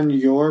on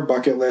your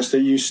bucket list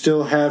that you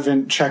still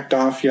haven't checked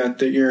off yet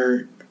that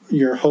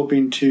you're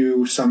hoping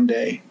to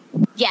someday?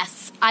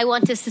 Yes, I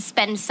want to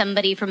suspend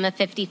somebody from a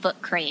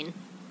 50-foot crane.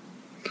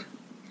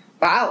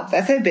 Wow,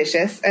 that's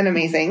ambitious and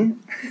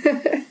amazing.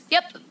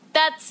 Yep,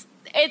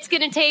 it's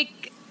going to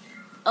take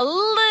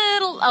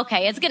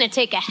it's going to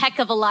take a heck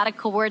of a lot of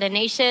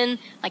coordination,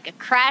 like a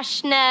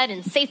crash net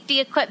and safety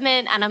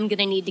equipment, and I'm going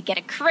to need to get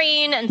a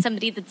crane and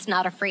somebody that's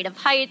not afraid of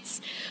heights.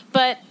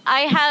 But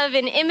I have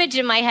an image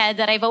in my head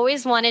that I've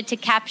always wanted to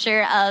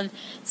capture of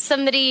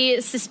somebody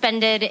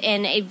suspended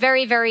in a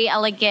very, very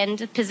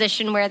elegant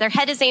position where their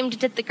head is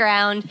aimed at the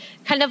ground,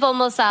 kind of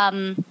almost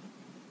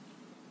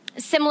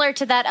similar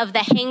to that of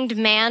the hanged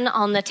man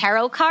on the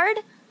tarot card,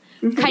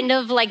 kind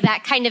of like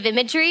that kind of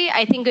imagery,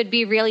 I think would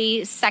be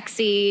really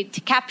sexy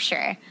to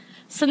capture.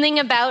 Something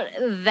about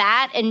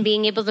that and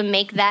being able to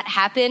make that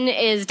happen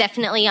is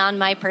definitely on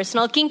my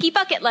personal kinky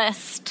bucket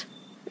list.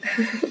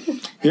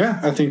 Yeah,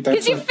 I think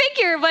that's... Because you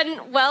figure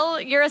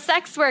when, you're a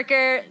sex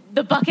worker,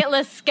 the bucket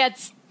list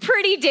gets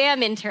pretty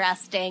damn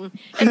interesting.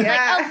 It's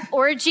like,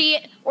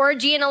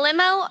 orgy in a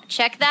limo,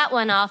 check that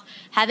one off.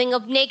 Having a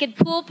naked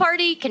pool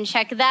party, can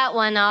check that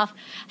one off.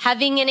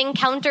 Having an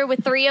encounter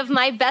with 3 of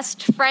my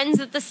best friends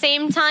at the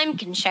same time,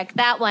 can check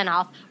that one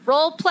off.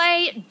 Role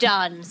play,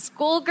 done.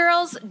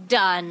 Schoolgirls,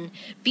 done.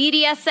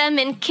 BDSM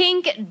and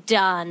kink,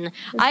 done.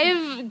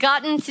 I've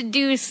gotten to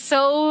do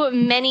so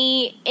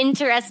many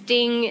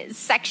interesting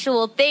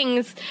sexual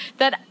things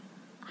that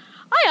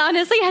I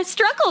honestly have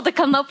struggled to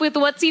come up with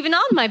what's even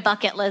on my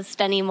bucket list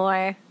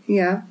anymore.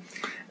 Yeah.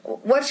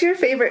 What's your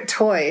favorite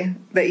toy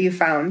that you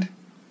found?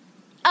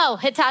 Oh,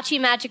 Hitachi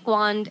Magic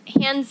Wand,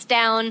 hands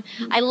down.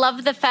 I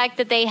love the fact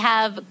that they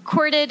have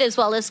corded as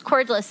well as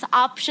cordless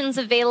options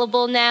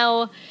available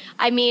now.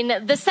 I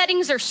mean, the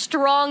settings are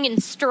strong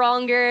and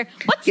stronger.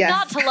 What's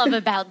not to love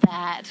about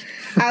that?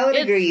 I would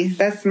agree.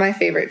 That's my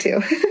favorite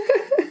too.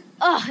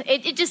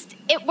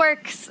 It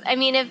works. I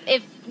mean,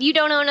 if you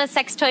don't own a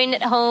sex toy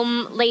at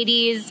home,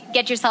 ladies,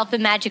 get yourself a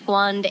Magic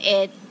Wand.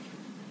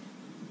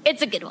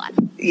 It's a good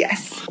one.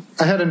 Yes.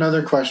 I had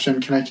another question.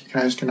 Can I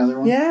ask another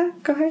one? Yeah,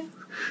 go ahead.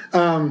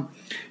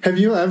 Have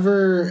you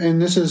ever,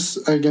 and this is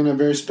again a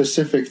very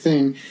specific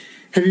thing,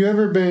 have you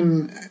ever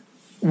been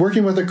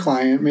working with a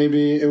client,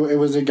 maybe it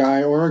was a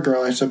guy or a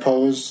girl, I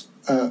suppose,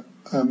 a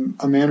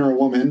man or a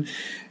woman,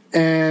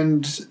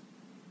 and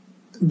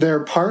their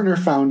partner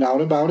found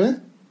out about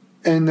it,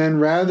 and then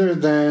rather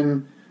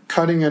than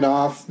cutting it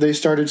off, they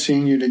started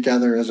seeing you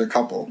together as a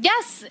couple?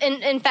 Yes.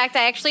 In fact,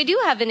 I actually do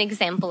have an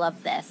example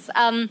of this.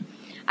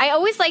 I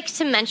always like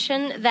to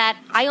mention that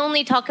I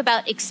only talk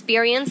about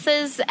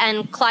experiences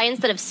and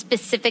clients that have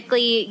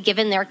specifically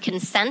given their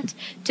consent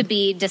to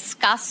be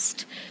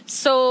discussed.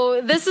 So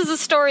this is a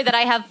story that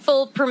I have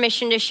full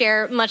permission to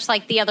share, much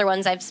like the other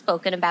ones I've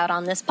spoken about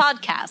on this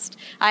podcast.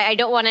 I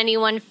don't want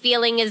anyone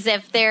feeling as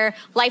if their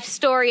life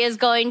story is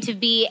going to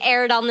be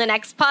aired on the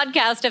next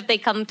podcast if they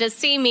come to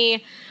see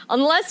me.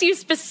 Unless you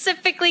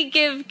specifically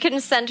give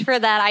consent for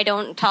that, I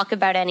don't talk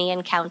about any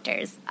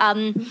encounters.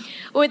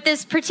 With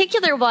this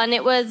particular one,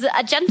 it was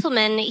a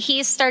gentleman.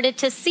 He started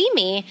to see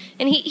me,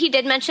 and he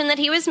did mention that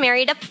he was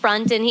married up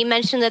front, and he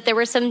mentioned that there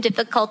were some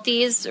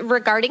difficulties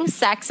regarding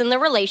sex in the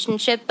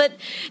relationship, but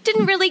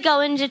didn't really go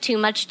into too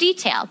much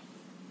detail.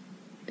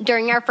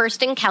 During our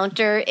first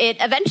encounter, it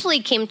eventually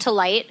came to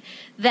light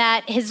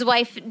that his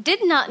wife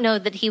did not know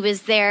that he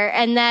was there,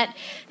 and that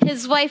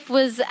his wife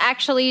was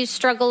actually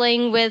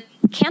struggling with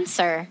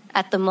cancer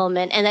at the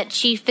moment, and that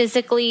she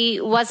physically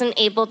wasn't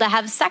able to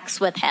have sex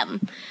with him.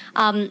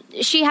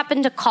 She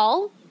happened to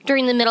call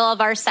during the middle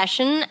of our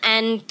session,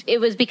 and it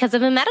was because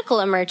of a medical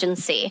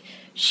emergency.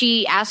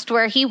 She asked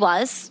where he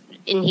was,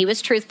 and he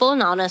was truthful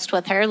and honest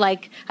with her,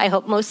 like I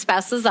hope most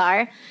spouses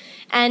are.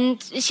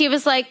 And she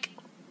was like,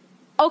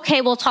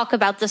 okay, we'll talk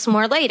about this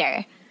more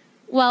later.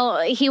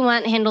 Well, he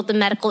went and handled the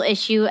medical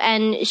issue,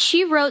 and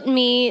she wrote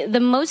me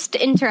the most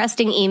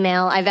interesting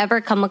email I've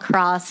ever come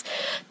across,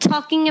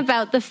 talking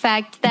about the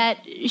fact that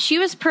she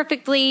was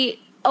perfectly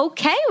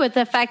okay with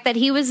the fact that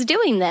he was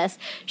doing this.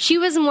 She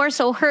was more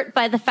so hurt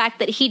by the fact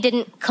that he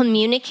didn't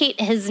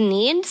communicate his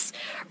needs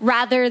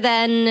rather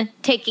than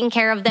taking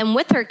care of them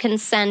with her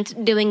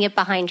consent, doing it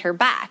behind her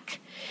back.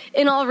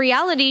 In all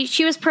reality,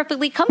 she was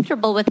perfectly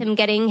comfortable with him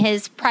getting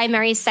his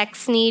primary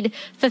sex need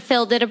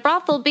fulfilled at a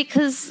brothel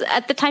because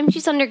at the time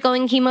she's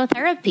undergoing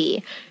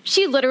chemotherapy,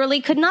 she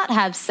literally could not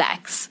have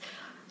sex.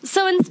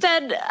 So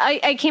instead,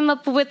 I came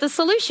up with a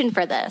solution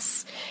for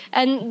this.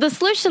 And the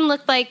solution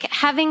looked like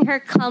having her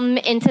come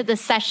into the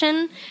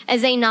session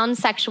as a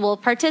non-sexual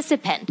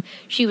participant.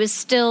 She was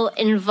still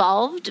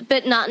involved,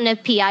 but not in a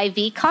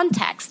PIV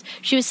context.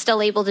 She was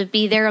still able to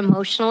be there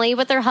emotionally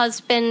with her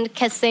husband,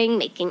 kissing,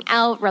 making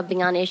out,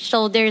 rubbing on his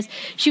shoulders.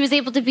 She was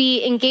able to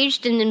be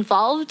engaged and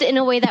involved in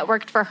a way that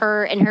worked for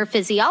her and her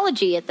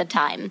physiology at the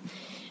time.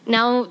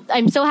 Now,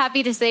 I'm so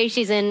happy to say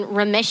she's in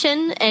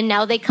remission, and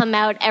now they come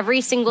out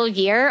every single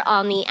year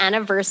on the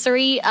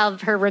anniversary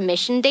of her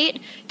remission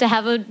date to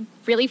have a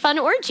really fun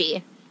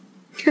orgy.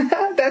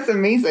 That's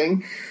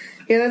amazing.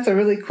 Yeah, that's a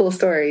really cool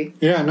story.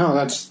 Yeah,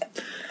 no,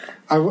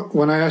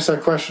 when I asked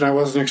that question, I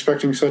wasn't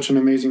expecting such an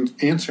amazing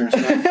answer, so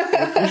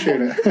I appreciate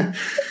it.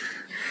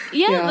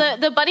 Yeah,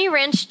 the Bunny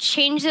Ranch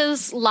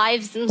changes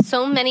lives in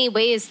so many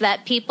ways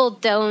that people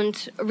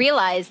don't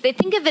realize. They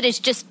think of it as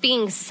just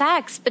being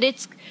sex, but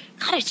it's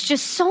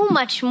just so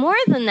much more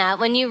than that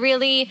when you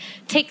really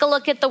take a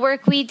look at the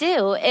work we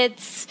do.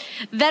 It's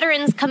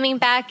veterans coming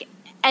back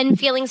and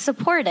feeling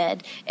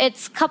supported.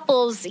 It's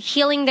couples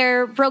healing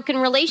their broken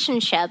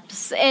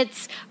relationships.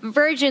 It's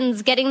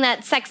virgins getting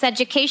that sex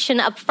education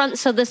up front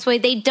so this way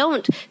they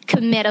don't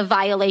commit a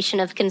violation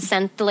of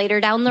consent later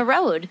down the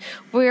road.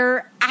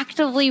 We're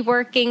actively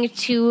working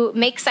to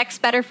make sex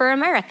better for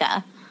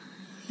America.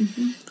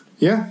 Mm-hmm.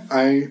 Yeah,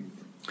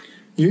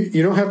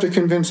 You don't have to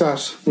convince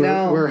us.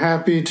 We're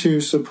happy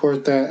to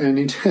support that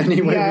any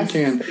way we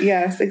can.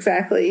 Yes,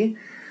 exactly.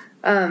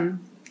 You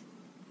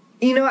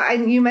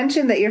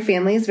mentioned that your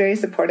family is very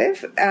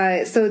supportive.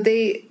 So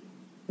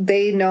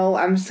they know,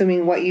 I'm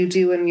assuming, what you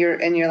do in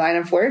your line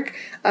of work.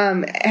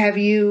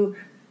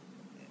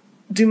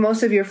 Do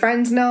most of your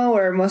friends know,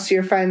 or most of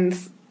your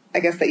friends, I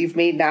guess, that you've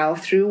made now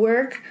through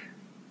work?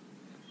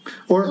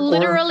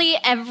 Literally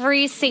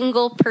every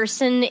single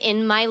person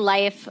in my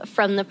life,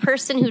 from the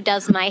person who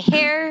does my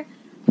hair,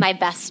 my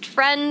best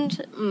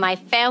friend, my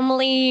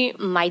family,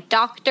 my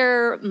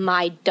doctor,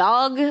 my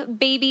dog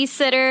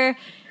babysitter,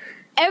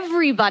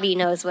 everybody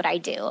knows what I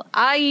do.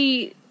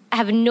 I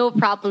have no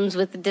problems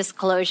with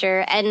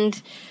disclosure,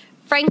 and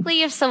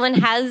frankly, if someone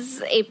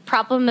has a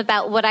problem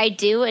about what I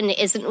do and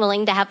isn't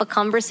willing to have a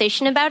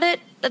conversation about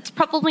it, that's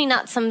probably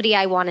not somebody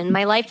I want in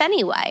my life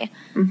anyway.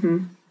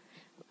 Mm-hmm.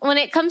 When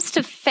it comes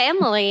to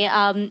family,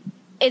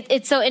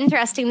 it's so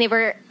interesting. They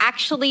were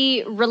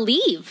actually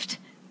relieved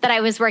that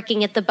I was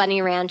working at the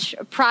Bunny Ranch.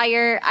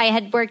 Prior, I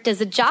had worked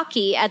as a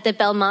jockey at the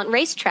Belmont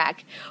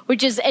Racetrack,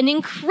 which is an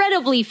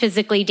incredibly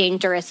physically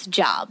dangerous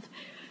job.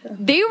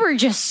 They were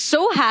just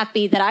so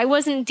happy that I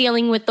wasn't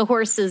dealing with the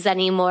horses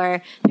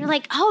anymore. They're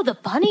like, oh, the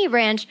Bunny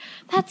Ranch,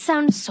 that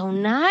sounds so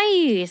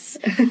nice.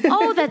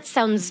 Oh, that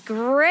sounds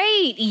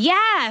great.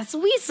 Yes,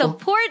 we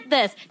support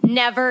this.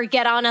 Never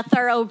get on a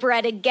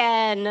thoroughbred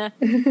again.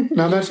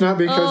 Now, that's not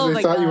because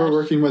they thought you were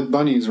working with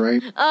bunnies,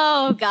 right?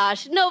 Oh,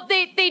 gosh. No,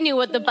 they knew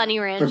what the Bunny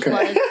Ranch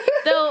was.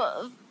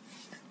 Though,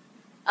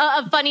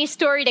 a funny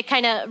story to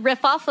kind of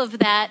riff off of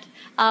that,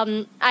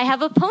 I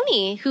have a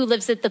pony who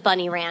lives at the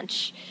Bunny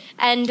Ranch.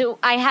 And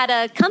I had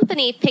a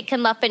company pick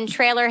him up and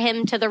trailer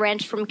him to the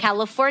ranch from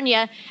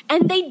California,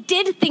 and they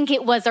did think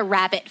it was a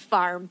rabbit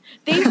farm.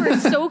 They were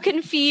so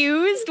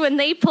confused when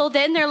they pulled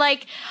in. They're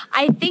like,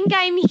 I think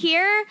I'm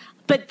here,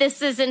 but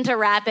this isn't a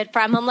rabbit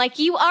farm. I'm like,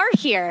 you are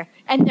here,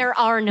 and there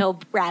are no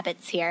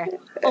rabbits here,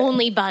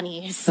 only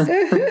bunnies.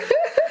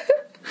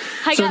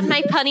 I got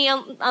my pony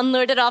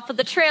unloaded off of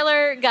the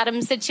trailer, got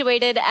him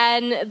situated,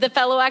 and the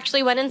fellow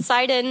actually went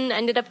inside and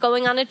ended up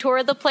going on a tour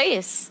of the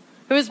place.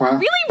 It was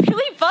really,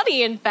 really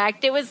funny, in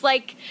fact. It was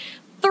like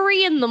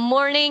 3 a.m.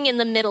 in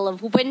the middle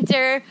of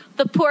winter.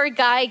 The poor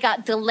guy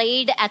got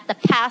delayed at the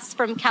pass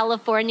from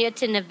California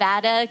to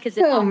Nevada because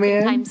it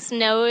oftentimes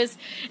snows.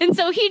 And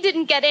so he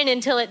didn't get in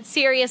until it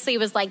seriously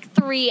was like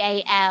 3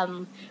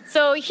 a.m.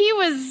 So he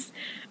was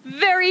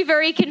very,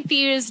 very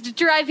confused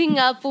driving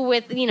up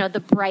with,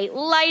 the bright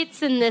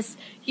lights and this,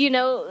 and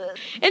so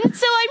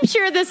I'm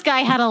sure this guy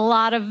had a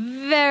lot of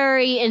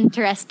very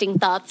interesting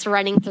thoughts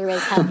running through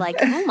his head, like,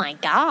 oh my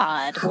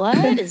God,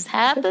 what is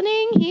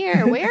happening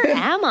here? Where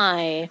am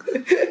I?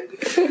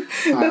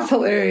 That's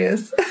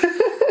hilarious.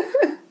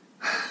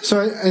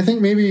 So I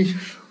think maybe,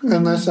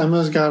 unless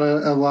Emma's got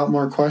a lot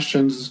more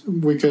questions,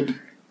 we could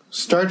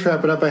start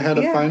wrap it up. I had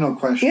a final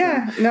question.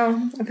 Yeah,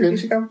 no, I think we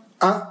should go.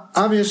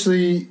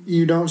 Obviously,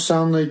 you don't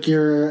sound like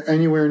you're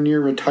anywhere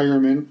near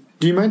retirement.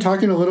 Do you mind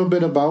talking a little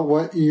bit about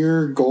what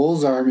your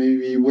goals are,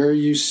 maybe where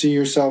you see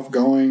yourself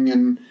going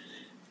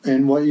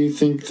and what you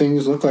think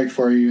things look like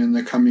for you in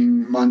the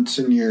coming months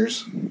and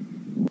years?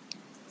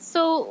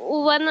 So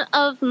one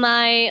of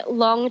my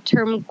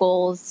long-term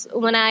goals,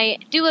 when I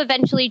do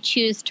eventually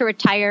choose to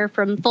retire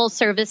from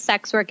full-service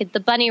sex work at the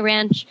Bunny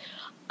Ranch,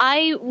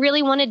 I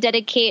really want to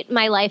dedicate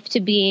my life to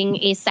being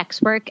a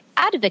sex work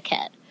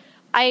advocate.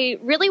 I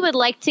really would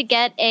like to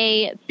get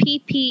a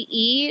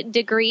PPE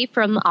degree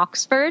from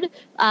Oxford.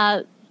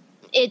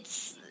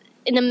 It's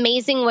an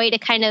amazing way to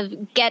kind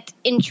of get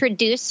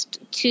introduced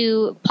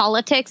to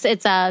politics.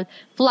 It's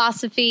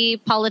philosophy,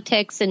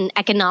 politics, and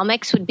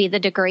economics would be the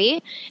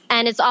degree.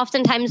 And it's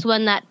oftentimes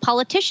one that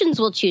politicians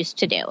will choose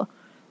to do.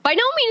 By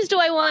no means do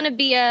I want to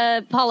be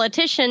a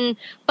politician,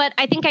 but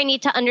I think I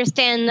need to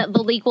understand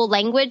the legal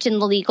language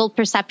and the legal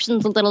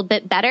perceptions a little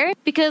bit better,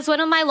 because one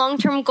of my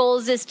long-term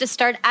goals is to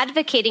start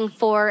advocating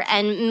for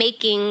and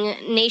making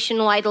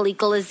nationwide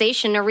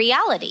legalization a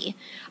reality.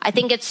 I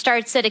think it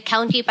starts at a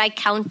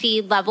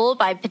county-by-county level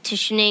by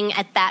petitioning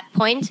at that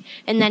point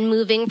and then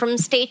moving from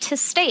state to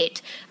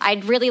state.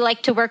 I'd really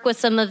like to work with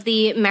some of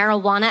the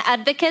marijuana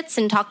advocates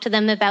and talk to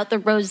them about the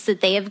roads that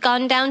they have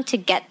gone down to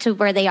get to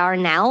where they are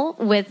now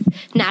with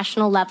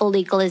national level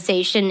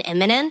legalization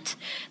imminent.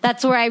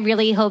 That's where I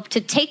really hope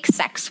to take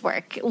sex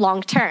work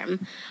long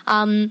term.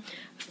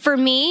 For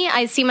me,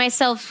 I see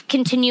myself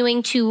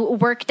continuing to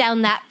work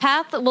down that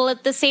path, while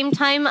at the same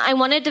time, I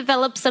want to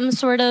develop some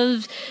sort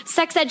of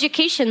sex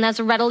education that's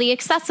readily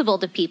accessible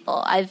to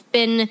people. I've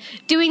been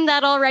doing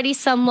that already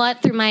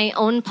somewhat through my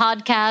own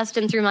podcast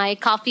and through my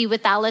Coffee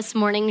with Alice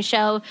morning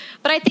show,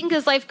 but I think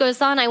as life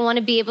goes on, I want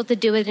to be able to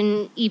do it in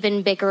an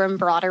even bigger and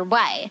broader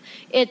way.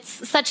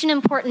 It's such an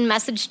important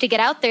message to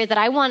get out there that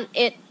I want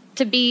it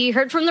to be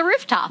heard from the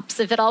rooftops,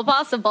 if at all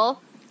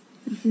possible.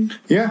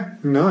 Yeah,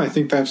 no, I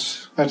think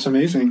that's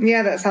amazing.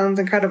 Yeah, that sounds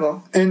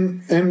incredible.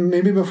 And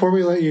maybe before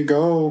we let you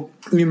go,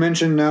 you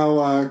mentioned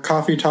now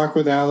Coffee Talk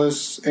with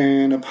Alice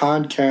and a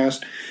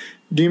podcast.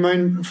 Do you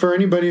mind, for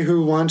anybody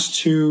who wants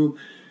to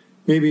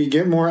maybe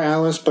get more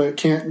Alice but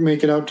can't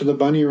make it out to the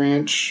bunny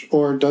ranch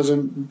or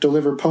doesn't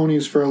deliver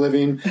ponies for a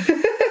living,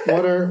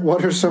 what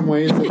are some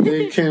ways that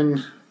they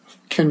can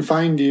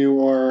find you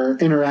or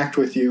interact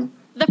with you?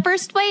 The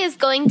first way is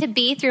going to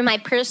be through my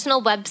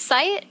personal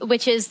website,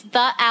 which is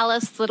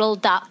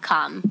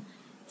thealicelittle.com.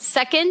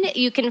 Second,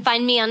 you can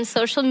find me on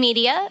social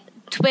media,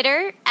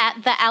 Twitter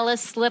at the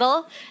Alice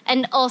Little,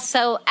 and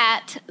also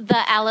at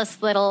the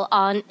Alice Little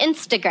on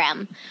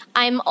Instagram.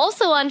 I'm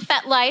also on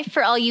FetLife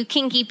for all you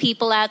kinky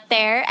people out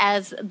there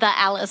as the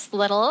Alice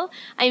Little.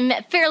 I'm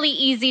fairly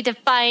easy to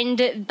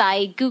find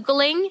by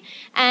Googling,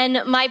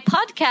 and my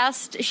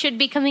podcast should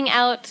be coming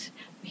out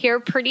here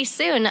pretty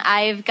soon.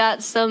 I've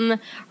got some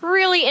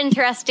really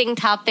interesting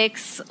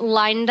topics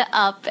lined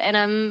up, and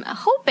I'm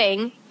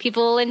hoping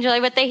people will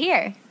enjoy what they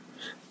hear.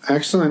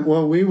 Excellent.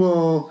 Well,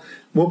 we'll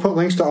put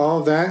links to all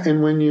of that,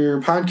 and when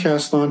your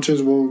podcast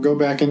launches, we'll go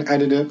back and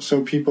edit it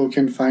so people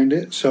can find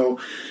it. So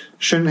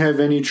shouldn't have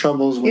any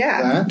troubles with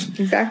that.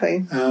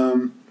 Exactly.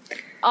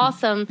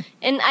 Awesome.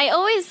 And I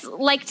always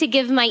like to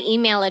give my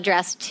email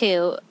address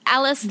too,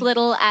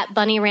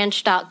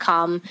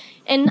 alicelittle@bunnyranch.com.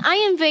 And I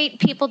invite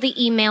people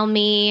to email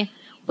me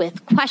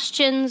with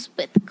questions,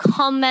 with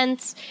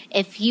comments.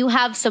 If you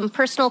have some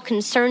personal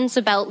concerns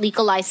about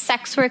legalized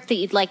sex work that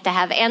you'd like to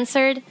have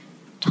answered,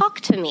 talk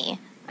to me.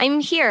 I'm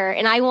here,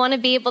 and I want to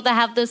be able to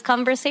have those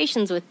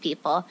conversations with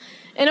people.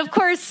 And of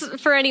course,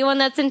 for anyone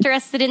that's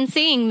interested in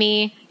seeing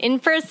me in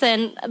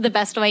person, the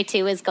best way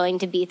too is going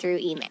to be through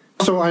email.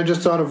 So I just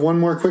thought of one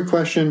more quick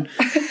question.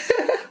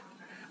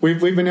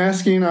 We've been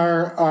asking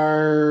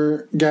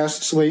our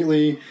guests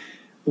lately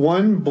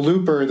one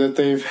blooper that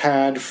they've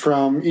had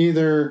from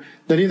either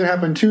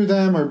happened to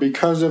them or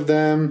because of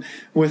them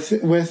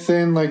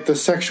within like the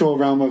sexual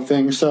realm of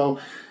things. So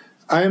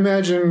I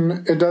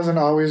imagine it doesn't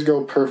always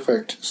go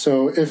perfect.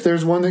 So if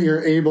there's one that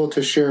you're able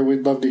to share,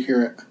 we'd love to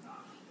hear it.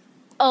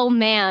 Oh,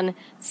 man.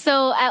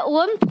 So at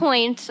one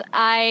point,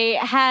 I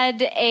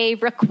had a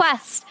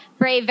request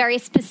for a very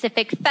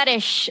specific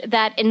fetish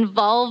that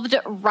involved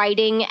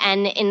riding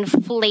an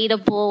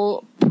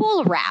inflatable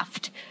pool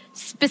raft,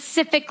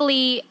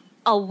 specifically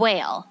a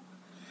whale.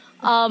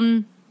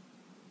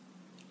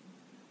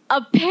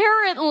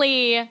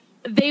 Apparently,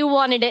 they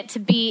wanted it to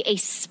be a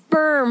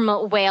sperm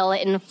whale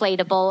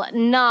inflatable,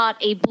 not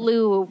a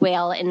blue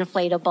whale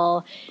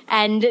inflatable.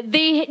 And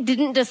they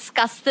didn't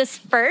discuss this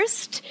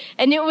first.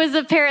 And it was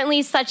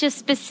apparently such a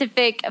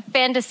specific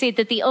fantasy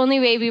that the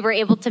only way we were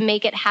able to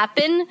make it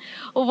happen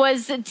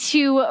was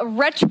to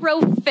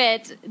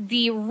retrofit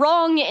the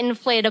wrong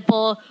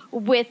inflatable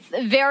with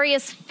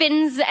various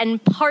fins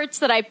and parts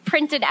that I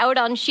printed out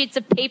on sheets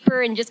of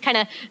paper and just kind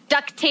of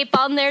duct tape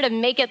on there to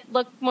make it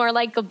look more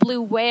like a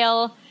blue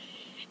whale.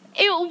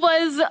 It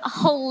was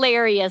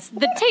hilarious.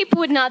 The tape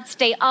would not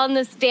stay on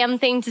this damn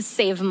thing to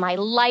save my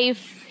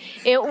life.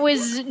 It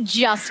was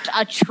just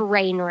a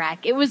train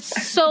wreck. It was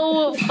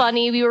so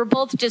funny. We were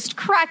both just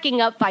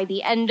cracking up by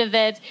the end of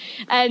it.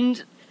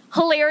 And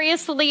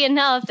hilariously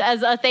enough,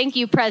 as a thank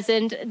you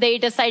present, they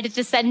decided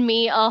to send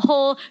me a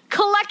whole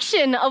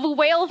collection of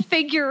whale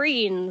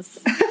figurines.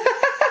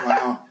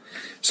 Wow.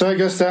 So I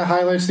guess that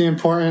highlights the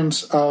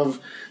importance of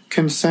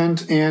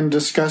consent and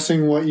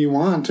discussing what you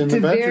want in the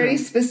bedroom. Very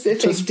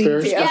specific Just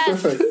very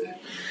specific.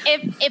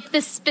 Yes. If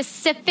the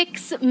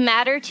specifics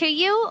matter to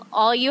you,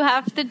 all you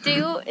have to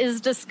do is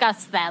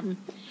discuss them.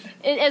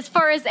 As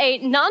far as a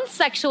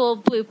non-sexual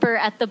blooper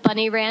at the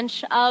Bunny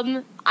Ranch,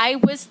 I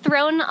was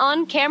thrown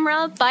on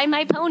camera by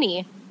my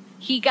pony.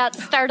 He got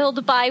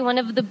startled by one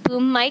of the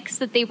boom mics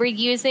that they were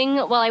using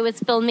while I was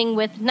filming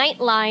with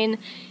Nightline,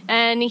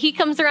 and he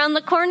comes around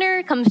the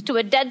corner, comes to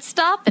a dead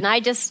stop, and I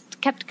just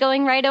kept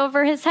going right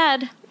over his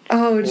head.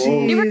 Oh, geez.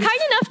 They were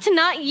kind enough to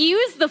not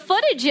use the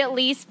footage at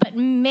least, but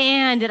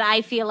man, did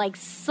I feel like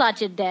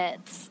such a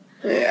ditz.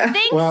 Yeah.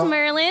 Thanks,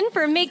 Merlin,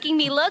 for making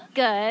me look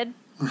good.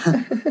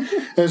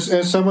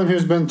 As someone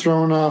who's been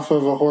thrown off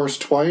of a horse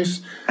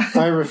twice,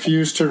 I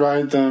refuse to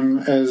ride them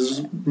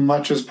as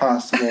much as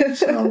possible.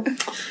 So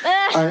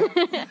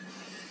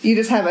You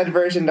just have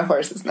aversion to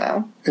horses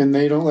now. And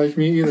they don't like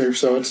me either,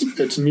 so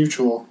it's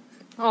mutual.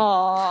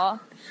 Aww.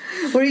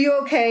 Were you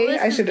okay?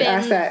 This I should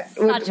ask that.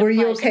 Were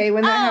you okay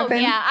when that happened?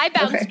 Oh, yeah. I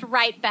bounced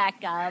right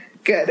back up.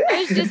 Good.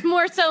 It was just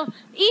more so,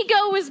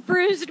 ego was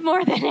bruised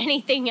more than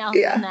anything else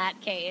in that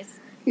case.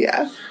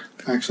 Yeah.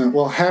 Excellent.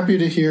 Well, happy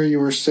to hear you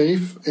were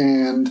safe,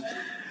 and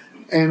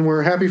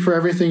we're happy for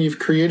everything you've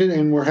created,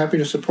 and we're happy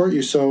to support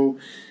you. So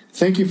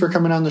thank you for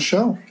coming on the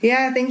show.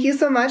 Yeah, thank you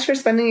so much for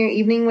spending your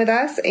evening with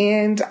us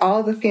and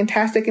all the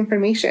fantastic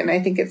information.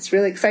 I think it's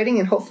really exciting,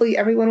 and hopefully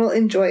everyone will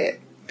enjoy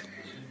it.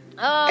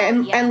 Oh,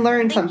 and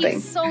learn something. Thank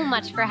you so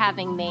much for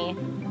having me.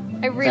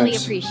 I really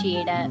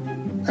appreciate it.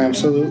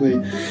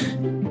 Absolutely.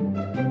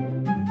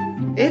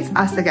 It's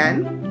us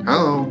again.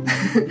 Hello.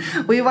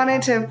 We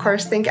wanted to, of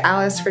course, thank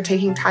Alice for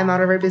taking time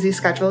out of her busy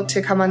schedule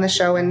to come on the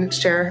show and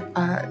share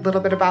a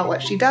little bit about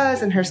what she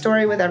does and her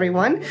story with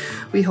everyone.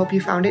 We hope you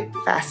found it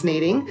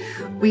fascinating.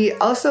 We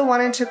also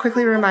wanted to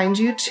quickly remind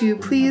you to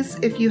please,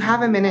 if you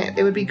have a minute,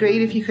 it would be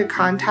great if you could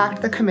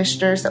contact the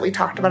commissioners that we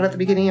talked about at the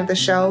beginning of the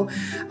show.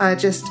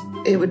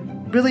 It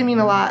would really mean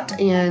a lot,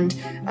 and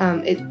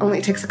it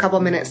only takes a couple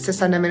minutes to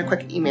send them in a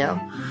quick email.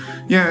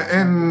 Yeah,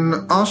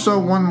 and also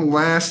one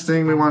last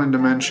thing we wanted to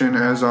mention,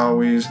 as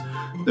always,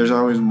 there's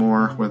always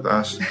more with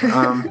us.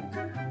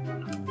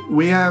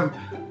 We have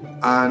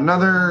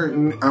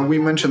we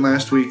mentioned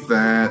last week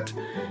that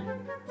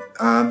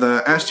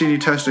the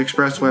STD Test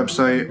Express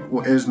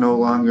website is no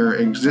longer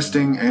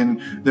existing, and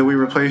that we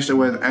replaced it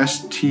with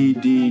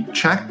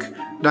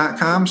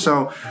stdcheck.com.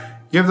 So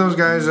give those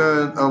guys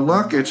a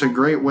look. It's a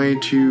great way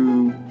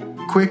to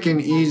quick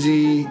and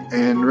easy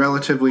and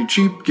relatively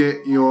cheap get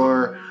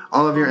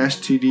all of your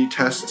STD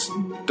tests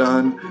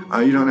done.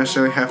 You don't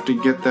necessarily have to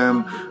get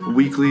them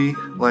weekly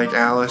like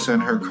Alice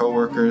and her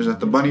coworkers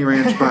at the Bunny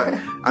Ranch, but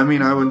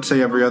I would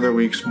say every other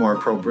week's more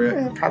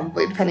appropriate.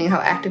 Probably, depending on how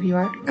active you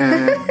are.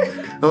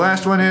 And the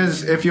last one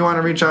is, if you want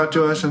to reach out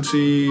to us and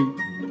see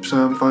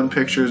some fun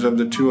pictures of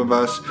the two of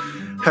us,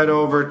 head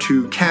over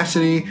to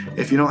Cassidy.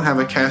 If you don't have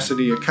a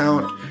Cassidy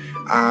account,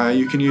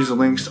 you can use the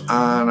links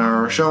on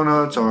our show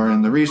notes or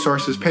in the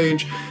resources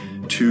page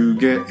to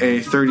get a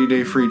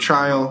 30-day free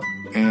trial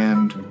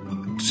and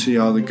see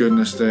all the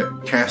goodness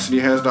that Cassidy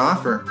has to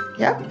offer.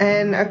 Yep,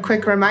 and a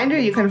quick reminder,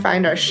 you can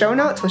find our show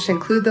notes, which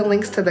include the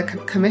links to the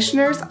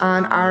commissioners,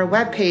 on our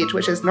webpage,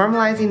 which is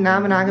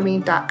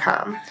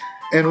normalizingnonmonogamy.com.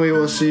 And we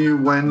will see you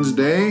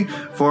Wednesday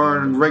for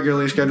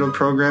regularly scheduled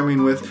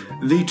programming with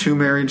the two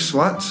married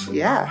sluts.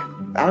 Yeah,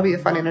 that'll be a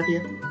fun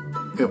interview.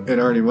 It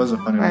already was a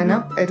fun interview. I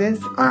know, it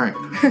is. All right.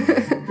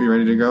 You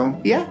ready to go?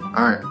 Yeah.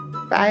 All right.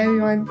 Bye,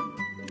 everyone.